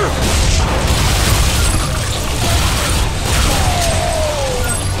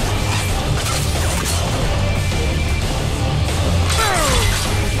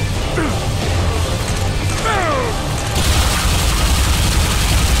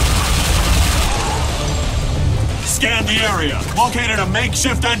 Scan the area. Located a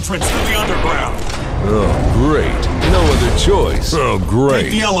makeshift entrance to the underground. Oh, great. No other choice. Oh, great.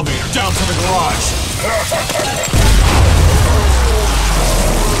 Take the elevator down to the garage.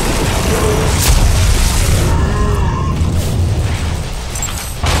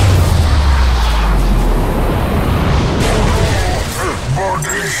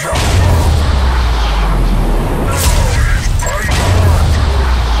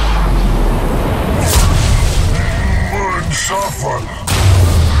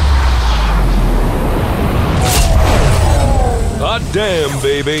 Hot damn,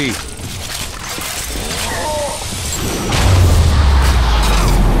 baby.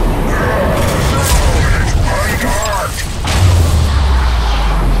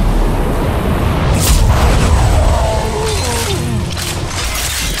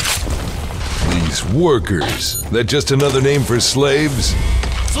 These workers, that just another name for slaves?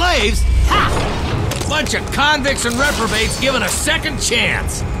 Slaves? Ha! Bunch of convicts and reprobates given a second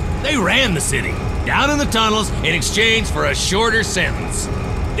chance. They ran the city, down in the tunnels, in exchange for a shorter sentence.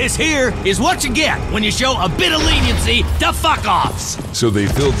 This here is what you get when you show a bit of leniency to fuck-offs. So they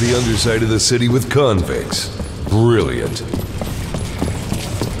filled the underside of the city with convicts. Brilliant.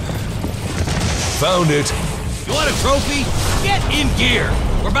 Found it. You want a trophy? Get in gear.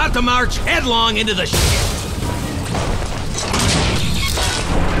 We're about to march headlong into the shit.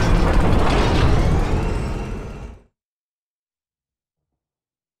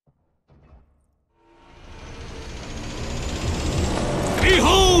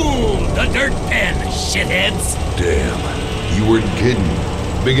 Behold the dirt pen, shitheads! Damn, you weren't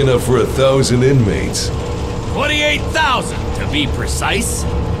kidding. Big enough for 1,000 inmates. 28,000 to be precise.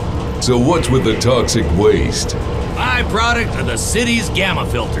 So what's with the toxic waste? Byproduct of the city's gamma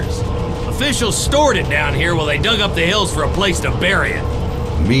filters. Officials stored it down here while they dug up the hills for a place to bury it.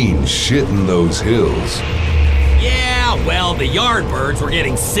 Mean shit in those hills. Yeah, well, the yardbirds were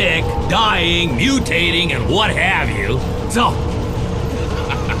getting sick, dying, mutating, and what have you. So,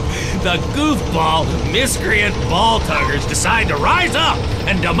 the goofball, miscreant ball-tuggers decide to rise up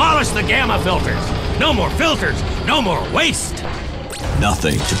and demolish the gamma filters. No more filters, no more waste.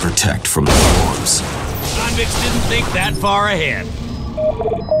 Nothing to protect from the storms. Convicts didn't think that far ahead.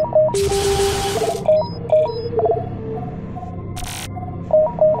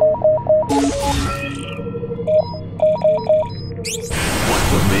 What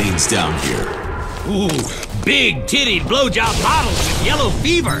remains down here? Ooh, big-tittied blowjob models with yellow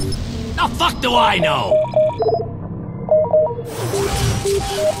fever. The fuck do I know?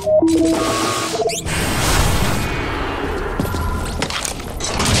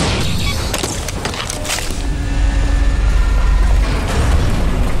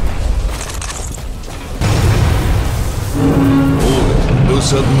 No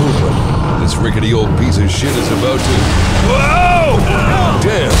sudden movement. This rickety old piece of shit is about to... Whoa!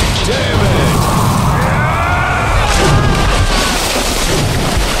 Damn it!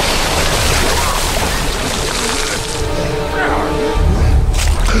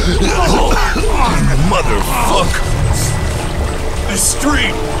 Motherfuck! This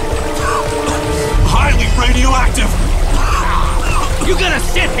stream! Highly radioactive! You gonna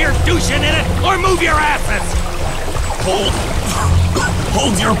sit here douching in it, or move your asses?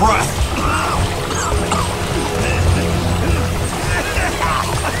 Hold your breath!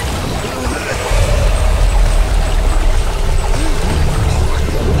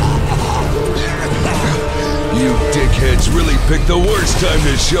 You dickheads really picked the worst time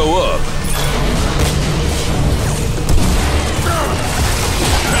to show up.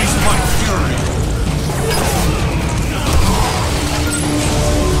 Face my fury!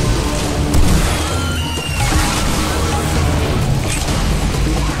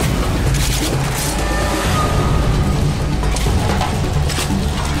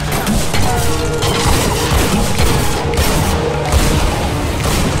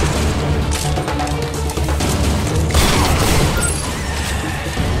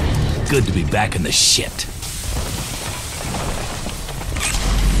 Good to be back in the shit.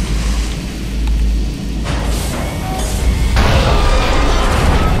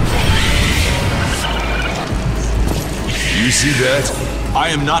 You see that? I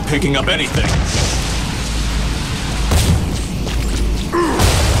am not picking up anything.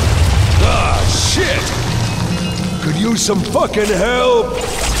 Ah, shit! Could use some fucking help!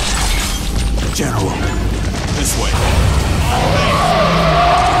 General, this way.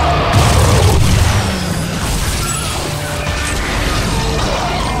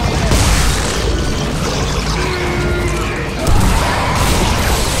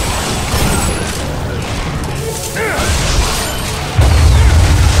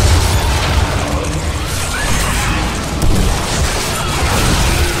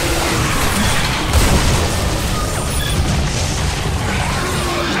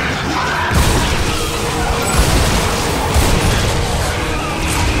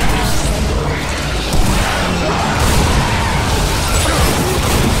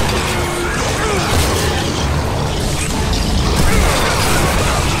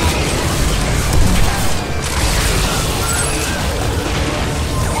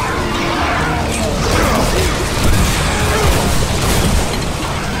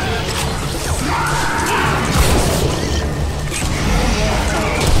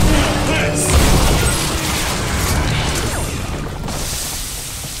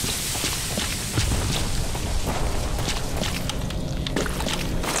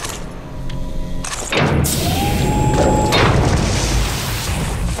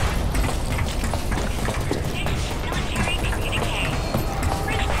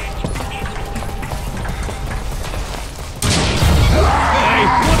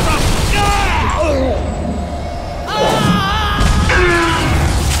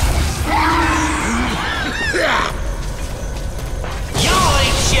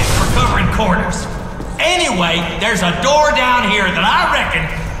 There's a door down here that I reckon...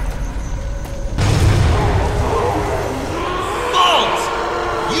 Bolts!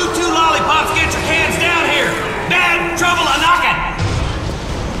 You two lollipops, get your cans down here! Bad trouble a-knocking!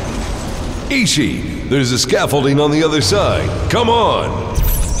 Ishi, there's a scaffolding on the other side. Come on!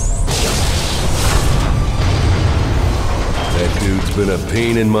 That dude's been a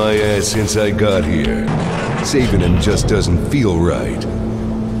pain in my ass since I got here. Saving him just doesn't feel right.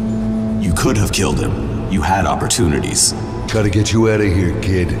 You could have killed him. You had opportunities. Gotta get you out of here,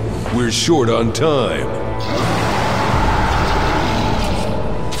 kid. We're short on time.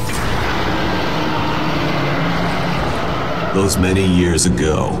 Those many years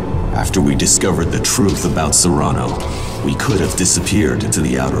ago, after we discovered the truth about Serrano, we could have disappeared into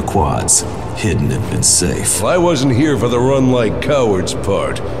the outer quads, hidden and been safe. Well, I wasn't here for the run like cowards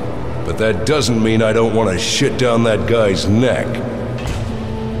part, but that doesn't mean I don't want to shit down that guy's neck.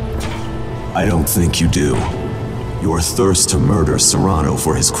 I don't think you do. Your thirst to murder Serrano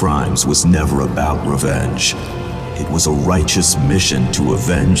for his crimes was never about revenge. It was a righteous mission to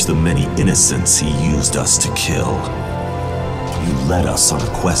avenge the many innocents he used us to kill. You led us on a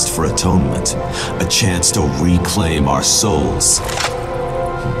quest for atonement, a chance to reclaim our souls.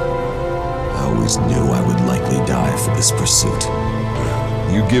 I always knew I would likely die for this pursuit.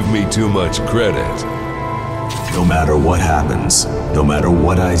 You give me too much credit. No matter what happens, no matter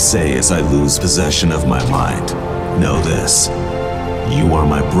what I say as I lose possession of my mind, know this. You are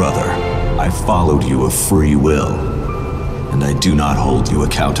my brother. I followed you of free will, and I do not hold you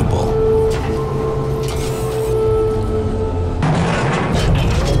accountable.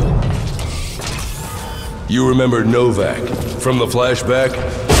 You remember Novak from the flashback?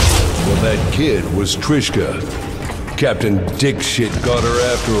 Well, that kid was Trishka. Captain Dick shit got her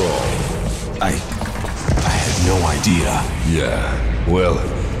after all. I had no idea. Yeah, well,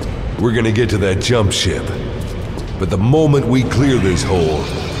 we're gonna get to that jump ship. But the moment we clear this hole,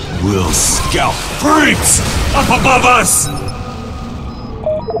 we'll scalp creeps up above us!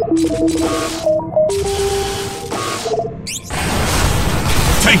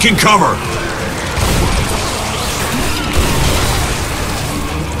 Taking cover!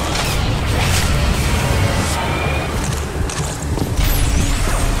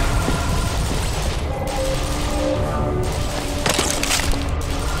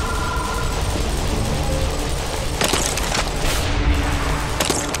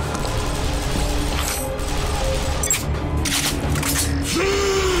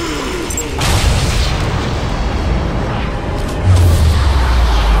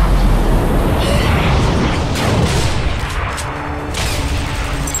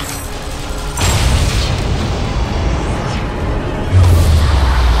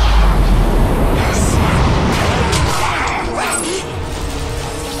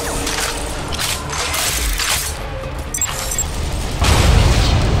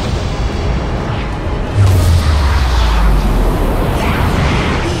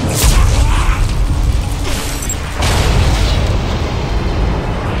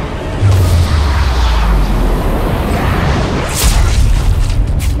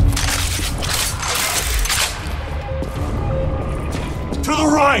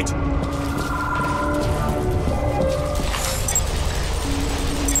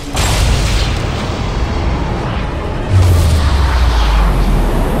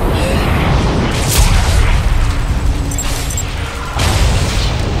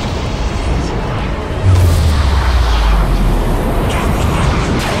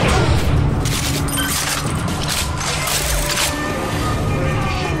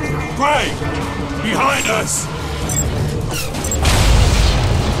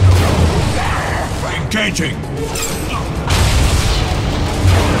 Engaging!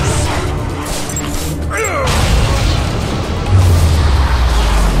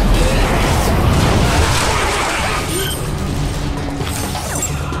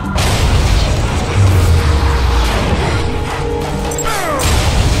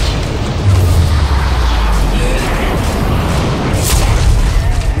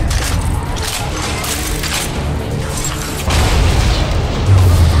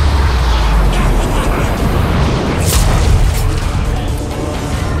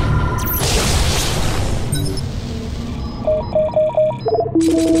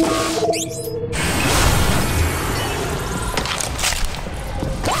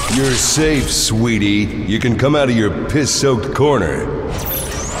 You're safe, sweetie. You can come out of your piss-soaked corner.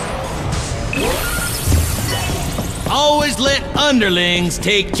 Always let underlings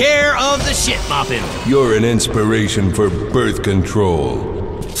take care of the shit mopping. You're an inspiration for birth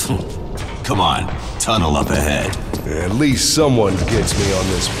control. Come on, tunnel up ahead. At least someone gets me on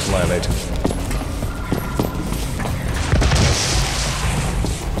this planet.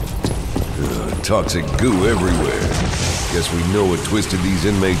 Toxic goo everywhere. Guess we know what twisted these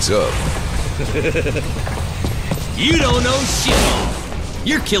inmates up. You don't know shit.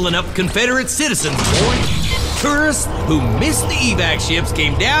 You're killing up Confederate citizens, boy. Tourists who missed the evac ships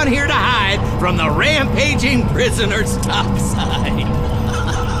came down here to hide from the rampaging prisoners topside.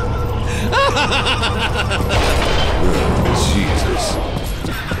 Jesus.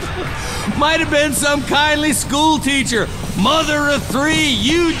 Might have been some kindly school teacher. Mother of three,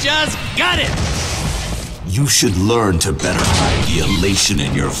 you just got it! You should learn to better hide the elation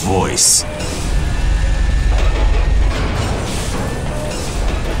in your voice.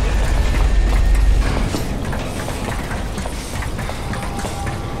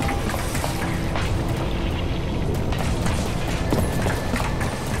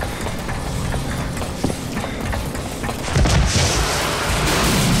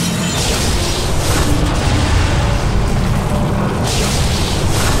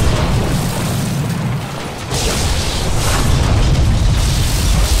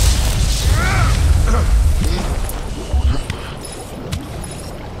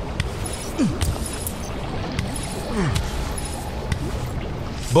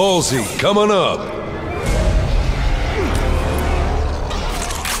 Ballsy, come on up.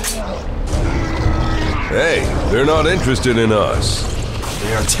 Hey, they're not interested in us.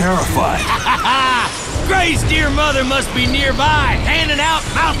 They are terrified. Gray's dear mother must be nearby, handing out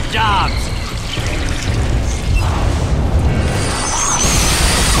mouth jobs.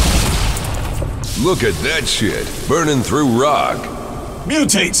 Look at that shit, burning through rock.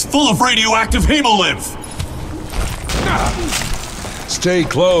 Mutates full of radioactive hemolymph. Stay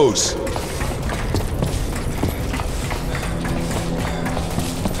close.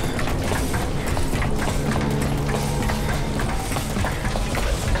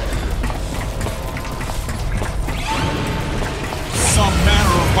 Some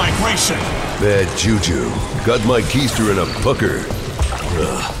manner of migration. Bad juju. Got my keister in a pucker.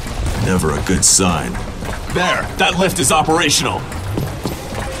 Never a good sign. There, that lift is operational.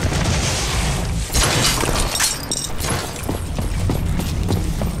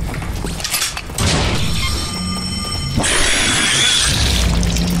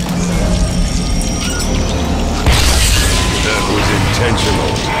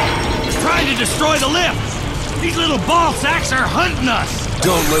 Trying to destroy the lift! These little ball sacks are hunting us!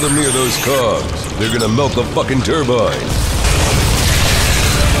 Don't let them near those cogs. They're gonna melt the fucking turbine.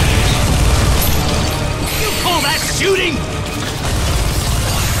 You call that shooting?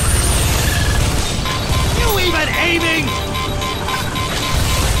 You even aiming?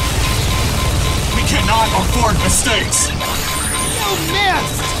 We cannot afford mistakes. You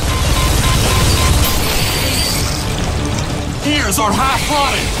missed! Ears are half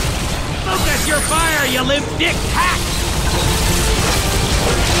rotted. Focus your fire, you limp dick hack!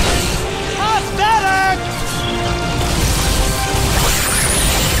 Pathetic!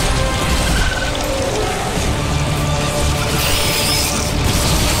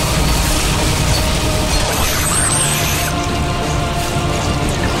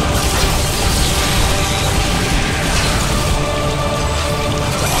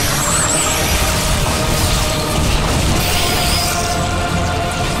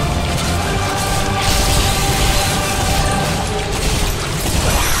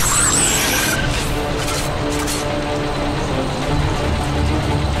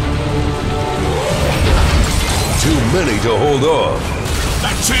 Many to hold off.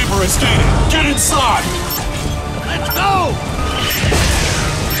 That chamber is gated. Get inside! Let's go!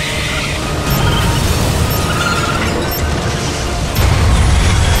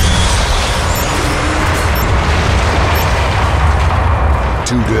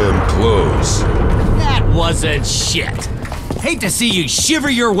 too damn close. That wasn't shit. Hate to see you shiver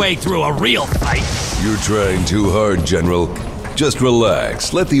your way through a real fight. You're trying too hard, General. Just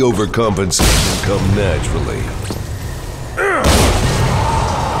relax. Let the overcompensation come naturally.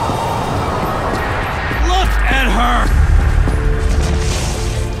 Look at her!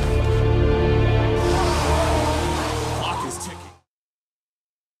 Clock is ticking.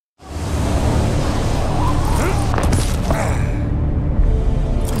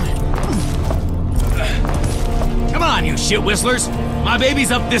 Come on, you shit whistlers. My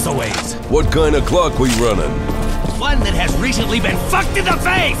baby's up this a ways. What kind of clock we running? One that has recently been fucked in the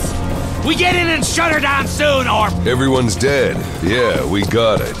face! We get in and shut her down soon, or... Everyone's dead. Yeah, we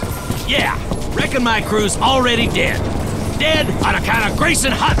got it. Yeah, reckon my crew's already dead. Dead on account of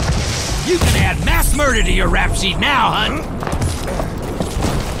Grayson Hunt. You can add mass murder to your rap sheet now, Hunt.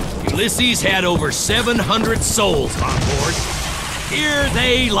 Ulysses had over 700 souls on board. Here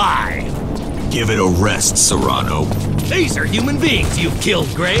they lie. Give it a rest, Serrano. These are human beings you've killed,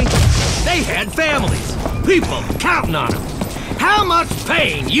 Gray. They had families, people counting on them. How much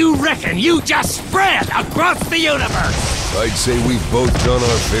pain you reckon you just spread across the universe? I'd say we've both done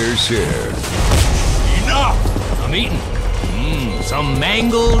our fair share. Enough! I'm eating. Some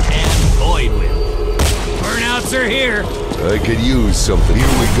mangled and void with. Burnouts are here. I could use something. Here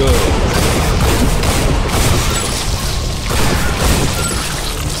we go.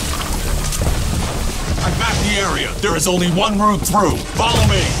 I've mapped the area. There is only one route through. Follow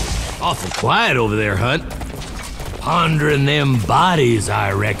me. Awful quiet over there, Hunt. Pondering them bodies,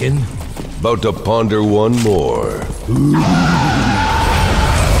 I reckon. About to ponder one more.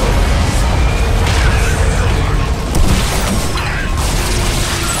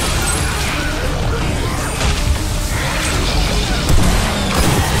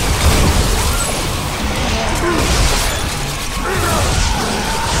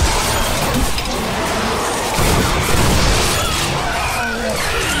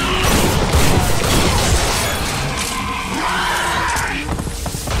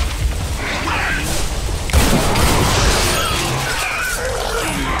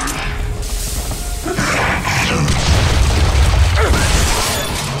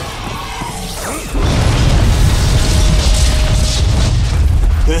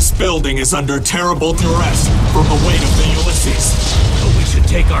 This building is under terrible duress from the weight of the Ulysses. So we should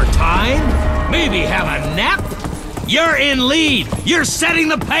take our time? Maybe have a nap? You're in lead! You're setting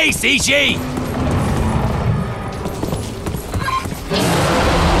the pace, Ishi!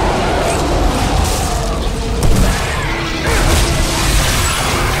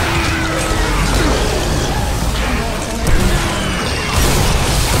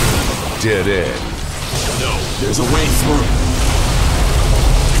 Dead end. No, there's a way through.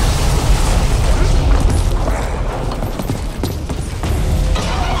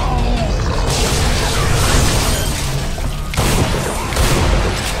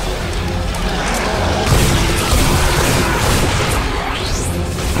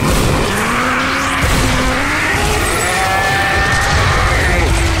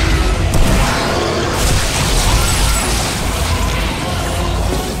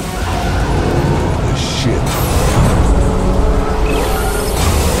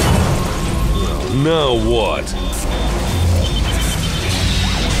 Now what?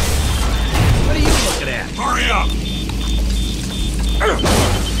 What are you looking at? Hurry up!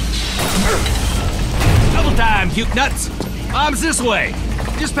 Double time, puke nuts! Bombs this way!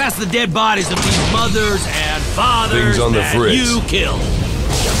 Just past the dead bodies of these mothers and fathers Things on the that fritz. you killed.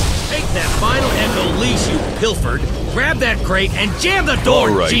 Take that final Echo leash you pilfered, grab that crate, and jam the door,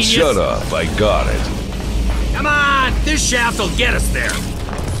 All right, genius! shut up. I got it. Come on! This shaft will get us there!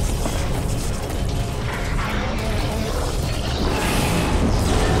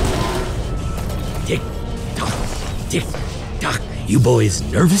 Tick-tock. You boys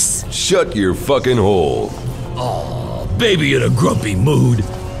nervous? Shut your fucking hole. Oh, baby in a grumpy mood.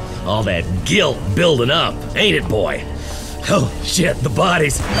 All that guilt building up, ain't it, boy? Oh, shit, the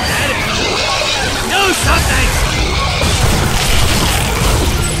bodies. Do something!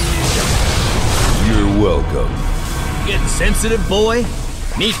 You're welcome. Getting sensitive, boy?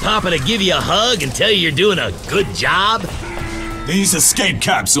 Need Papa to give you a hug and tell you you're doing a good job? These escape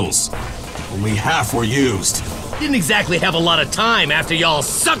capsules. Only half were used. Didn't exactly have a lot of time after y'all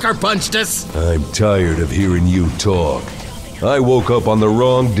sucker punched us. I'm tired of hearing you talk. I woke up on the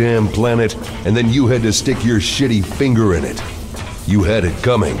wrong damn planet, and then you had to stick your shitty finger in it. You had it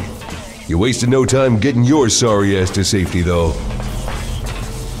coming. You wasted no time getting your sorry ass to safety, though.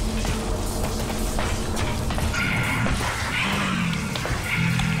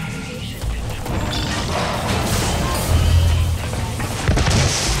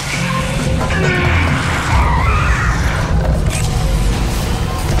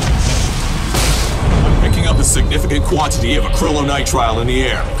 significant quantity of acrylonitrile in the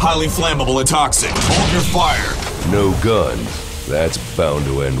air. Highly flammable and toxic. Hold your fire. No guns. That's bound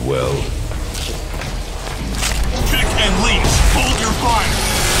to end well. Pick and leash. Hold your fire.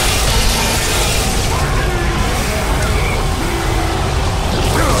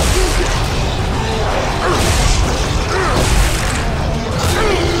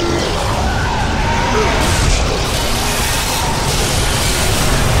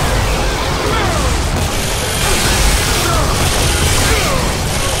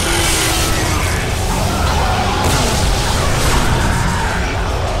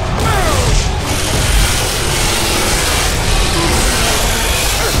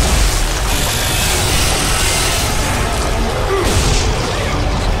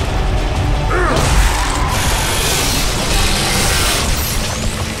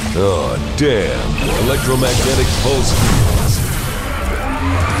 Oh, damn. Electromagnetic pulse fields.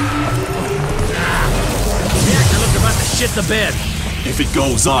 The reactor looked about to shit the bed. If it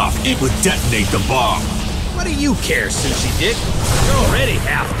goes off, it would detonate the bomb. What do you care, Sushi Dick? You're already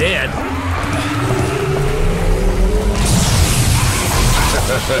half dead.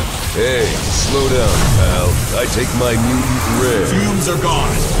 Hey, slow down, pal. I take my mutant rare. Fumes are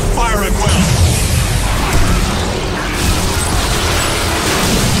gone. Fire at will.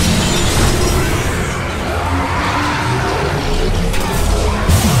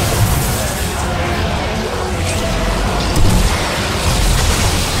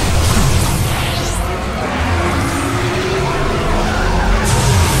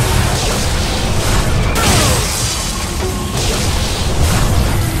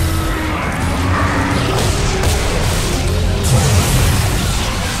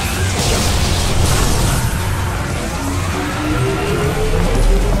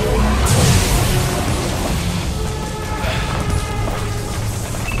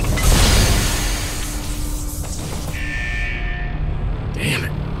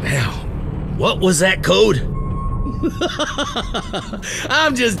 What was that code?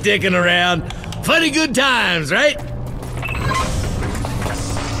 I'm just dicking around. Funny good times, right? We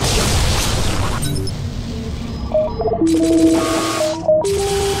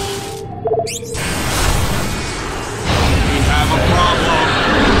have a problem.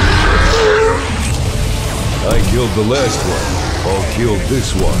 I killed the last one. I'll kill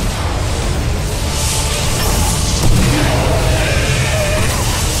this one.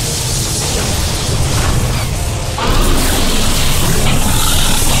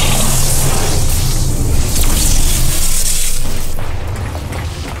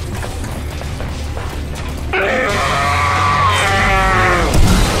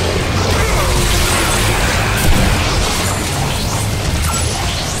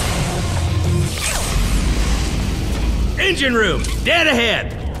 Engine room, dead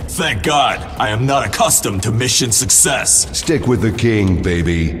ahead. Thank God, I am not accustomed to mission success. Stick with the king,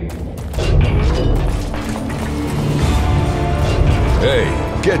 baby. Hey,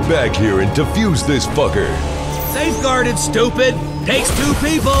 get back here and defuse this fucker. Safeguarded, stupid. Takes two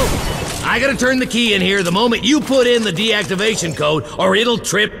people. I gotta turn the key in here the moment you put in the deactivation code, or it'll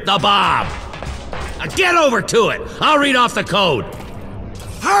trip the bomb. Now get over to it. I'll read off the code.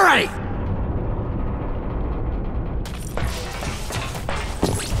 Hurry!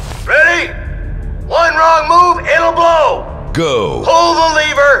 Ready? One wrong move, it'll blow. Go. Pull the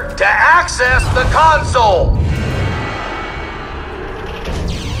lever to access the console.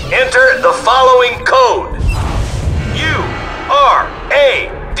 Enter the following code.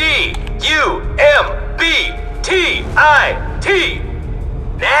 URADUMBTIT.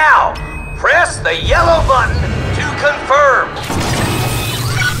 Now, press the yellow button to confirm.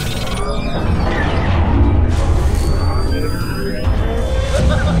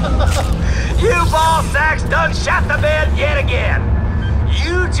 You ball sacks done shot the bed yet again.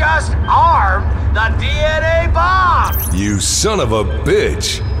 You just armed the DNA bomb. You son of a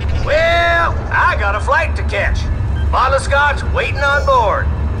bitch. Well, I got a flight to catch. Bottle of scotch waiting on board.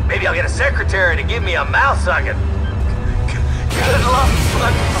 Maybe I'll get a secretary to give me a mouth sucking. Good luck,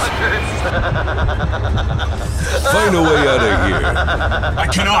 motherfuckers. Find a way out of here. I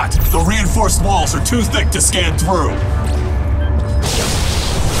cannot. The reinforced walls are too thick to scan through.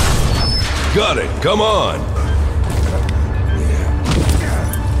 Got it. Come on.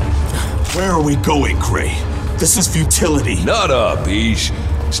 Where are we going, Gray? This is futility. Not up, Ish.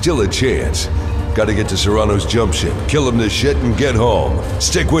 Still a chance. Gotta get to Serrano's jump ship, kill him to shit, and get home.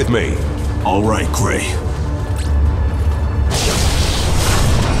 Stick with me. All right, Gray.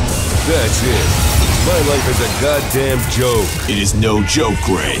 That's it. My life is a goddamn joke. It is no joke,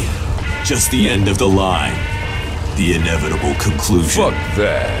 Gray. Just the end of the line. The inevitable conclusion. Fuck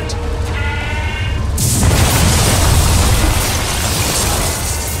that.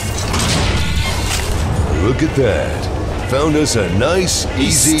 Look at that. Found us a nice,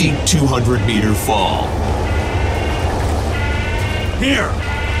 easy... steep 200-meter fall. Here!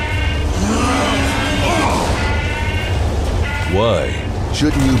 Why?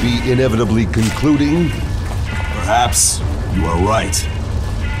 Shouldn't you be inevitably concluding? Perhaps you are right.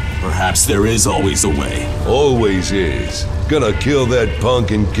 Perhaps there is always a way. Always is. Gonna kill that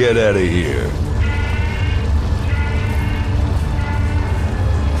punk and get out of here.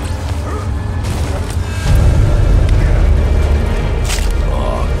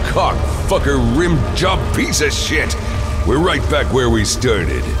 Oh, cockfucker rim job piece of shit! We're right back where we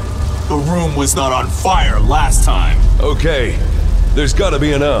started. The room was not on fire last time. Okay, there's gotta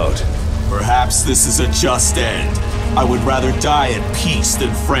be an out. Perhaps this is a just end. I would rather die at peace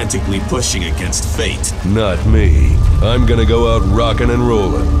than frantically pushing against fate. Not me. I'm gonna go out rockin' and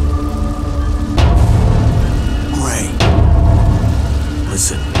rollin'. Gray.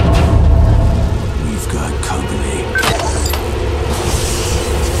 Listen. We've got company.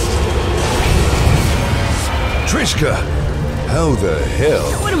 Trishka! How the hell?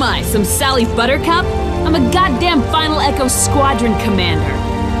 What am I, some Sally Buttercup? I'm a goddamn Final Echo Squadron commander.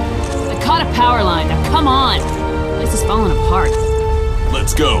 I caught a power line, now come on! This is falling apart.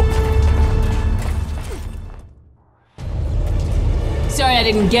 Let's go. Sorry I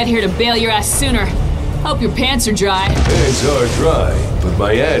didn't get here to bail your ass sooner. Hope your pants are dry. Pants are dry, but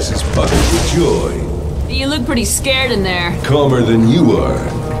my ass is puckered with joy. You look pretty scared in there. Calmer than you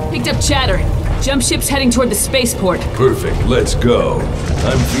are. Picked up chatter. Jump ship's heading toward the spaceport. Perfect, let's go.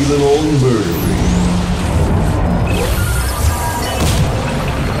 I'm feeling all murdery.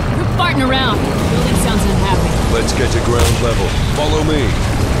 Quit farting around. The building sounds unhappy. Let's get to ground level. Follow me.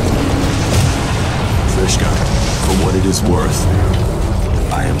 Trishka, for what it is worth,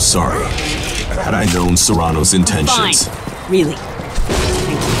 I am sorry. Had I known Serrano's intentions... Fine. Really.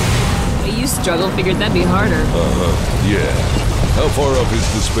 Thank you. The way you struggle, figured that'd be harder. Yeah. How far up is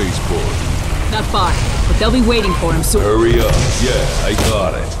the spaceport? Not far, but they'll be waiting for him, so... Hurry up. Yeah, I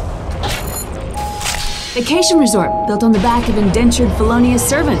got it. Vacation resort, built on the back of indentured felonious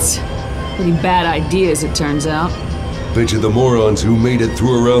servants. Pretty bad idea, as it turns out. Bet you the morons who made it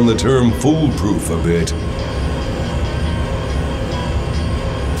threw around the term foolproof a bit.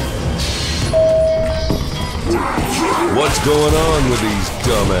 What's going on with these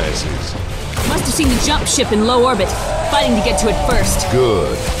dumbasses? Must have seen the jump ship in low orbit, fighting to get to it first.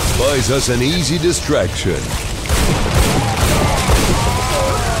 Good. Buys us an easy distraction.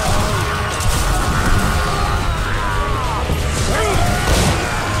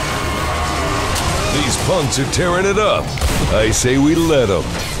 These punks are tearing it up. I say we let them.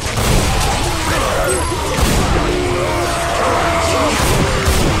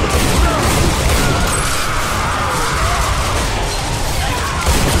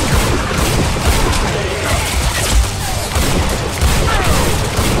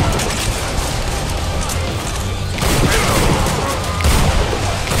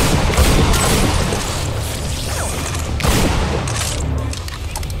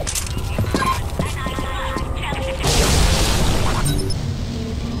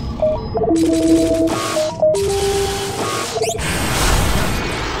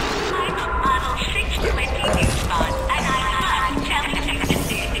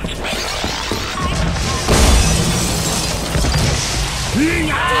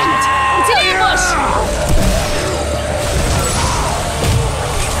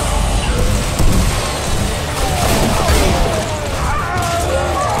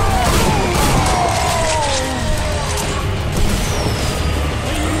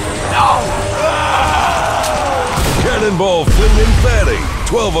 Cannonball flinging fatty.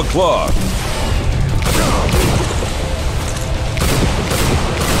 12 o'clock.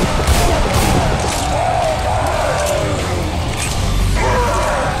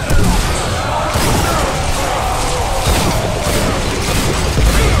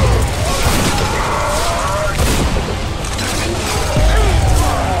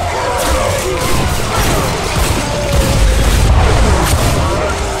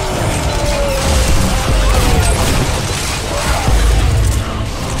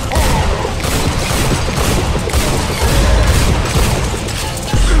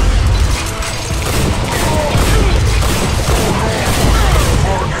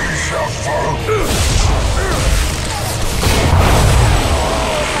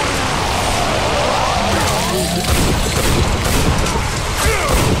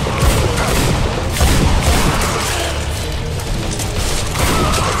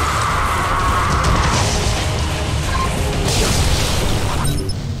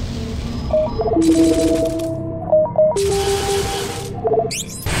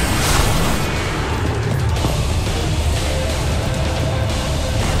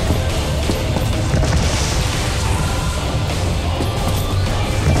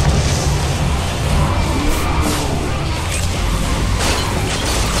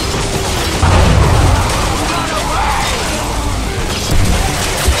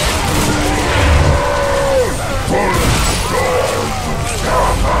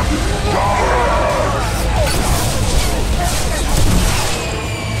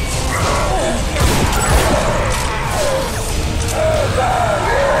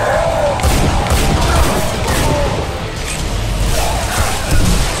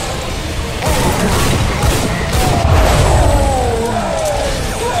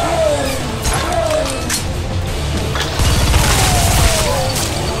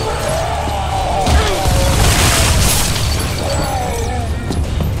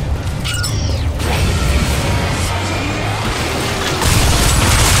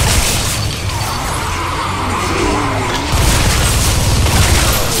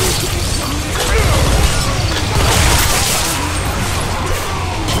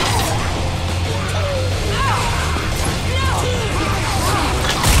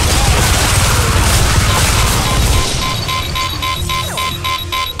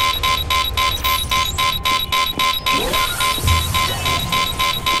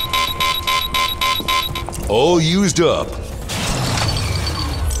 all used up.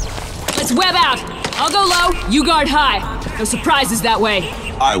 Let's web out. I'll go low, you guard high. No surprises that way.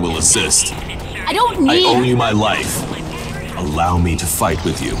 I will assist. I don't need... I owe you my life. Allow me to fight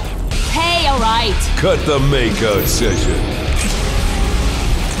with you. Hey, all right. Cut the makeout session.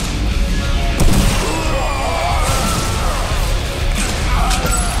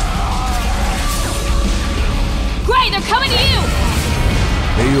 Great, they're coming to you!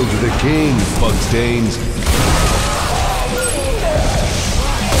 Hail to the king, Bugstains.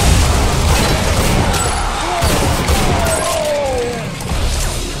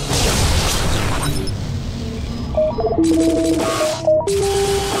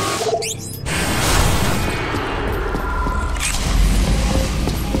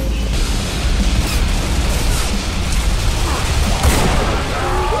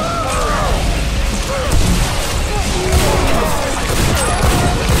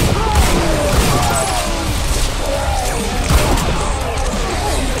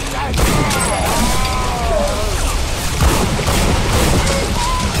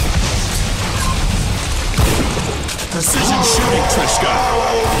 Precision shooting, Trishka.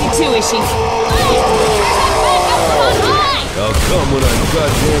 You too, Ishi. I'll come when I'm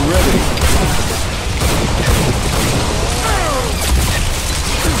goddamn ready.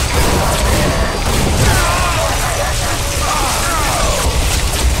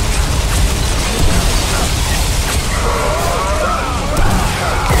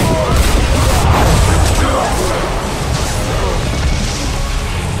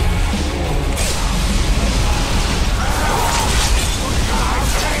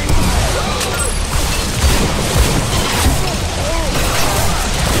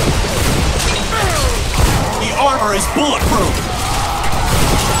 Armor is bulletproof!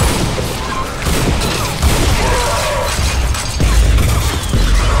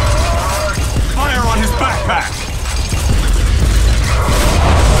 Fire on his backpack!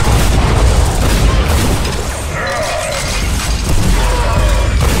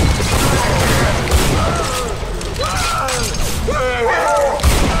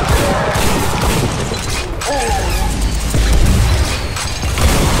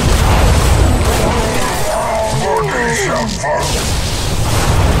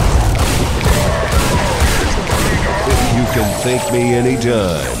 You can thank me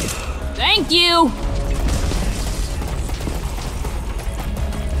anytime. Thank you!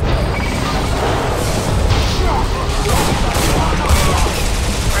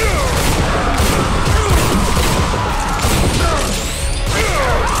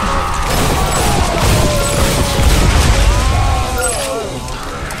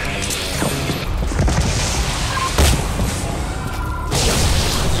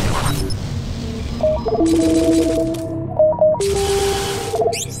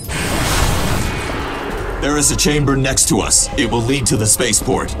 There is a chamber next to us. It will lead to the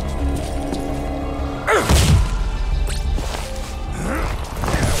spaceport.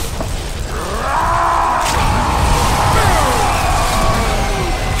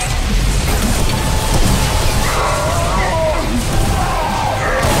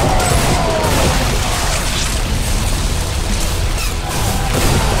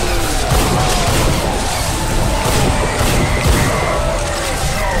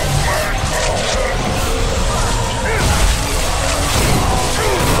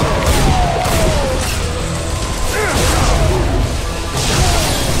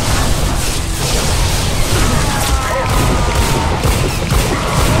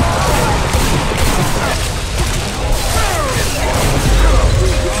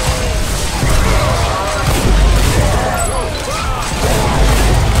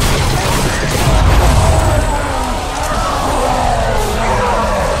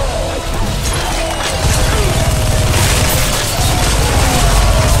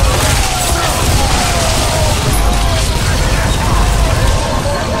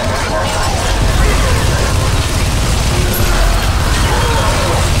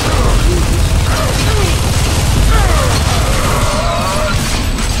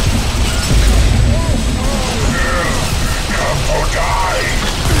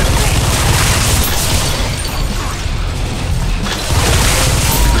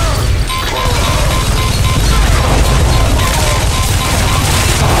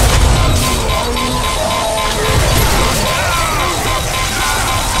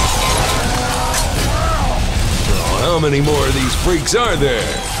 How many more of these freaks are there?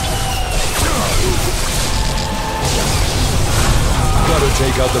 Gotta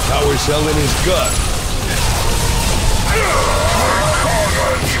take out the power cell in his gut.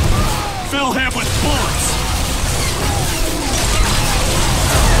 Fill him with bullets!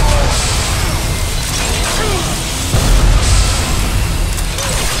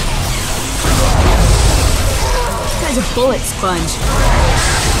 guy's a bullet sponge.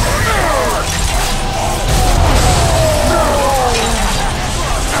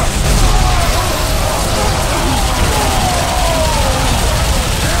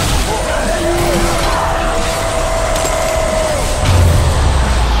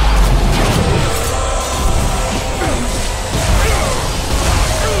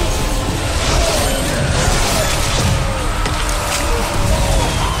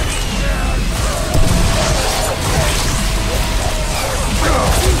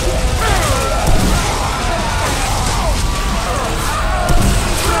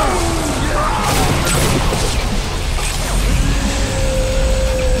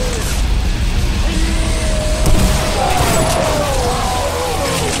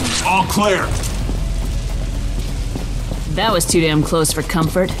 Clear. That was too damn close for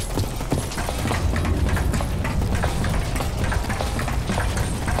comfort.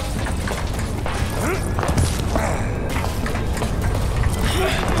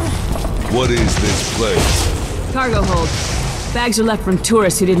 What is this place? Cargo hold. Bags are left from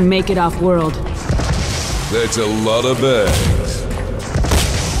tourists who didn't make it off-world. That's a lot of bags.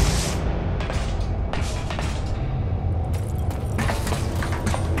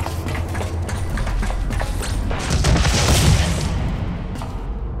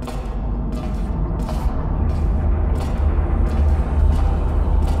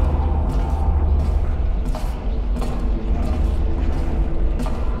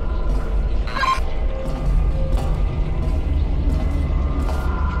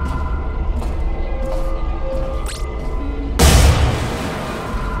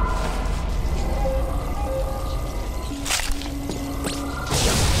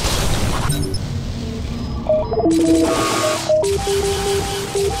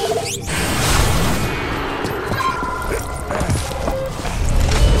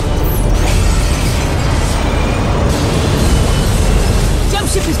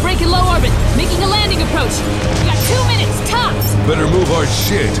 Ship is breaking low orbit, making a landing approach. We got 2 minutes, tops! Better move our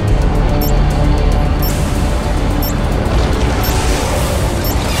shit.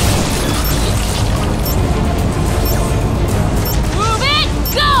 Move it!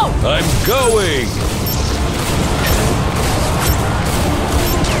 Go! I'm going!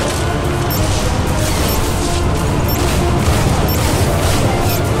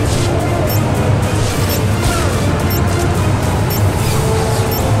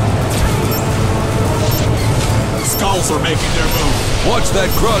 Skulls are making their move. Watch that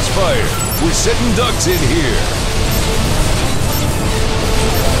crossfire. We're setting ducks in here.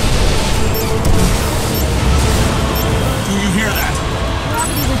 Do you hear that?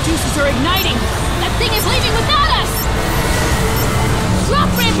 Gravity reducers are igniting. That thing is leaving without us. Drop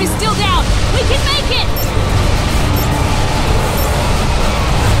ramp is still down. We can make it.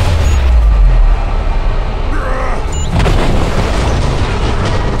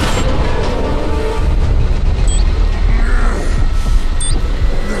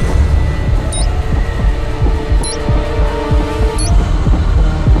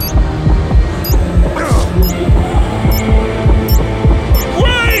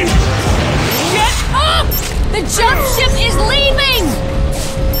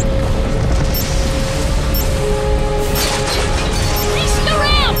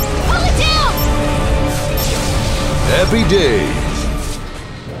 Happy days.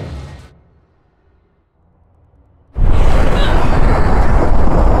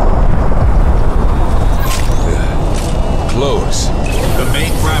 Close. The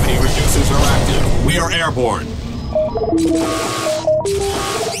main gravity reducers are active. We are airborne.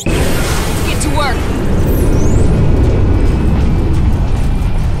 Get to work.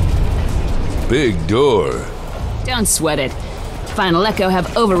 Big door. Don't sweat it. Final Echo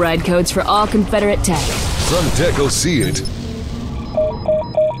have override codes for all Confederate tech. Front deck will see it.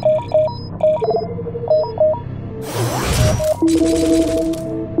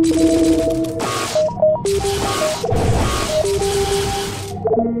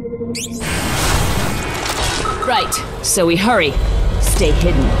 Right, so we hurry. Stay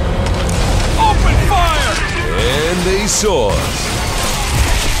hidden. Open fire! And they saw us.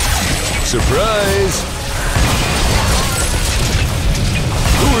 Surprise!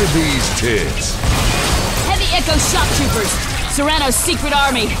 Who are these tits? Heavy Echo shock troopers. Serrano's secret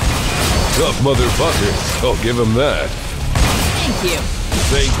army. Tough motherfuckers. I'll give them that. Thank you.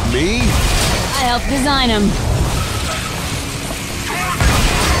 Thank me? I helped design them.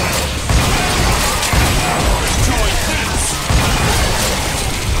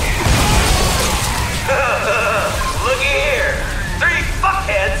 Looky here. 3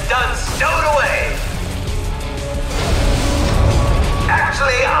 fuckheads done stowed away.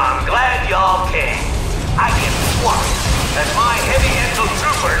 Actually, I'm glad y'all came. I get SWAT as my heavy echo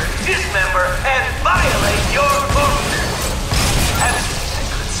troopers dismember and violate your boots.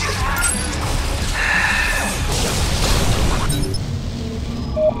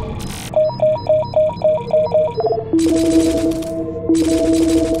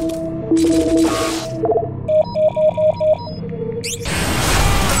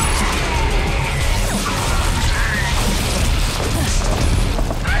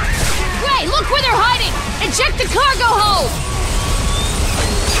 Hey, look where they're hiding! Eject the cargo hold!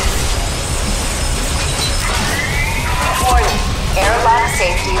 Warning. Airlock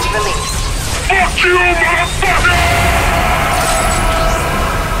safety is released. Fuck you, motherfucker!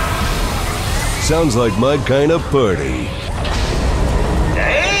 Sounds like my kind of party.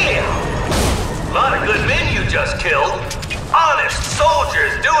 Damn! A lot of good men you just killed. Honest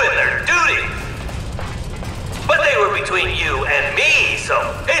soldiers doing their duty. But they were between you and me, so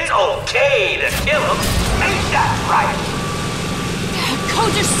it's okay to kill them. Ain't that right?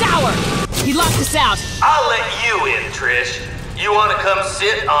 Codes are sour! He locked us out. I'll let you in, Trish. You wanna come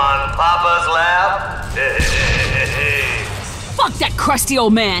sit on Papa's lap? Fuck that crusty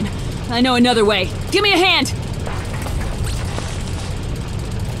old man. I know another way. Give me a hand!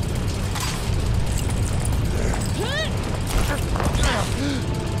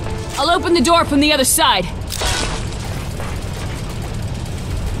 I'll open the door from the other side.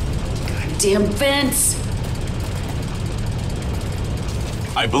 Goddamn vents!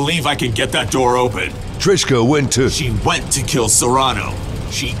 I believe I can get that door open. Trishka went to... She went to kill Serrano.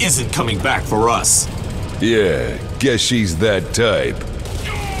 She isn't coming back for us. Yeah, guess she's that type.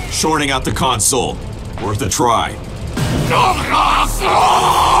 Shorting out the console. Worth a try.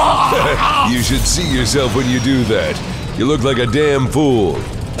 You should see yourself when you do that. You look like a damn fool.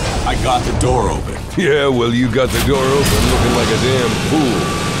 I got the door open. Yeah, well, you got the door open looking like a damn fool.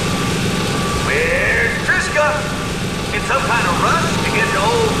 Where's Trishka? In some kind of rush to get to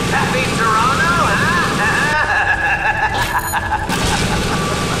old Pappy Serrano, huh?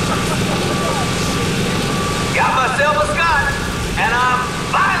 Got myself a scotch, and I'm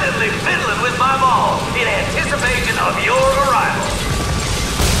violently fiddling with my ball in anticipation of your arrival.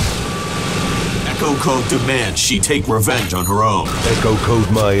 Echo Code demands she take revenge on her own. Echo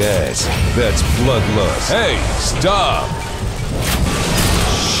Code my ass. That's bloodlust. Hey, stop!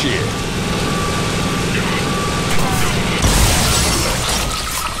 Shit.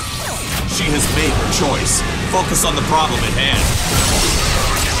 She has made her choice. Focus on the problem at hand.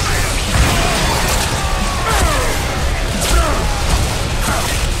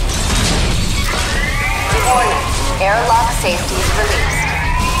 Warning. Airlock safety is released.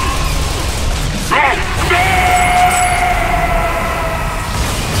 Hey,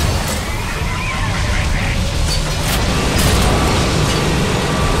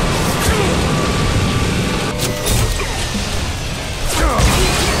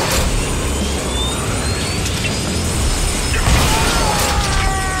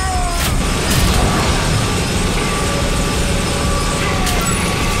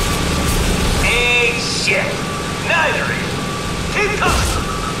 shit. Neither of you. Keep coming.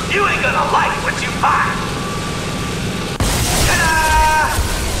 You ain't gonna like what you find. Ta-da!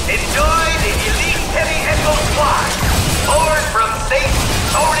 Enjoy the elite heavy echo squad. Forward from safe,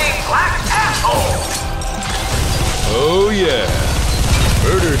 sorting black asshole. Oh yeah.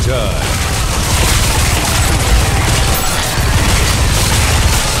 Murder time.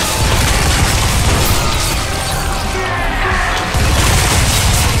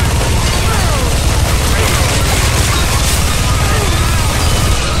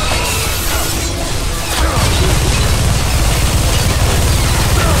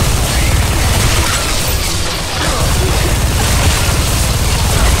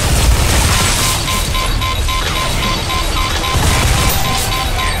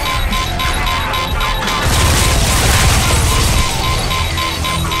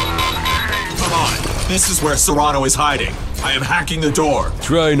 This is where Serrano is hiding. I am hacking the door.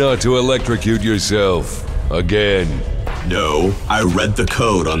 Try not to electrocute yourself. Again. No, I read the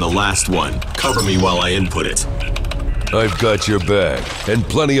code on the last one. Cover me while I input it. I've got your back, and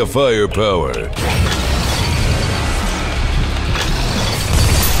plenty of firepower. They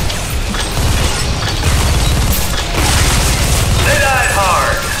died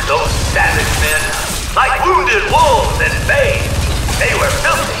hard, those savage men. Like wounded wolves at bay. They were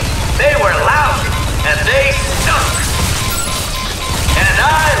filthy, they were loud, and they stunk. And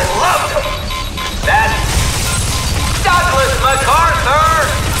I loved them. That Douglas MacArthur,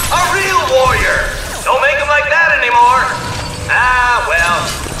 a real warrior. Don't make them like that anymore. Ah, well,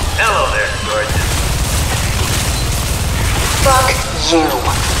 hello there, gorgeous. Fuck you.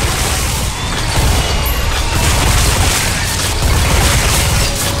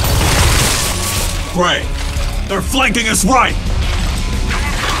 Gray, they're flanking us right!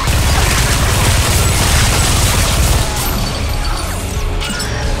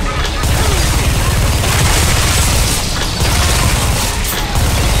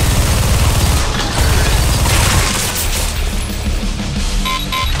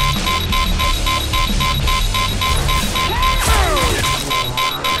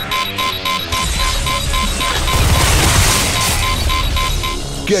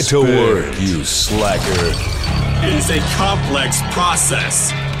 Get to work, you slacker. It is a complex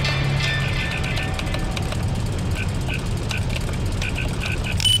process.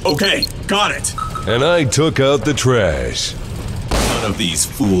 Okay, got it. And I took out the trash. None of these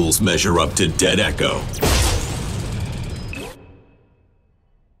fools measure up to Dead Echo.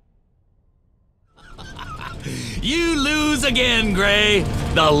 You lose again, Gray.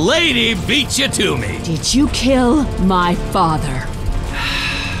 The lady beat you to me. Did you kill my father?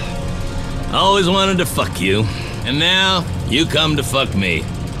 Always wanted to fuck you. And now, you come to fuck me.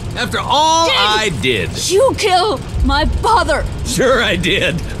 After all I did. You kill my father! Sure I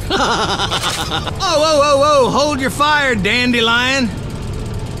did. Whoa, hold your fire, dandelion.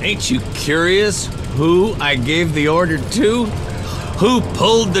 Ain't you curious who I gave the order to? Who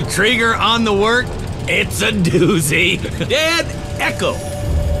pulled the trigger on the work? It's a doozy. Dead Echo.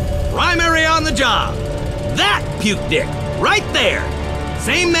 Primary on the job. That puke dick, right there.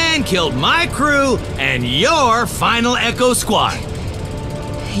 Same man killed my crew and your final Echo squad.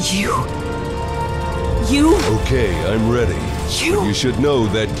 You... Okay, I'm ready. You should know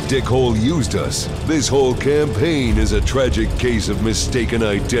that dickhole used us. This whole campaign is a tragic case of mistaken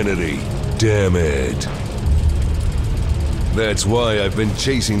identity. Damn it. That's why I've been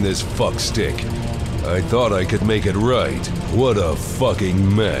chasing this fuckstick. I thought I could make it right. What a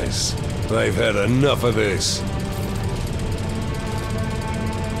fucking mess. I've had enough of this.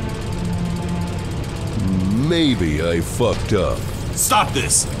 Maybe I fucked up. Stop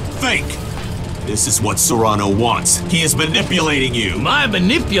this! Think! This is what Serrano wants. He is manipulating you. My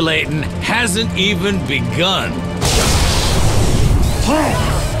manipulating hasn't even begun.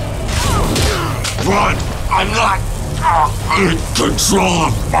 Run! I'm not in control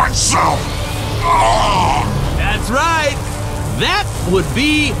of myself. That's right. That would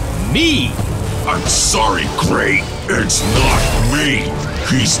be me. I'm sorry, Gray. It's not me.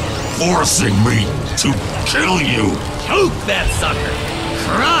 He's forcing me to kill you. Choke that sucker.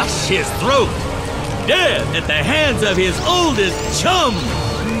 Crush his throat. Dead at the hands of his oldest chum.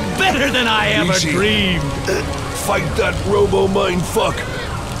 Better than I ever dreamed. Fight that robo-mindfuck.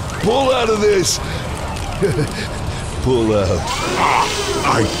 Pull out of this. Pull out.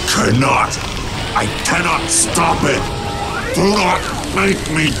 I cannot. I cannot stop it. Do not make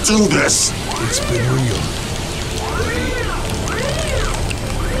me do this. It's been real, buddy.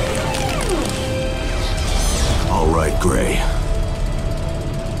 All right, Gray.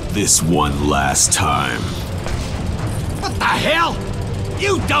 This one last time. What the hell?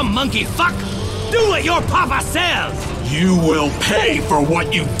 You dumb monkey fuck! Do what your papa says! You will pay for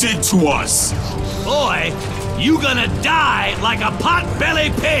what you did to us! Boy, you gonna die like a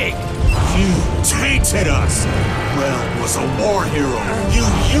pot-bellied pig! You tainted us! Rel was a war hero! You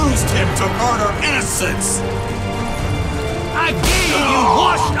used him to murder innocents! I gave you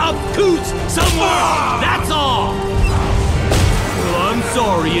washed up coots somewhere, that's all! Well, I'm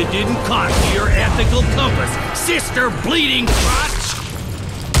sorry you didn't conquer your ethical compass, sister bleeding crotch!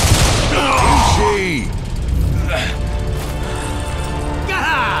 Easy!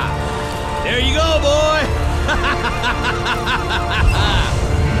 There you go, boy!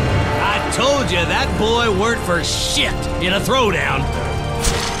 I told you that boy weren't for shit in a throwdown.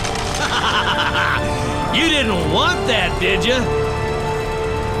 You didn't want that, did you?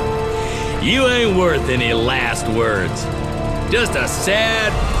 You ain't worth any last words. Just a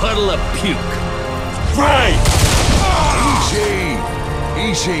sad puddle of puke. Right!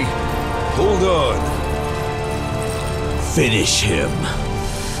 Easy. Hold on. Finish him.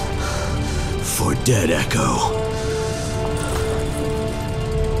 For Dead Echo.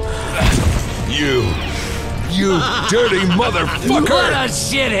 You dirty motherfucker! What a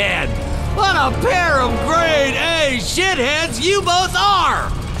shithead! What a pair of grade A shitheads you both are!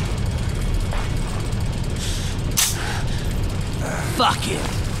 Fuck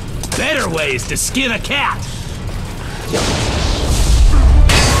it. Better ways to skin a cat.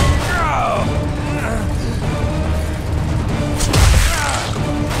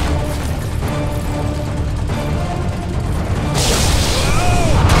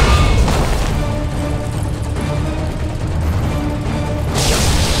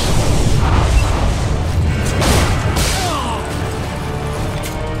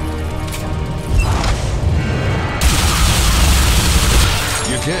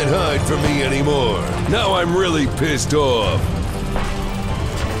 Now I'm really pissed off.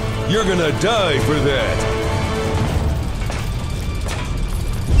 You're gonna die for that.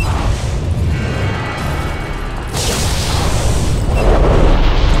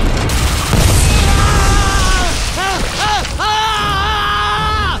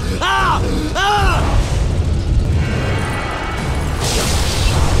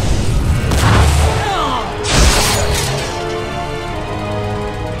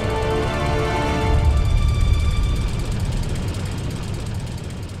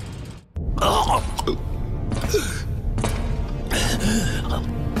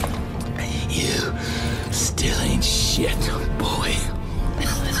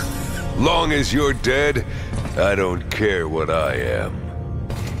 Long as you're dead, I don't care what I am.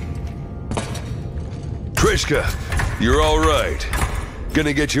 Trishka, you're all right.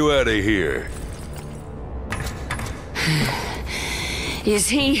 Gonna get you out of here. Is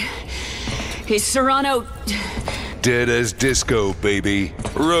Serrano... Dead as disco, baby.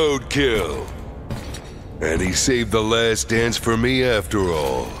 Roadkill. And he saved the last dance for me after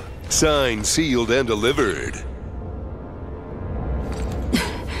all. Signed, sealed, and delivered.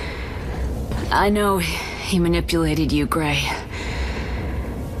 I know he manipulated you, Gray.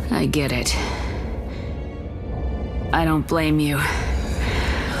 I get it. I don't blame you.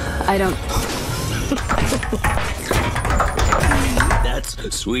 I don't... That's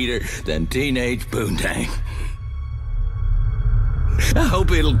sweeter than teenage poontang. I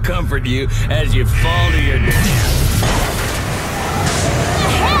hope it'll comfort you as you fall to your death. What the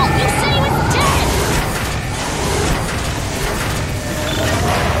hell? You said he was dead!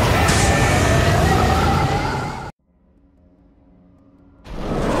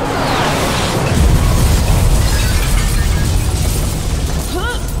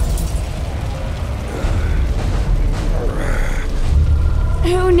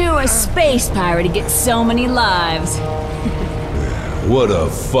 Who knew a space pirate would get so many lives? What a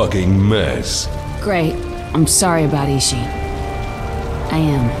fucking mess. Great. I'm sorry about Ishii. I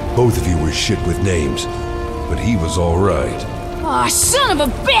am. Both of you were shit with names, but he was all right. Aw, son of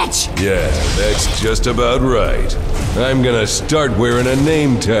a bitch! Yeah, that's just about right. I'm gonna start wearing a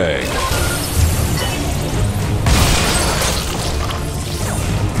name tag.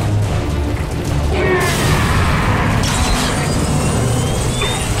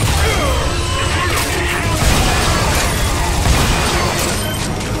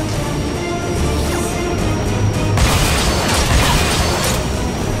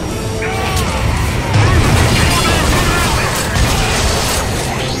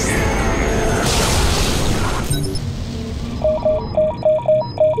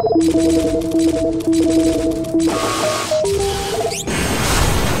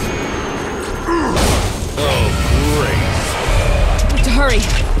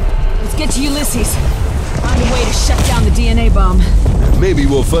 Maybe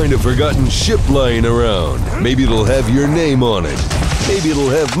we'll find a forgotten ship lying around. Maybe it'll have your name on it. Maybe it'll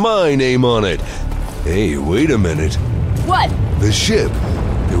have my name on it. Hey, wait a minute. What? The ship.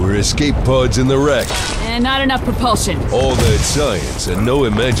 There were escape pods in the wreck. And not enough propulsion. All that science and no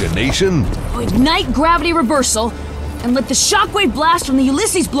imagination? Ignite gravity reversal and let the shockwave blast from the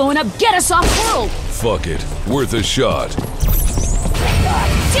Ulysses blowing up get us off-world. Fuck it. Worth a shot.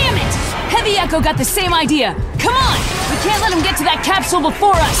 Damn it! Heavy Echo got the same idea. Come on! We can't let him get to that capsule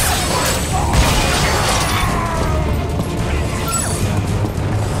before us!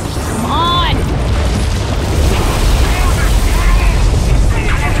 Come on!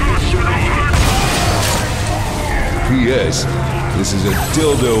 P.S. This is a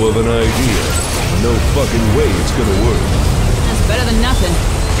dildo of an idea. No fucking way it's gonna work. That's better than nothing.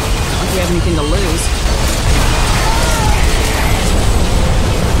 Not like we have anything to lose.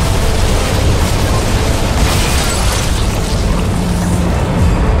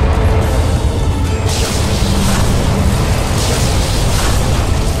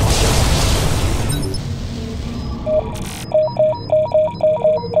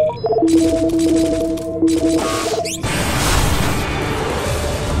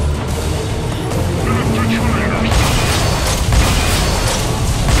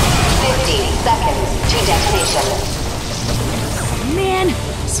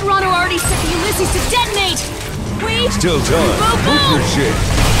 Still time. Move your shit.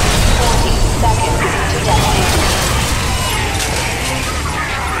 40 seconds to detonation.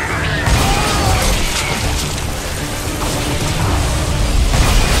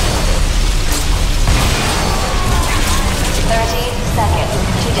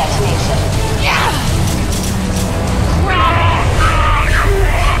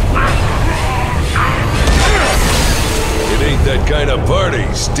 It ain't that kind of party,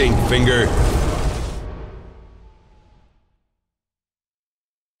 stink finger.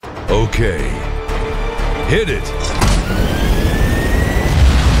 Okay. Hit it!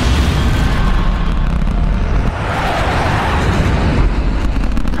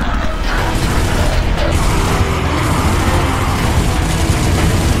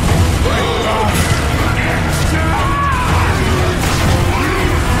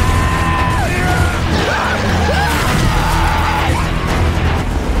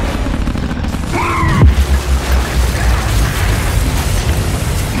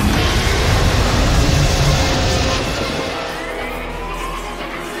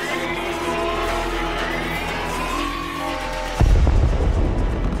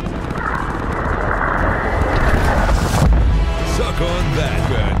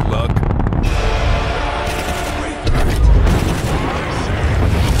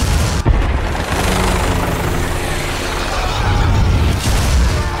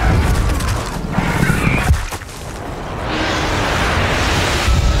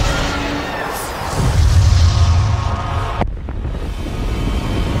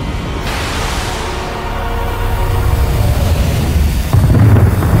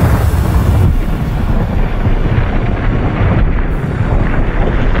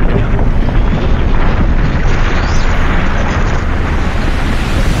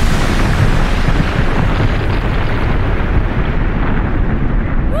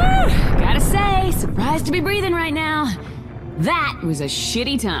 That was a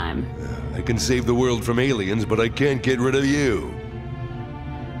shitty time. I can save the world from aliens, but I can't get rid of you.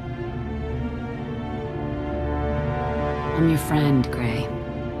 I'm your friend, Gray.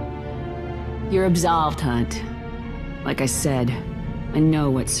 You're absolved, Hunt. Like I said, I know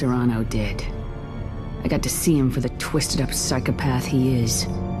what Serrano did. I got to see him for the twisted-up psychopath he is.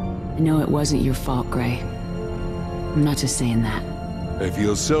 I know it wasn't your fault, Gray. I'm not just saying that. I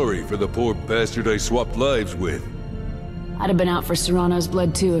feel sorry for the poor bastard I swapped lives with. I'd have been out for Serrano's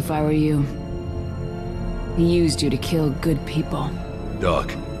blood too if I were you. He used you to kill good people.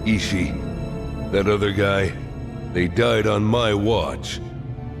 Doc, Ishi, that other guy, they died on my watch.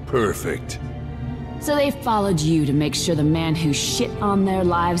 Perfect. So they followed you to make sure the man who shit on their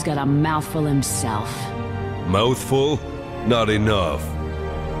lives got a mouthful himself. Mouthful? Not enough.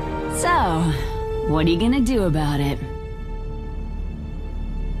 So, what are you gonna do about it?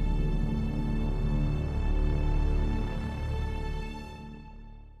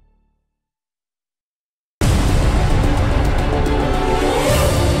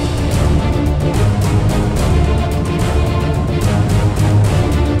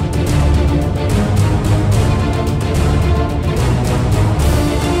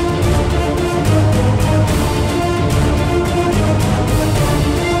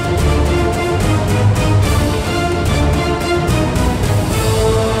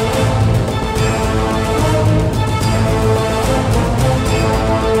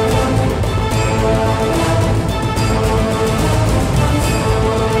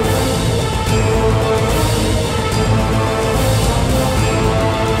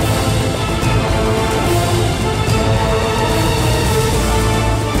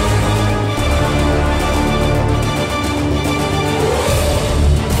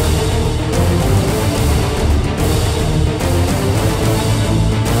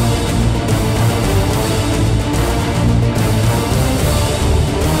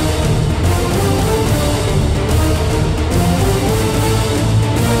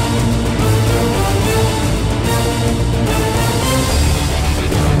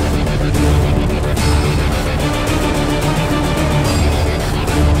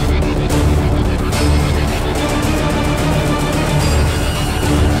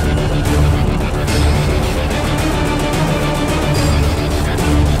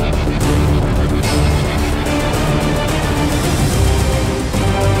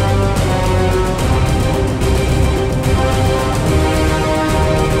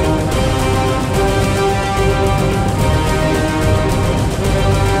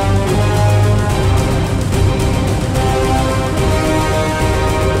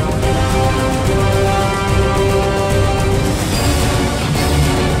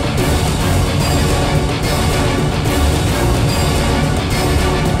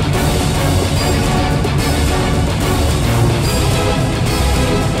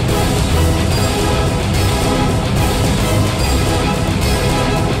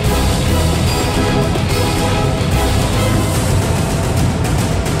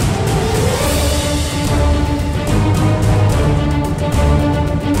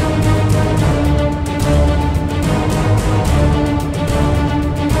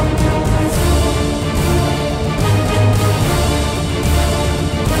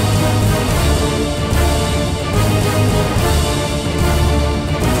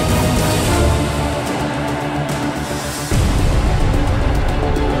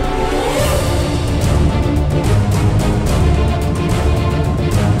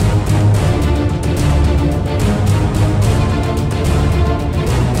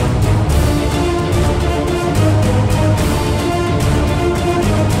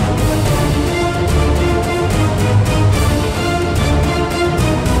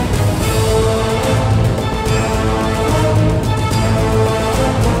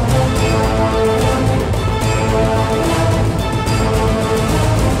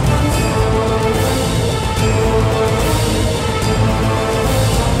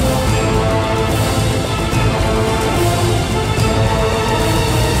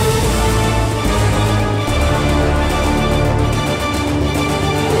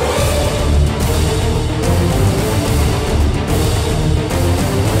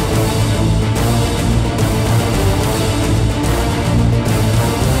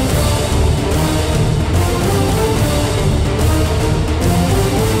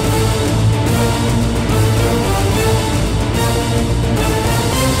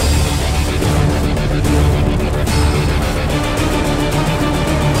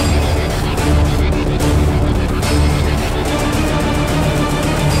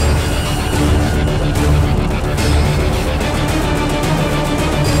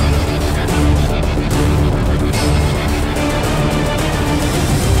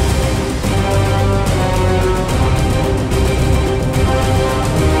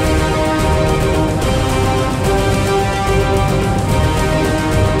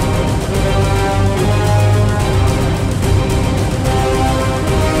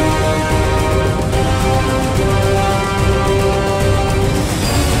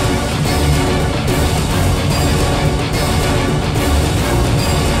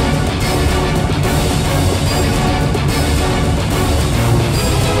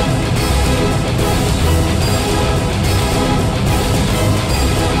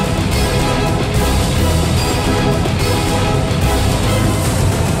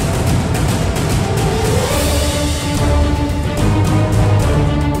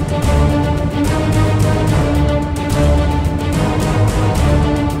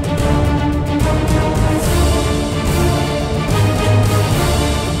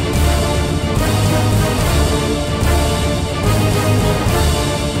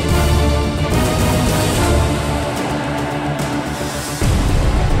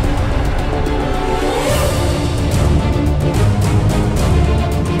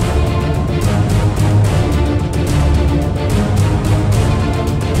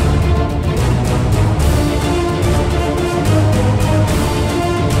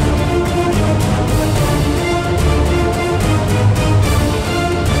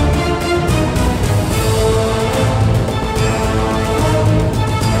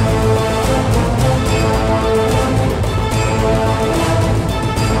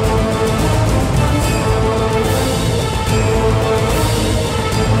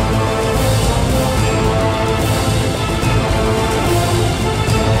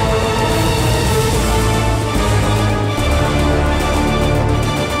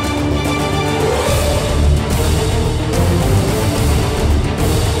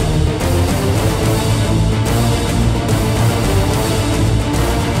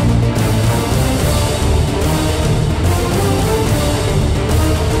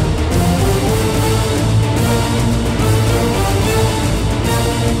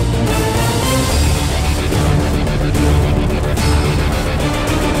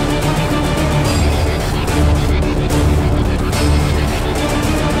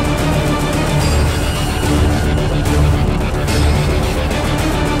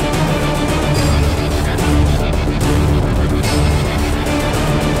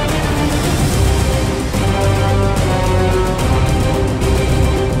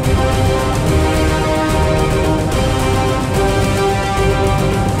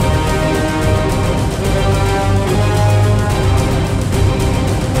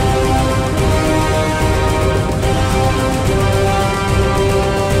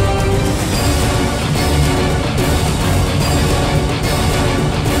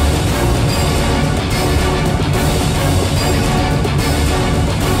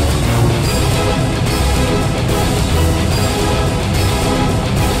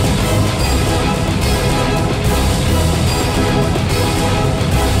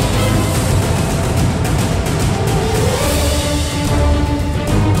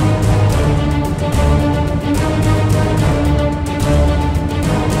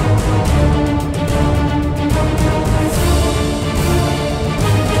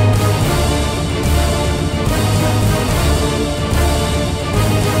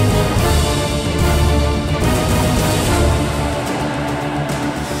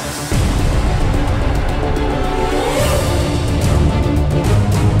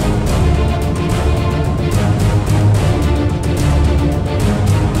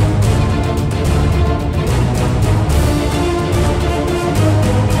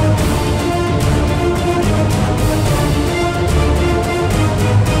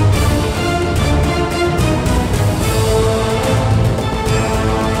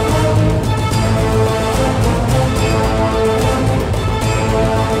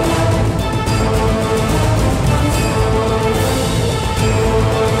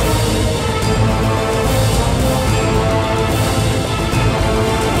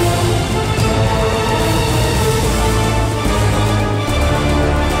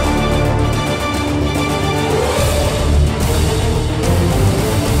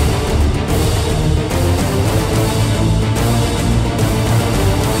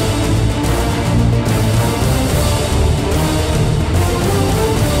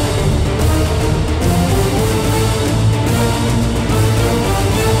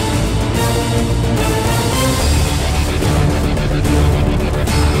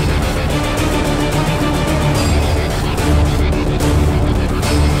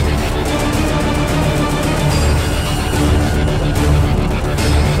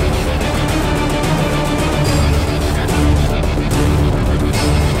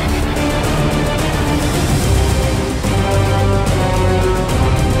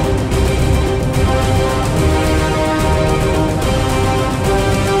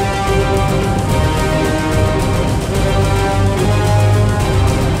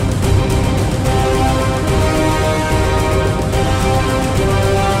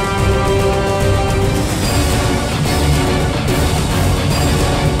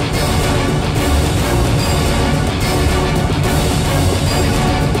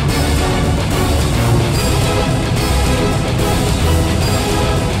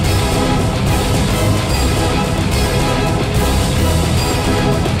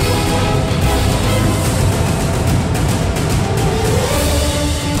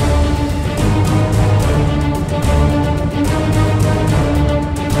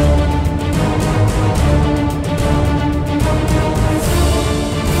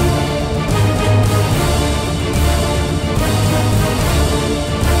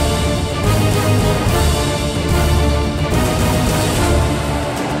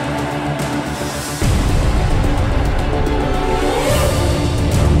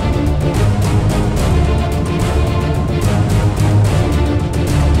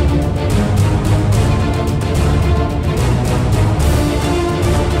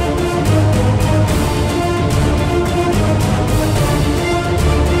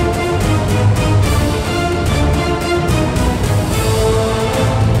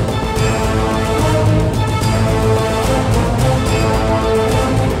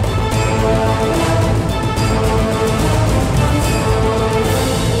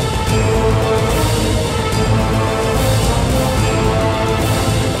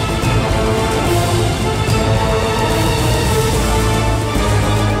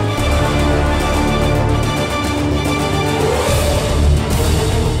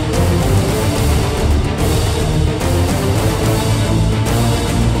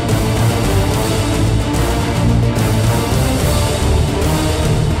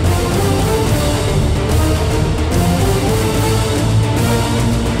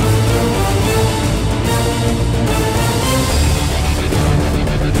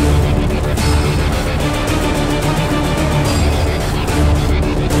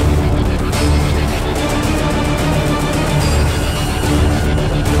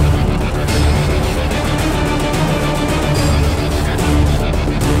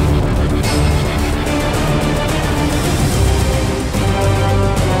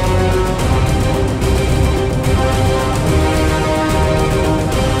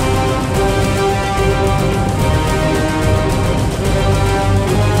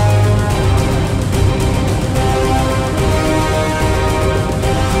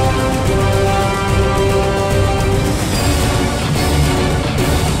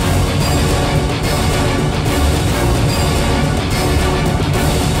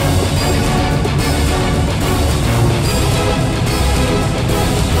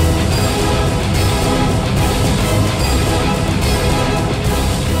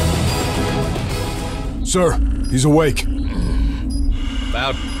 Sir, he's awake.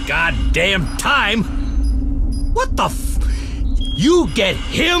 About goddamn time! What the You get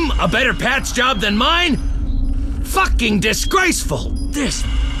him a better patch job than mine? Fucking disgraceful! This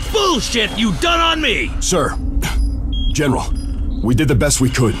bullshit you done on me! Sir, General, we did the best we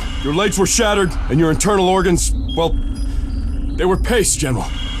could. Your legs were shattered, and your internal organs, well, they were paste, General.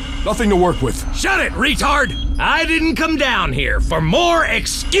 Nothing to work with. Shut it, retard! I didn't come down here for more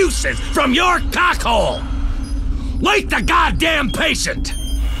excuses from your cockhole! Wake the goddamn patient!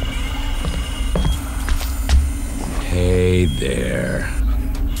 Hey there.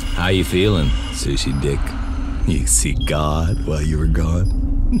 How you feeling, Sushi Dick? You see God while you were gone?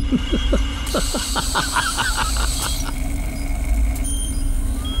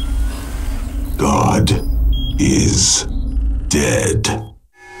 God is dead.